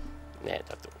කෑමක්. නෑ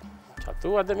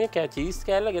චතු අද මේ චීස්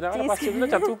කෑල්ල ගෙනාවට පස්සේ ඉන්න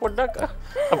චතු පොඩ්ඩක්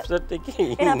අප්සෙට් එකේ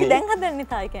ඉන්නේ. අපි දැන් හදන්නේ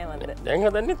තායි කෑමක්ද? දැන්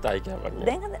හදන්නේ තායි කෑමක්.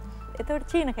 දැන් හද. එතකොට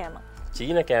චීන කෑමක්.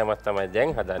 චීන කෑමක් තමයි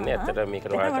දැන් හදන්නේ. ඇත්තට මේක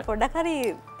රෝහට පොඩ්ඩක් හරි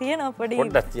තියෙනවා පොඩි.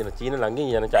 පොඩ්ඩක් තියෙන චීන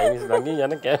ළඟින් යන චයිනීස් ළඟින්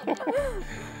යන කෑම.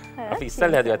 අපි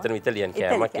ඉස්සල්ලා හැදුවා ඇත්තටම ඉතාලියන්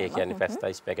කෑමක්. ඒ කියන්නේ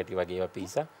පැස්ටා ස්පැගටි වගේ ඒවා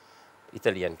පීසා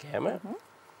ඉතාලියන් කෑම.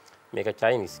 මේක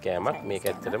චයිනීස් කෑමක්. මේක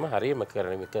ඇත්තටම හරියම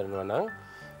කරනවා නම්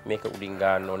මේක උඩින්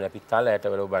ගන්න ඕනේ. අපි තලයට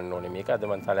වල ඔබන්න ඕනේ. මේක අද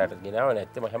මම තලයට ගෙනාව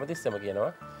නැත්තම් හැමතිස්සෙම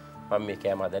කියනවා මම මේ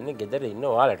කෑම හදන්නේ ගෙදර ඉන්න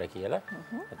ඔයාලට කියලා.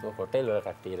 ඒක හොටෙල් වල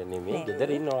කට්ටියට නෙමෙයි. ගෙදර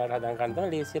ඉන්න ඔයාලට හදන් ගන්න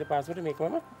තමයි ලේසියට පාසුවට මේක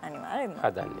මම අනිවාර්යයෙන්ම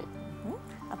හදන්නේ.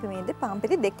 අපි මේ දෙ පාන්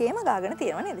පිටි දෙකේම ගාගෙන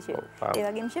තියෙනවා නේද ෂෙෆ්? ඒ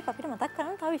වගේම ෂෙෆ් අපිට මතක්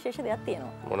කරන්න තව විශේෂ දෙයක්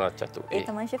තියෙනවා. මොනවද චතු? ඒ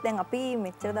තමයි ෂෙෆ් දැන් අපි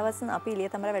මෙච්චර දවස් අපි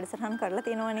ලියතඹර වැඩසටහන් කරලා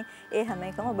තියෙනවානේ. ඒ හැම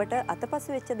එකම ඔබට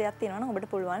අතපසු වෙච්ච දෙයක් තියෙනවා නම් ඔබට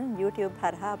පුළුවන් YouTube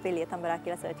හරහා අපේ ලියතඹරා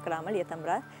කියලා සර්ච් කරාම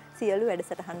ලියතඹරා සියලු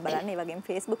වැඩසටහන් බලන්න. ඒ වගේම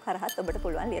Facebook හරහාත් ඔබට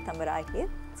පුළුවන් ලියතඹරා එකේ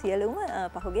සියලුම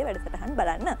පහුගිය වැඩසටහන්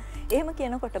බලන්න. එහෙම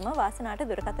කියනකොටම වාසනාට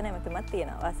දුරකථන ඇමතුමක්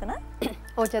තියෙනවා. වාසනා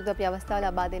ඔව් චතු අපි අවස්ථාව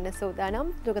ලබා දෙන්න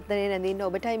සූදානම්. දුරකථනයේ නැඳින්න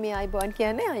ඔබටයි මේ ආයිබෝන්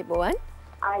කියන්නේ. ආයිබෝන්.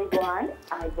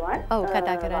 ඔව්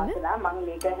කතා කරන්න. මම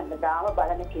මේක හැමදාම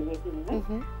බලන කෙනෙක් ඉන්නේ.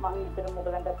 මම විතර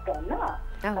මොකලන්ටත් කරනවා.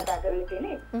 කතා කරන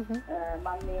කෙනෙක්. මම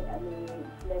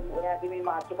මේ ඔයාගේ මේ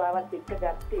මාතෘකාවත් එක්ක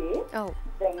ගත්තේ.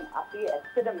 දැන් අපි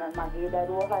ඇත්තටම මගේ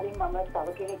දරුවෝ හරි මම තව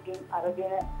කෙනෙක්ගෙන්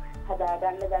අරගෙන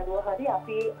හදාගන්න දරුවෝ හරි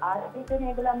අපි ආර්ථිකයෙන්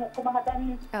ඒගොල්ලන් ඔක්කොම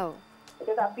හදන්නේ. ඔව්.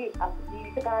 ඒකත් අපි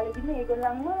ජීවිත කාලෙදිම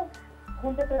ඒගොල්ලන්ව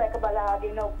හොඳට රැක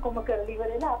බලාගෙන ඔක්කොම කරලි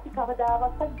ඉවරලා අපි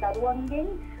කවදාවත්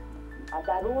දරුවන්ගෙන්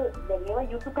දරුවෝ දැන් ඒවා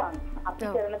යුතුයකම් අපි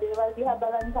කරන දේවල් දිහා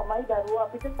බලන් තමයි දරුවෝ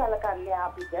අපිට සලකන්නේ.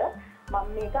 අපිට මම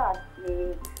මේක මේ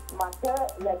මට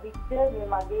ලැබිච්ච මේ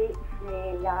මගේ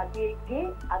මේ ඥාතියෙක්ගේ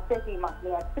අත්දැකීමක්.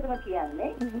 මේ ඇත්තටම කියන්නේ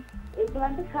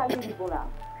ඒගොල්ලන්ට සල්ලි තිබුණා.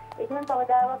 ඒගොල්ලන්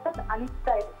කවදාවත් අනිත්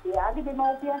අය එයාගේ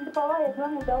දෙමව්පියන්ට පවා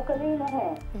ඒගොල්ලන් උදව් කළේ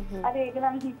නැහැ. අර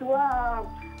ඒගොල්ලන් හිතුවා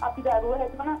අපි දරුවෝ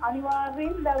හැදුවනම්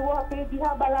අනිවාර්යෙන් දරුවෝ අපේ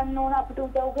දිහා බලන්න ඕන, අපිට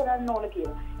උදව් කරන්න ඕන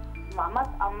කියලා. මමත්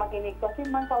අම්මා කෙනෙක් වශයෙන්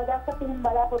මම කවදාවත් එහෙම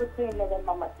බලාපොරොත්තු වෙන්නේ නැහැ.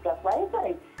 දැන් මම ටිකක්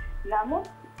වයසයි. නමුත්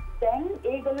දැන්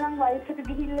ඒගොල්ලන් වයසට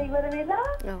ගිහිල්ලා ඉවර වෙලා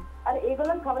අර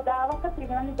ඒගොල්ලන් කවදාවත්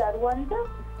ඒගොල්ලන්ගේ දරුවන්ට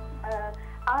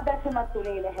ආදර්ශමත්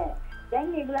උනේ නැහැ. දැන්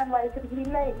ඒගොල්ලන් වයසට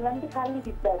ගිහිල්ලා ඒගොල්ලන්ට සල්ලි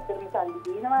තිබ්බැත්තටම සල්ලි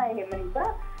දිනනවා. එහෙම නිසා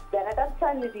දැනටත්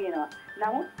සල්ලි තියෙනවා.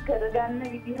 නමුත් කරගන්න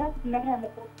විදිහක් නැහැ.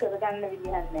 මොකක් කරගන්න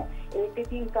විදිහක් නැහැ. ඒක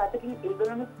ඉතින් කාටකින්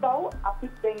ඒගොල්ලන්ට පව්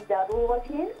අපිත් දැන් දරුවෝ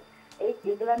වශයෙන් ඒ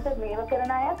ඒගොල්ලන්ට මේව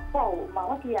කරන අයත් පව්.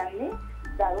 මම කියන්නේ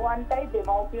දරුවන්ටයි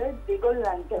දෙමව්පියෝ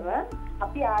දෙගොල්ලන්ටම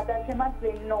අපි ආදර්ශමත්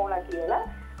වෙන්න ඕන කියලා.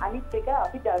 අනිත් එක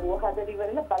අපි දරුවෝ හදලා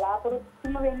ඉවරලා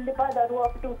බලාපොරොත්තුම වෙන්න එපා දරුවෝ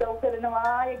අපිට උදව්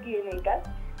කරනවා කියන එක.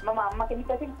 මම අම්මා කෙනෙක්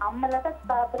වශයෙන් අම්මලට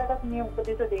තාත්තලට මේ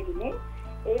උපදෙස් දෙන්නේ.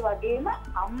 ඒ වගේම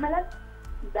අම්මලත්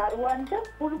දරුවන්ට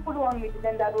පුළුවන් විදිහට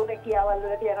දැන් දරුවෝ රැකියාවල්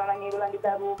වලට යනවා නම් ඒගොල්ලන්ගේ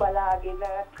දරුවෝ බලාගෙන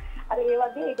අර ඒ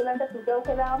වගේ ඒගොල්ලන්ට උදව්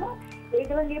කළාම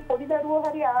ඒගොල්ලන්ගේ පොඩි දරුවෝ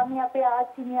හරි ආමි අපේ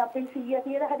ආච්චිනි අපේ සීයා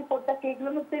කියලා හරි පොඩ්ඩක්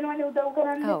ඒගොල්ලොත් වෙනවනේ උදව්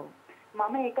කරන්න.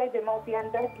 මම ඒකයි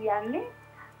දෙමව්පියන්ට කියන්නේ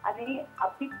අනේ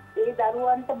අපි ඒ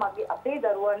දරුවන්ට මගේ අපේ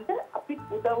දරුවන්ට අපි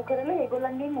උදව් කරලා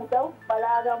ඒගොල්ලන්ගෙන් උදව්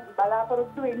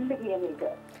බලාපොරොත්තු වෙන්න කියන එක.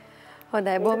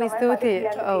 හොඳයි බොහොම ස්තුතියි.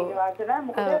 ඔව්.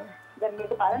 මොකද දැන්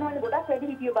මේක බලනවනේ ගොඩක් වැඩි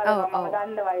හිටියෝ බලනවා මම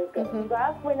දන්නවා ඒක.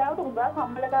 උගාක් වෙලාවට උගාක්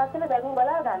සම්බල දාසල දරුවෝ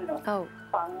බලා ගන්නවා. ඔව්.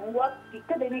 පංගුවක් ටික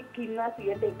දෙනෙක් ඉන්නවා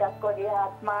 100ක් වගේ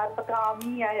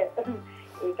ආත්මාර්ථකාමී අය.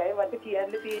 ඒකයි මට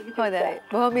කියන්න තියෙන්නේ. හොඳයි.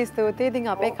 බොහොම ස්තුතියි. ඉතින්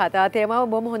අපේ කතා තේමාව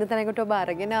බොහොම හොඳ තැනකට ඔබ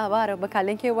අරගෙන ආවා. අර ඔබ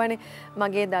කලින් කිව්වනේ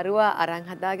මගේ දරුවා අරන්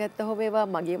හදාගත්ත හෝ වේවා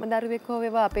මගේම දරුවෙක් හෝ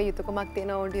වේවා අපේ යුතුයකමක්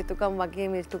තියෙන ඕන්ට යුතුයකම්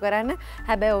වගේම ඉෂ්ට කරන්න.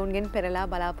 හැබැයි ඔවුන්ගෙන් පෙරලා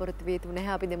බලාපොරොත්තු වෙ යුතු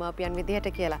නැහැ අපි දෙමාපියන් විදිහට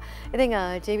කියලා. ඉතින්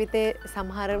ජීවිතේ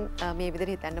සමහර මේ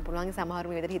විදිහට හිතන්න පුළුවන් සමහර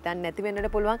මේ විදිහට හිතන්න නැති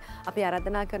වෙන්නට පුළුවන්. අපි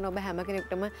ආරාධනා කරන ඔබ හැම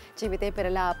කෙනෙකුටම ජීවිතේ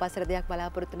පෙරලා ආපස්සට දෙයක්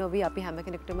බලාපොරොත්තු නොවි අපි හැම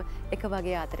කෙනෙකුටම එක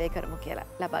වගේ ආදරය කරමු කියලා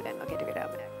ලබා ගන්නවා කෙටි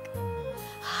විරාමයක්.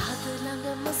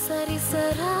 හදළඟම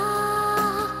සරිසරා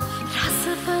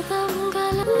රසපදම්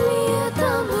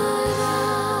ගලලියතඹරා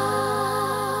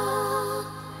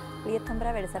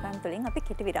ලියතඹරා වැඩසටහන තුළින් අපි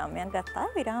කෙටි විරාමයක් ගත්තා.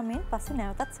 විරාමයෙන් පස්සේ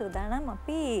නැවතත් සූදානම්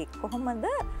අපි කොහොමද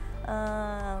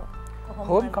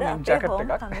හෝම් කමින්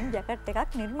ජැකට්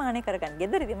එකක් නිර්මාණය කරගන්න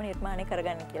ගෙදරදීම නිර්මාණය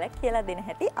කරගන්න කියලා දෙන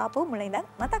හැටි ආපහු මුලින් ඉඳන්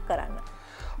මතක් කරන්න.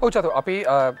 ඔව් චතු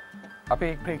අපි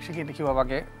ප්‍රේක්ෂකයන්ට කිව්වා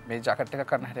වගේ මේ ජැකට් එක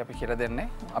කරන හැටි අපි කියලා දෙන්නේ.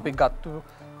 අපි ගත්තු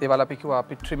දේවල් අපි කිව්වා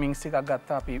අපි ට්‍රිමින්ග්ස් ටිකක්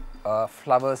ගත්තා, අපි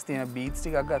ෆ්ලවර්ස් තියෙන බීඩ්ස්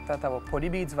ටිකක් ගත්තා, තව පොඩි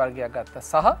බීඩ්ස් වර්ගයක් ගත්තා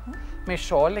සහ මේ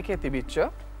ෂෝල් එකේ තිබිච්ච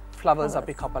ෆ්ලවර්ස්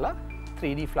අපි කපලා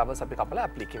 3D ෆ්ලවර්ස් අපි කපලා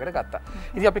ඇප්ලික් එකට ගත්තා.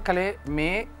 ඉතින් අපි කලේ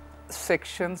මේ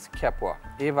සෙක්ෂන්ස් කැපුවා.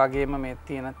 ඒ වගේම මේ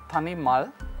තියෙන තනි මල්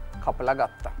කපලා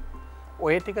ගත්තා.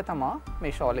 ඔය ටික තමයි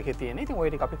මේ ෂෝල් එකේ තියෙන්නේ. ඉතින් ඔය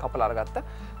ටික අපි කපලා අරගත්තා.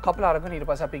 කපලා අරගෙන ඊට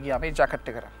පස්සේ අපි ගියා මේ ජැකට්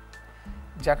එකට.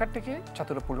 ජැකට් එකේ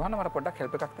චතුර පුළුවන් මට පොඩ්ඩක්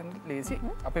හෙල්ප් එකක් දෙන්න ලේසි.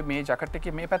 අපි මේ ජැකට්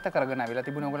එකේ මේ පැත්ත කරගෙන ආවිලා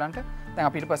තිබුණේ ඔයගලන්ට. දැන්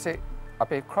අපි ඊට පස්සේ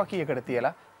අපේ ක්‍රොකි එකට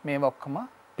තියලා මේව ඔක්කොම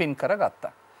පින්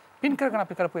කරගත්තා. පින් කරගෙන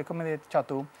අපි කරපු එකම දේ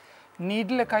චතු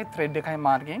නීඩල් එකයි ත්‍රෙඩ් එකයි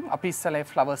මාර්ගයෙන් අපි ඉස්සලා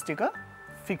ෆ්ලවර්ස් ටික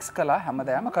ෆික්ස් කළා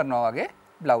හැමදාම කරනවා වගේ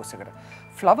බ්ලවුස් එකට.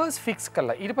 ෆ්ලවර්ස් ෆික්ස්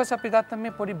කළා. ඊට පස්සේ අපි ගත්තා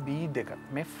මේ පොඩි බීඩ් එක.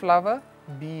 මේ ෆ්ලවර්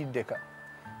බීඩ් එක.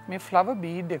 මේ ෆ්ලවර්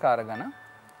බීඩ් එක අරගෙන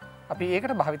අපි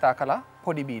ඒකට භාවිතා කළා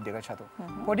පොඩි බීඩ් එක චතු.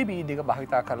 පොඩි බීඩ් එක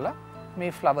භාවිතා කරලා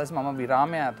මේ ෆ්ලවර්ස් මම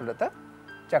විරාමය ඇතුළත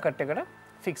ජැකට් එකට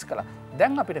ෆික්ස් කළා.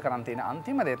 දැන් අපිට කරන් තියෙන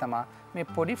අන්තිම දේ තමයි මේ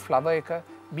පොඩි ෆ්ලවර් එක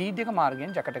බීඩ් එක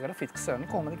මාර්ගයෙන් ජැකට් එකට ෆික්ස් කරන්නේ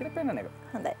කොහොමද කියලා පෙන්වන එක.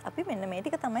 හොඳයි. අපි මෙන්න මේ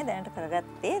ටික තමයි දැනට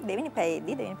කරගත්තේ. දෙවෙනි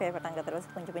පැයේදී දෙවෙනි පැය පටන් ගත්තට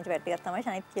පස්සේ පුංචි වැඩ ටිකක් තමයි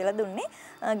ශනිත් කියලා දුන්නේ.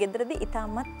 ගෙදරදී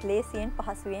ඉතාමත් ලේසියෙන්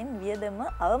පහසුවෙන් වියදම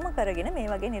අවම කරගෙන මේ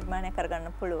වගේ නිර්මාණයක්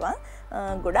කරගන්න පුළුවන්.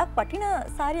 ගොඩක් වටින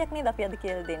සාරියක් නේද අපි අද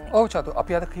කියලා දෙන්නේ. ඔව් චතු.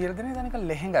 අපි අද කියලා දෙන්නේ දැන් එක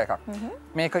ලෙහෙංගා එකක්.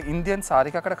 මේක ඉන්දියන්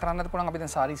සාරිකකට කරන්නත් පුළුවන්. අපි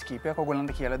දැන් සාරීස් කීපයක්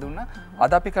ඔයගොල්ලන්ට කියලා දුන්නා.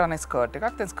 අද අපි කරන්නේ ස්කර්ට් එකක්.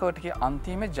 දැන් ස්කර්ට් එකේ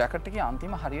අන්තිම ජැකට් එකේ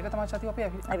අන්තිම හරියට තමයි චතු අපි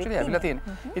ඇක්චුලි ඇවිල්ලා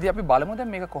තියෙන්නේ. ඉතින් අපි බලමු දැන්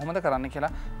මේක කොහොමද කරන්න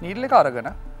කියලා. නීඩල් එක අරගෙන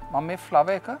මම මේ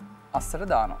ෆ්ලවර් එක අස්සට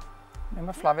දානවා.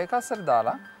 මෙන්න ෆ්ලවර් එක අස්සට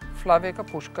දාලා ෆ්ලවර් එක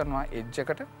පුෂ් කරනවා එජ්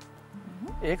එකට.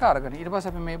 ඒක අරගෙන ඊට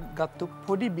පස්සේ අපි මේ ගත්තු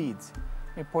පොඩි බීඩ්ස්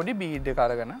මේ පොඩි බීඩ් එක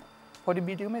අරගෙන පොඩි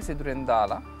බීඩ් එක මේ සිදුරෙන්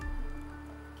දාලා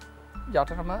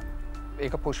යටටම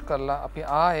ඒක පුෂ් කරලා අපි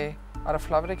ආයේ අර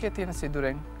ෆ්ලවර් එකේ තියෙන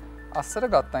සිදුරෙන් අස්සට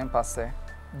ගත්තායින් පස්සේ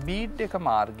බීඩ් එක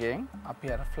මාර්ගයෙන් අපි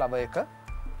අර ෆ්ලවර් එක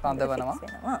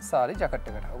රඳවනවා සාරි ජැකට්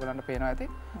එකට. ඔයගලන්ට පේනවා ඇති.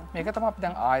 මේක තමයි අපි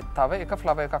දැන් ආයෙත් තව එක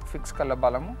ෆ්ලවර් එකක් ෆික්ස් කරලා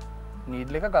බලමු.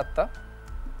 නීඩල් එක ගත්තා.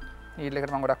 නීඩල්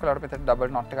එකට මම ගොඩක් වෙලාවට මෙතන ඩබල්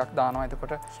නොට් එකක් දානවා.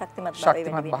 එතකොට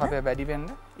ශක්තිමත් භාවය වැඩි වෙන්න.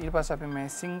 ඊට පස්සේ අපි මේ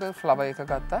සිංගල් ෆ්ලවර් එක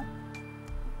ගත්තා.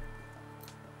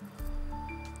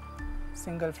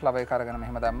 සිංගල් ෆ්ලවර් එක අරගෙන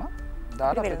මෙහෙම දැම්මා.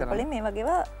 දාලා අපි කරන්නේ මේ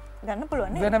වගේව ගන්න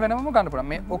පුළුවන් නේ. වෙන වෙනමම ගන්න පුළුවන්.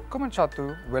 මේ ඔක්කොම චතු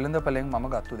වෙළඳ පළෙන් මම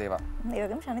ගත්තු දේවල්. ඒ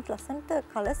වගේම ශනිත් ලස්සනට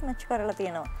කලර්ස් මැච් කරලා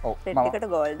තියෙනවා. රෙඩ් එකට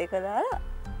ගෝල්ඩ් එක දාලා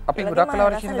අපි ගොඩක්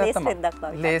වෙලාවට කියන දේ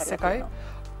තමයි ලේස් එකයි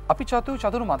අපි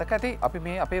චතුරු මතක ඇති අපි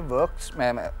මේ අපේ වර්ක්ස්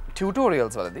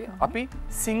ටියුටෝරියල්ස් වලදී අපි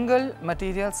සිංගල්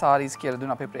මැටීරියල් සාරීස් කියලා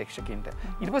දුන්න අපේ ප්‍රේක්ෂකින්ට.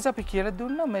 ඊට පස්සේ අපි කියලා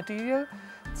දුන්න මැටීරියල්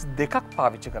දෙකක්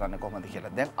පාවිච්චි කරන්න කොහොමද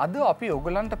කියලා. දැන් අද අපි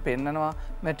ඔයගලන්ට පෙන්නනවා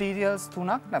මැටීරියල්ස්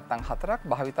 3ක් නැත්නම් 4ක්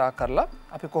භාවිතා කරලා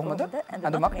අපි කොහොමද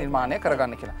ඇඳුමක් නිර්මාණය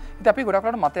කරගන්න කියලා. ඉතින් අපි ගොඩක්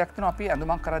වෙලාවට මතයක් තියෙනවා අපි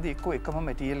ඇඳුමක් කරද්දී එකම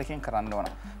මැටීරියල් එකකින් කරන්න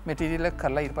ඕන. මැටීරියල් එක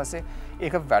කරලා ඊට පස්සේ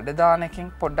ඒක වැඩ දාන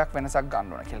එකකින් පොඩ්ඩක් වෙනසක්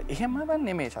ගන්න ඕන කියලා. එහෙම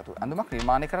නෙමෙයි චතු. ඇඳුමක්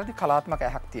නිර්මාණය කරද්දී කලාත්මක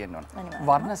ඇහක් තියෙන්න ඕන.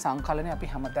 වර්ණ සංකලනය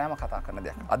අපි හැමදාම කතා කරන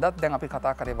දෙයක්. අදත් දැන් අපි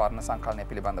කතා කරේ වර්ණ සංකලනය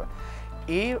පිළිබඳව.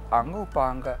 ඒ අංග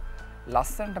උපාංග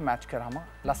ලස්සනට මැච් කරාම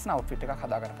ලස්සන අවුට්ෆිට් එකක්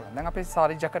හදාගන්න පුළුවන්. දැන් අපේ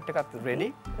සාරි ජැකට් එකත් රෙඩි.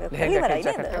 ලෙහෙංගා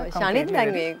ජැකට් එක. ශානිත්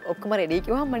දැන් මේ ඔක්කොම රෙඩි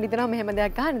කිව්වම මම හිතනවා මෙහෙම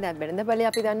දෙයක් ගන්න. දැන් වෙනද බලේ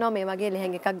අපි දන්නවා මේ වගේ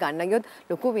ලෙහෙංග එකක් ගන්න ගියොත්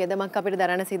ලොකු වියදමක් අපිට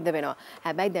දරන්න සිද්ධ වෙනවා.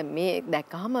 හැබැයි දැන් මේ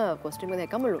දැක්කහම කොස්ටියුම් එක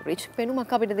දැක්කම රිච්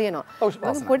පෙනුමක් අපිට දෙනවා.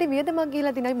 මම පොඩි වියදමක්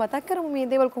ගිහලා තිනයි මතක් කරමු මේ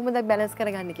දේවල් කොහොමද බැලන්ස්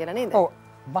කරගන්නේ කියලා නේද? ඔව්.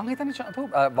 මම හිතන්නේ චතු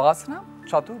වාසනා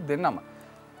චතු දෙන්නම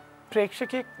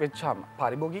ප්‍රේක්ෂකයෙක් වෙච්චාම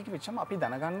පරිභෝගික වෙච්චාම අපි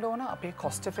දැනගන්න ඕන අපේ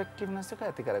cost effectiveness එක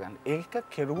ඇති කරගන්න. ඒක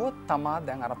කෙරුවොත් තමා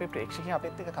දැන් අර අපේ ප්‍රේක්ෂකයන්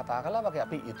අපිත් එක්ක කතා කළා වගේ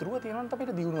අපි ඉතුරුව තියෙනවනේ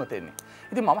අපිට දියුණුව තෙන්නේ.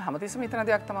 ඉතින් මම හැමතිස්සෙම හිතන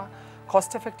දෙයක් තමයි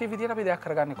cost effective විදියට අපි දෙයක්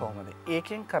කරගන්නේ කොහොමද?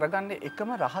 ඒකෙන් කරගන්නේ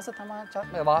එකම රහස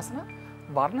තමයි වාසන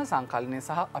වර්ණ සංකලනය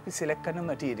සහ අපි සිලෙක්ට් කරන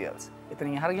materials.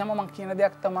 එතනින් එහාට ගියාම මම කියන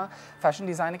දෙයක් තමයි fashion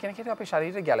designer කෙනෙක් හිටිය අපේ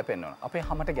ශරීරයට ගැලපෙන්න ඕන. අපේ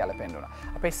හැමට ගැලපෙන්න ඕන.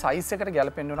 අපේ size එකට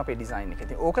ගැලපෙන්න ඕන අපේ design එක.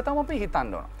 ඉතින් ඕක තමයි අපි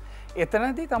හිතන්න ඕන.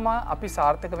 එතනදී තමයි අපි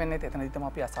සාර්ථක වෙන්නේ එතනදී තමයි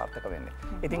අපි අසාර්ථක වෙන්නේ.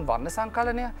 ඉතින් වර්ණ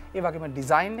සංකලනය ඒ වගේම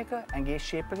ඩිසයින් එක ඇඟේ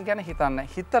ෂේප් එක ගැන හිතන්න.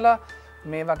 හිතලා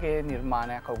මේ වගේ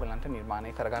නිර්මාණයක් ඔයගලන්ට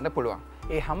නිර්මාණය කරගන්න පුළුවන්.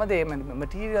 ඒ හැමදේම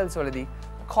මැටීරියල්ස් වලදී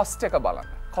කොස්ට් එක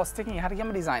බලන්න. කොස්ට් එකකින් එහාට ගියම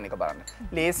ඩිසයින් එක බලන්න.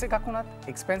 ලේස් එකක් වුණත්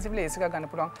එක්ස්පෙන්සිව් ලේස් එකක් ගන්න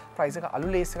පුළුවන්. ප්‍රයිස් එක අලු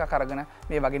ලේස් එකක් අරගෙන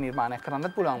මේ වගේ නිර්මාණයක්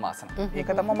කරන්නත් පුළුවන් වාසන.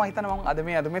 ඒක තමයි මම හිතන්නේ මම අද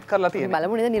මේ ඇඳුමෙත් කරලා තියෙන්නේ.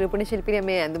 බලමු නේද නිරූපණ ශිල්පිනිය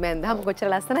මේ ඇඳුම ඇඳහම කොච්චර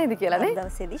ලස්සනයිද කියලා නේ.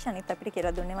 දවසේදී ශනිත් අපිට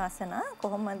කියලා දුන්නේ වාසන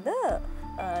කොහොමද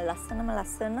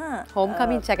ලස්සන හෝම්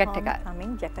කමින් ජැකට් එකක්.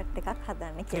 කමින් ජැකට් එකක්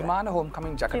හදන්නේ කියලා. ත්‍රිමාන හෝම්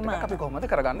කමින් ජැකට් එකක් අපි කොහොමද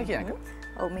කරගන්නේ කියන එක.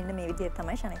 ඔව් මෙන්න මේ විදිහට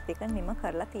තමයි ශනිත් එක නිම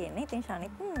කරලා තියෙන්නේ. ඉතින්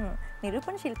ශනිත්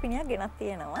නිරූපණ ශිල්පිනියක් ගෙනත්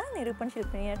තියෙනවා. නිරූපණ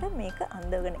ශිල්පිනියට මේක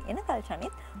අඳවගෙන එන කල්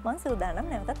ශනිත් මං සූදානම්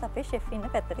නැවතත් අපේ ෂෙෆ් ඉන්න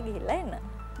පැත්තට ගිහිල්ලා එන්න.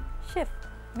 ෂෙෆ්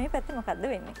මේ පැත්තේ මොකද්ද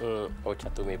වෙන්නේ? ඔව්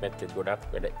චතු මේ පැත්තේ ගොඩක්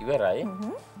වැඩ ඉවරයි.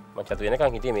 මම චතු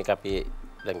වෙනකන් හිටියේ මේක අපි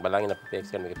දැන් බලන්න අපි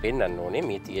පේක්ස් කරන මේක පෙන්වන්න ඕනේ.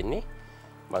 මේ තියෙන්නේ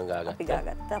මං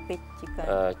ගාගත්ත අපේ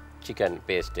චිකන්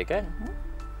පේස්ට් එක.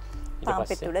 පාන්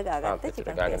පෙට්ටුල ගාගත්ත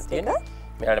චිකන් පේස්ට් එක.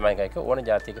 මෙයාට මම එකක ඕන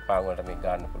જાතියක පාන් වලට මේක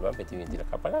ගන්න පුළුවන් පෙති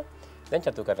විදිහට කපලා. දැන්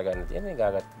චතු කරගන්න තියෙන්නේ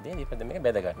ගාගත්ත දේ ඊපස්සේ මේක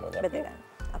බෙද ගන්න ඕනේ. බෙද ගන්න.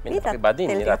 අපි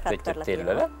බදින්නේ රත් වෙච්ච තෙල්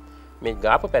වල. මේ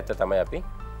ගාපු පැත්ත තමයි අපි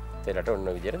තෙලට ඔන්න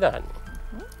විදිහට දාන්නේ.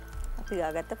 අපි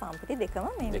ගාගත්ත පාන් පිටි දෙකම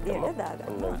මේ විදිහට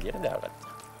දාගන්න. ඔන්න විදිහට දාගත්තා.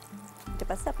 ඊට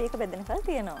පස්සේ අපි ඒක බෙදෙන කල්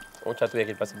තියෙනවා. ඔය චතු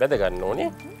එක ඊට පස්සේ බෙද ගන්න ඕනේ.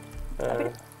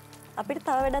 අපිට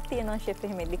තව වැඩක් තියෙනවා ෂෙෆ්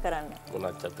එහෙම ඉදි කරන්න.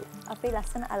 මොනවද චතු? අපි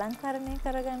ලස්සන අලංකරණය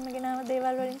කරගන්න ගෙනාව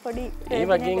දේවල් වලින් පොඩි ඒ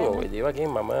වගේ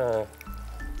මම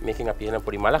මේකෙන් අපි එන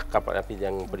පොඩි මලක් කපලා අපි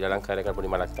දැන් පොඩි අලංකාරයක පොඩි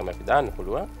මලක් තමයි අපි දාන්න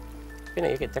පුළුවන්. වෙන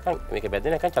ඒක එතකන් මේක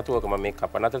බැදෙන එකන් චතුවක මම මේක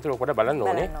කපන අතරතුර ඔකට බලන්න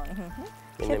ඕනේ.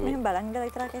 මෙන්න මේ බලන් ගලා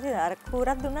විතරක් ඇති අර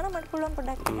කූරක් දුන්නා නම් මට පුළුවන්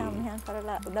පොඩ්ඩක් මෙහා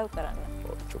කරලා උදව් කරන්න.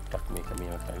 චුට්ටක් මේක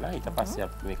මේව කරලා ඊට පස්සේ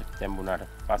අපි මේක තැඹුණාට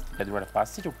පස්සේ බැදුණාට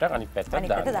පස්සේ චුට්ටක් අනිත් පැත්තට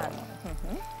දාන්න.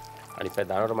 අනිත් පැත්ත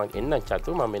දානකොට මම එන්නම්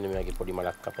චතු මම මෙන්න මේ වගේ පොඩි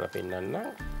මලක් කපලා පෙන්නන්න.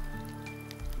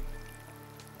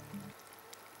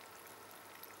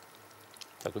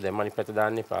 චතු දැන් අනිත් පැත්ත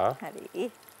දාන්න එපා.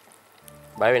 හරි.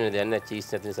 බය වෙන්න දෙයක් නැහැ චීස්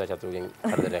නැති නිසා චතුගෙන්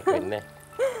කරදරයක් වෙන්නේ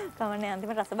නැහැ. කවන්නේ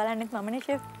අන්තිමට රස බලන්නෙත් මමනේ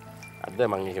ෂෙෆ්. අද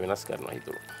මම ඒක වෙනස් කරනවා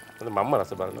හිතුවා. අද මම්ම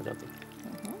රස බලනවා චතු.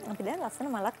 අපි දැන් ලස්සන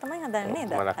මලක් තමයි හදන්නේ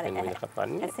නේද? මලක් වෙන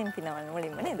කපන්නේ. ඇසින් පිනවන්න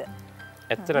මුලින්ම නේද?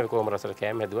 ඇත්තටම අපි කොහොම රසට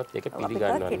කෑම හැදුවත් ඒක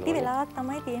පිළිගන්නවා නේද? කෙටි වෙලාවක්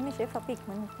තමයි තියෙන්නේ ෂෙෆ් අපි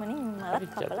ඉක්මනින්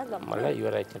මලක් කපලා ගමු. මල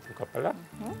ඉවරයි චතු කපලා.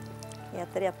 ඒ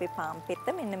අතරේ අපේ පාන් පෙත්ත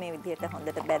මෙන්න මේ විදිහට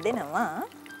හොඳට බැදෙනවා.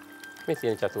 මේ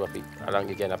තියෙන චතු අපි අලංග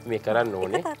කියන්නේ අපි මේ කරන්න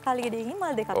ඕනේ. එක තක්කාලි ගෙඩියකින්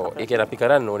මල් දෙකක් කපලා. ඔව් ඒ කියන්නේ අපි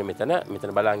කරන්න ඕනේ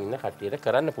මෙතන බලන් ඉන්න කට්ටියට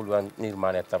කරන්න පුළුවන්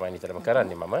නිර්මාණයක් තමයි නිතරම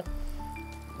කරන්නේ මම.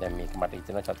 දැන් මේක මට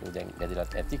හිතෙනවා චතු දැන්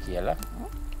බැදලාත් ඇති කියලා.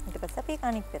 ඊට පස්සේ අපි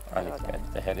අනිත්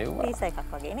පැත්ත හැරෙව්වා. පීස් එකක්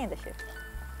වගේ නේද ෂෙෆ්?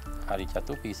 හරි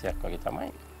චතු පීස් එකක් වගේ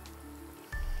තමයි.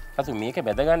 චතු මේක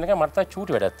බැද ගන්න එක මට තා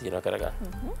චූටි වැඩක් තියෙනවා කරගන්න.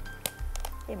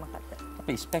 ඒ මොකක්ද?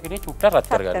 අපි ස්පැගටි චුට්ටක් රත්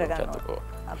කරගන්න චතු.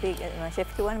 අපි ෂෙෆ්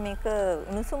කියවනේ මේක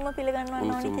උණුසුම්ම පිළිගන්නවන්න ඕනේ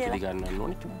කියලා. උණුසුම් පිළිගන්නවන්න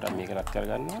ඕනේ චුට්ටක් මේක රත්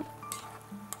කරගන්න ඕනේ.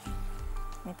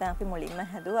 මෙතන අපි මුලින්ම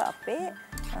හැදුවා අපේ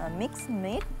මික්ස්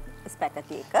මීට්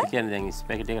ස්පැගටි එක. ඒ කියන්නේ දැන්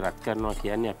ස්පැගටි එක රත් කරනවා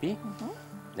කියන්නේ අපි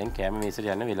දැන් කෑම මේසෙට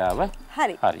යන වෙලාව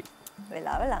හරි. හරි.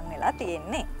 වෙලාව ලං වෙලා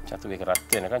තියෙන්නේ. චතු මේක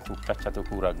රත් වෙනකන් චුට්ටක් චතු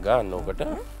කුරක් ගන්න ඕකට.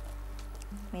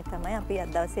 මේ තමයි අපි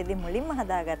අද දවසේදී මුලින්ම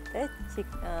හදාගත්ත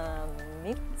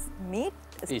මික්ස් මීට්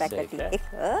ස්පැගටි එක.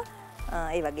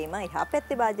 ඒ වගේම එහා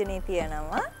පැත්තේ භාජනයේ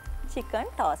තියෙනවා චිකන්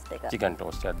ටෝස්ට් එක. චිකන්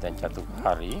ටෝස්ට් එක දැන් චතු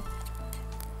හරි.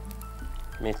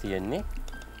 මේ තියෙන්නේ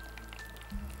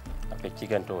අපේ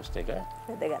චිකන් ටෝස්ට් එක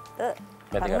වැදගත්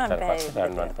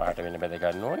රන්වන් පාට වෙන බෙද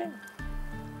ගන්න ඕනේ.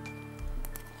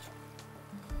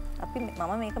 අපි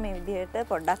මම මේක මේ විදිහට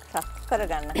පොඩ්ඩක් රත්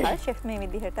කරගන්න කල් ෂෙෆ් මේ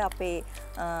විදිහට අපේ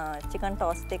චිකන්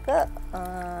ටෝස්ට් එක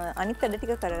අනිත් වැඩ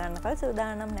ටික කරගන්න කල්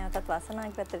සූදානම් නැවතත්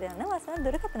වාසනාවක පැත්තට යන්න වාසනාව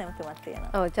දුරකථන නැමතුමක්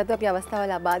තියෙනවා. ඔව් චතු අපි අවස්ථාව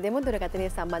ලබා දෙමු දුරකථනයේ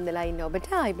සම්බන්ධ වෙලා ඉන්න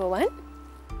ඔබට අයිබෝවන්.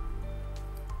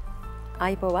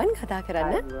 අයිබෝවන් කතා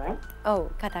කරන්න. ඔව්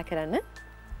කතා කරන්න.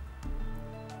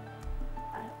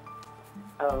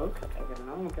 ඔව් කතා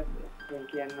කරනවා මොකක්ද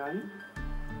කියන්නේ?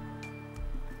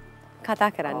 කතා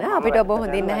කරන්න අපිට ඔබ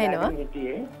හොඳින් ඇහෙනවා.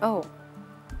 ඔව්.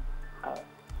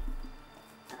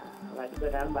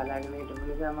 වැඩිපුරම බලාගෙන ඉන්න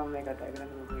නිසා මම මේ කතා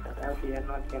කරන්නේ මේ කතාව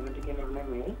කියනවත් කැමති කෙනෙක්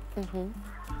නෙමෙයි.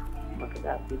 මොකද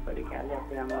අපි පොඩි කාලේ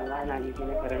අපේ අම්මලා නැගී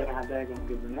කියන කරගෙන හදාගෙන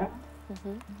තිබුණා.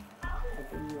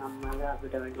 ඉතින් අම්මලා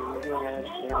අපිට වැඩි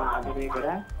ආදරේ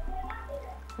කරා.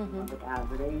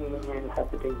 ආදරේ මේ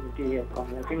සතුටේ හිටියේ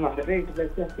කොහොමද? ඉතින් මට ඊට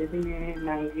පස්සේ අපි මේ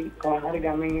නැගී කොහොමද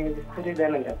ගමෙන් ඉස්තරේ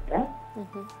දැනගත්තා.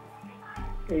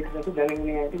 ඒක තමයි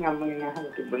දැනගෙන ඉතින් අම්මගෙන්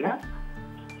අහලා තිබුණා.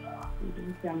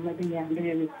 ඉතින් අම්මගෙන්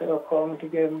යන්නේ විතර කොහොමද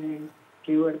කියන්නේ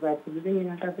කිව්වට පස්සේ ඉතින්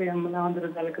මට අපේ අම්මලා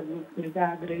හොඳට සැලකපු නිසා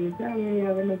ආදරේ නිසා මේ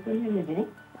යවෙන්නේ නැහැ.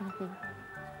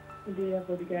 ඉතින්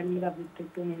අපේ කන්නේ අපිත්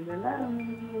එක්ක ඉඳලා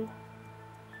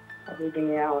අපි ඉතින්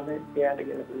යා හොඳ දෙයක්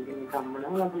කියලා පුදුගෙන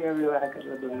කම්මනවා අපි ව්‍යවહાර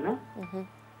කරලා දුන්නා.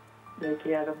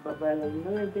 දෙකියාට බබාලා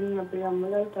ඉන්නවා ඉතින් අපේ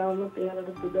අම්මලා තාම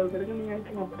එයාලට පුදල් කරගෙන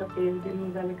ඉතින් අපිට පේන දෙන්න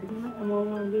දැනගෙන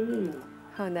මොනවද වෙන්නේ.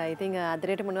 හොඳයි. ඉතින්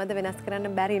ආදරයට මොනවද වෙනස්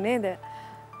කරන්න බැරි නේද?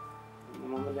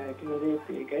 මම දැක්කේ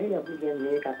ඒකයි අපි දැන්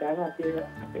මේ කතාව අපේ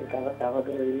තව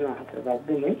කරගෙන හතර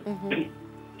බද්දනේ.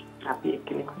 අපි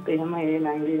එක්කෙනෙකුට එහෙම ඒ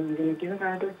නංගි ඉංගින කියලා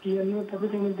කාටවත් කියන්නවත් අපි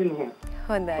දෙන්නේ නැහැ.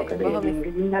 හොඳයි. බොහොම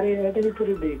ඉංගින් හරියට විතර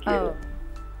දෙයි කියලා.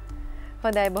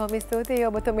 හොඳයි බොහොම ස්තුතියි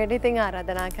ඔබතුමියට ඉතින්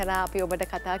ආරාධනා කරා අපි ඔබට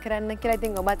කතා කරන්න කියලා.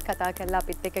 ඉතින් ඔබත් කතා කරලා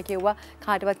අපිත් එක්ක කිව්වා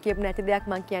කාටවත් කියපු නැති දෙයක්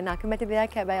මං කියන්න අකමැති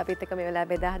දෙයක්. හැබැයි අපිත් එක්ක මේ වෙලාව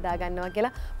බෙදා හදා ගන්නවා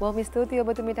කියලා. බොහොම ස්තුතියි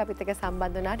ඔබතුමියට අපිත් එක්ක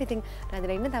සම්බන්ධ වුණාට. ඉතින්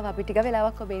රැඳිලා ඉන්න තව අපි ටික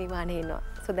වෙලාවක් ඔබේ නිමානේ ඉන්නවා.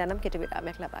 සුදානම් කෙටි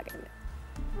විරාමයක් ලබා ගන්න.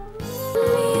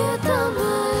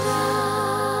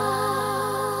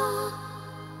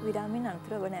 විරාමයෙන්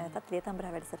අනතුරු ඔබ නැවතත් ලියතඹර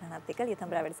වැඩසටහනත් එක්ක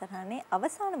ලියතඹර වැඩසටහනේ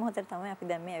අවසාන මොහොතේ තමයි අපි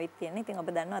දැන් මේ ඇවිත් තියෙන්නේ. ඉතින් ඔබ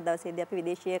දන්නවා අද දවසේදී අපි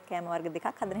විදේශීය කෑම වර්ග දෙකක්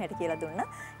හදන හැටි කියලා දුන්නා.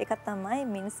 එකක් තමයි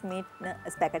මින්ස් මීට්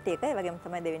ස්පැගටි එක. ඒ වගේම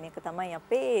තමයි දෙවෙනි එක තමයි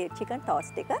අපේ චිකන්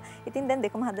ටෝස්ට් එක. ඉතින් දැන්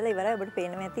දෙකම හදලා ඉවරයි. ඔබට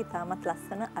පේනවා ඇති තාමත්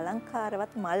ලස්සන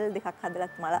අලංකාරවත් මල් දෙකක්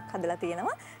මලක් හදලා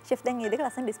තියෙනවා. ෂෙෆ් දැන් මේ දෙක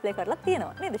ලස්සන ඩිස්ප්ලේ කරලා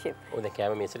තියෙනවා නේද ෂෙෆ්? ඔව් දැන්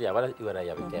කෑම මේසෙට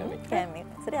ඉවරයි අපි කෑම. කෑම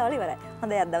මේසෙට ඉවරයි.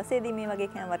 හොඳයි අද දවසේදී මේ වගේ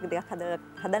කෑම වර්ග දෙකක්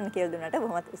හදන්න කියලා දුන්නාට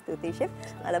බොහොමත් ස්තුතියි ෂෙෆ්.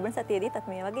 ලබන සතියේදීත්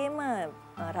අපි මේ වගේම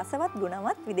රසවත්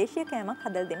ගුණවත් විදේශීය කෑමක්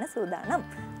හදලා දෙන්න සූදානම්.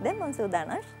 දැන් මම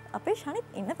සූදානම් අපේ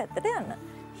ෂනිත් ඉන්න පැත්තට යන්න.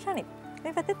 ෂනිත්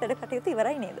මේ පැත්තේ වැඩ කටයුතු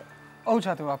ඉවරයි නේද? ඔව්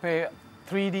චතු අපේ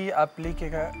 3D ඇප්ලික්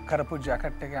එක කරපු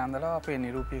ජැකට් එක ඇඳලා අපේ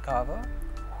නිරූපිකාව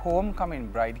හෝම්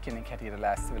කමින් බ්‍රයිඩ් කෙනෙක් හැටියට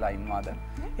ලෑස්ති වෙලා ඉන්නවාද?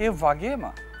 ඒ වගේම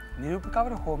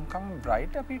නිරූපිකාවට හෝම් කමින්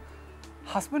බ්‍රයිඩ් අපි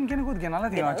හස්බන්ඩ් කෙනෙකුත් ගෙනල්ලා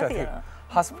තියෙනවා චතු.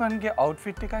 හස්බන්ඩ්ගේ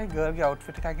අවුට්ෆිට් එකයි ගර්ල්ගේ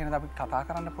අවුට්ෆිට් එකයි ගැන අපි කතා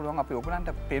කරන්න පුළුවන්. අපි ඔයගලන්ට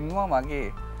පෙන්වුවා වගේ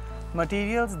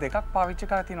මටීරියල්ස් දෙකක් පාවිච්චි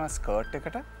කරලා තියෙනවා ස්කර්ට්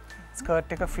එකට.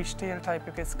 ස්කර්ට් එක ෆිෂ් ටේල් ටයිප්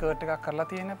එකේ ස්කර්ට් එකක් කරලා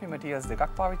තියෙන අපි මටීරියල්ස්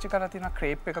දෙකක් පාවිච්චි කරලා තියෙනවා.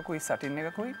 ක්‍රේප් එකකුයි සටින්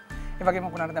එකකුයි. ඒ වගේම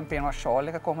ඔයගලන්ට දැන් පේනවා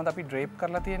ෂෝල් එක කොහොමද අපි ඩ්‍රේප්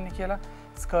කරලා තියෙන්නේ කියලා.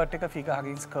 ස්කර්ට් එක ෆිගර්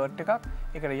හගින් ස්කර්ට් එකක්.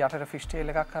 ඒකට යටට ෆිෂ්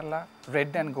ටේල් එකක් කරලා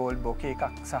රෙඩ් ඇන්ඩ් ගෝල්ඩ් බොකේ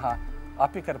එකක් සහ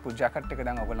අපි කරපු ජැකට් එක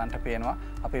දැන් ඔයගලන්ට පේනවා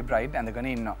අපේ බ්‍රයිඩ්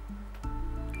ඇඳගෙන ඉන්නවා.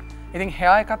 ඉතින්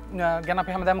hair එකත් ගැන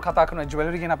අපි හැමදාම කතා කරනවා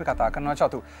ජුවෙලරි ගැන අපි කතා කරනවා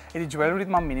චතු. ඉතින් ජුවෙලරිත්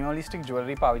මම මිනිමලිස්ටික්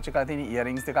ජුවෙලරි පාවිච්චි කරලා තියෙන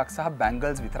ඉයරින්ග්ස් දෙකක් සහ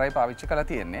බැංගල්ස් විතරයි පාවිච්චි කරලා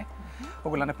තියෙන්නේ.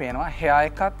 ඔයගොල්ලන්ට පේනවා hair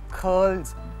එකත්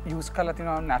curls use කරලා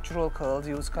තිනවා natural curls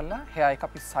use කරලා hair එක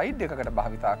අපි side එකකට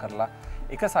භාවිතා කරලා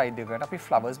එක side එකකට අපි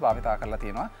flowers භාවිතා කරලා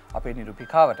තියෙනවා අපේ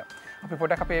නිරූපිකාවට. අපි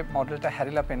පොඩක් අපේ මොඩල්ට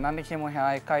හැරිලා පෙන්වන්න කියමු hair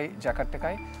එකයි ජැකට්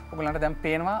එකයි. ඔයගොල්ලන්ට දැන්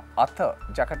පේනවා අත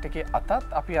ජැකට් එකේ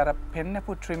අතත් අපි අර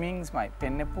පෙන්නපු trimmings මයි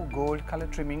පෙන්නපු gold color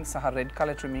trimming සහ red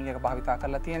color trimming එක භාවිතා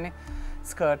කරලා තියෙන්නේ.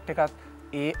 ස්කර්ට් එකත්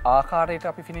ඒ ආකාරයට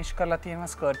අපි ෆිනිෂ් කරලා තියෙනවා.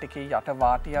 ස්කර්ට් එකේ යට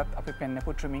වාටියත් අපි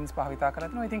පෙන්නපු trimmings භාවිතා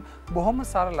කරලා තියෙනවා. ඉතින් බොහොම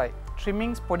සරලයි.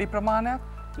 trimmings පොඩි ප්‍රමාණයක්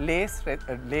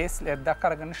ලේස් රෙද්දක්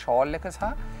අරගෙන ෂෝල් එක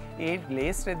සහ ඒ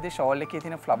ලේස් රෙද්දේ ෂෝල් එකේ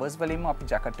තියෙන ෆ්ලවර්ස් වලින්ම අපි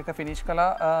ජැකට් එක ෆිනිෂ්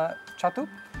කළා චතු.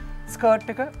 ස්කර්ට්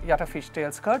එක යට ෆිෂ්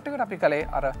ටේල් ස්කර්ට් එකට අපි කලේ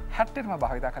අර හැට්ටෙටම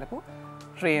භාවිතා කරපු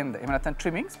ට්‍රේන්ද එහෙම නැත්නම්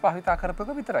ට්‍රිමින්ග්ස් භාවිතා කරපු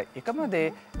එක විතරයි. එකම දේ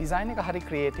ඩිසයින් එක හරි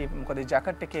ක්‍රියේටිව්. මොකද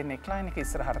ජැකට් එකේ නෙක්ලයින් එක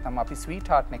ඉස්සරහට තමයි අපි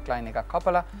ස්වීට් හાર્ට් නෙක්ලයින් එකක්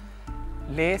කපලා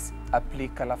ලේස්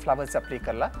ඇප්ලික් කරලා ෆ්ලවර්ස් ඇප්ලික්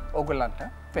කරලා ඕගොල්ලන්ට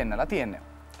පෙන්නලා තියෙන්නේ.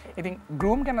 ඉතින්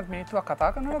ග්‍රූම් ගැනත් මිනිත්තුවක් කතා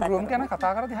කරනවා. ග්‍රූම් ගැන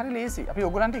කතා කරද්දී හරි ලේසි. අපි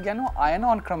ඕගොල්ලන්ට ඉගෙනුවා අයන්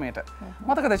ඔන් ක්‍රමයට.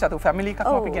 මතකද චතු ෆැමිලි එකක්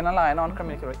අපි ගෙනලා අයන් ඔන්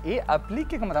ක්‍රමයට කරා. ඒ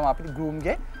ඇප්ලික් එකම තමයි අපි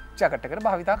ග්‍රූම්ගේ ජැකට් එකට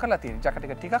භාවිතා කරලා තියෙන්නේ. ජැකට්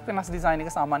එක ටිකක් වෙනස් ඩිසයින්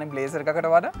එක සාමාන්‍ය බ්ලේසර්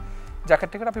එකකට වඩා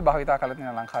ජැකට් එකට අපි භාවිතා කරලා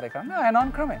තියෙන අලංකාරය කරන අයන්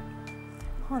ඔන් ක්‍රමය.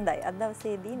 හොඳයි. අද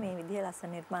දවසේදී මේ විදිහ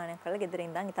ලස්සන නිර්මාණයක් කරලා ගෙදර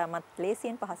ඉඳන් ඉතාමත්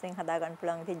ලේසියෙන් පහසුවෙන් හදා ගන්න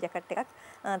පුළුවන් විදිහ ජැකට් එකක්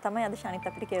තමයි අද ශානිත්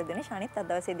අපිට කියලා දෙන්නේ. ශානිත් අද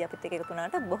දවසේදී අපිත් එක්ක එකතු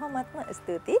වුණාට බොහොමත්ම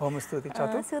ස්තුතියි. බොහොම ස්තුතියි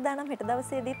චතු. සූදානම් හෙට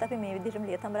දවසේදීත් අපි මේ විදිහටම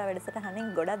ලියතඹර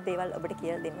වැඩසටහනෙන් ගොඩක් දේවල් ඔබට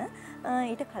කියලා දෙන්න.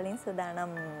 ඊට කලින්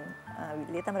සූදානම්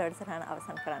ලියතඹර වැඩසටහන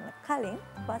අවසන් කරන්න කලින්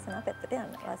වාසනාව පැත්තට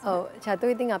යන්න. ඔව්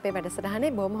චතු ඉතින් අපේ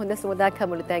වැඩසටහනේ බොහොම හොඳ සුවදායක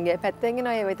කමුළුතැන්ගේ පැත්තෙන්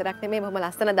එනවා. ඒ විතරක් නෙමෙයි බොහොම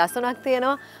ලස්සන දසුණක්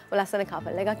තියෙනවා. ලස්සන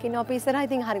කපල් එකක් ඉන්නවා අපි ඉස්සරහා.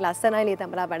 ඉතින් හරි ලස්සනයි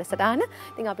ලියතඹර වැඩසටහන.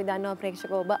 ඉතින් අපි දන්නවා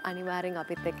ප්‍රේක්ෂකව ඔබ අනිවාර්යෙන්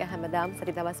අපිත් එක්ක හැමදාම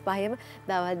සති දවස් 5ෙම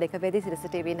දවල් 2 වෙදී සිරස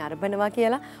ටීවී නරඹනවා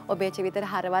කියලා. ඔබේ ජීවිතේ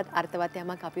හරවත් අර්ථවත්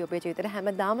යමක් අපි ඔබේ ජීවිතේ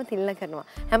හැමදාම තිල්න කරනවා.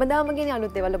 හැමදාම කියන්නේ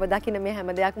අලුත් දේවල් ඔබ දකින්න මේ හැම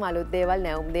දෙයක්ම අලුත් දේවල්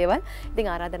නැවුම් දේවල්. ඉතින්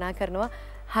ආරාධනා කරනවා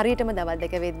හරියටම දවල්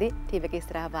 2 වෙද්දී ටීවී එක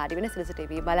ඉස්සරහා වාඩි වෙන සිරස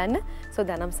ටීවී බලන්න.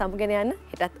 සෝදානම් සමුගෙන යන්න.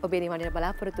 හෙටත් ඔබේ නිවනේ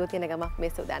බලාපොරොත්තුව තියෙන ගම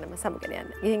මේ සෝදානම සමුගෙන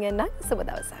යන්න. ගිහින් එන්න සුබ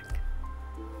දවසක්.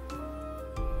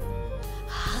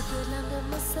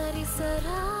 හදලඟම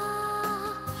සරිසරා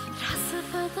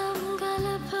රසපදම්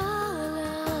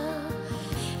ගලපාලා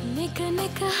නික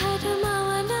නික හැඩමා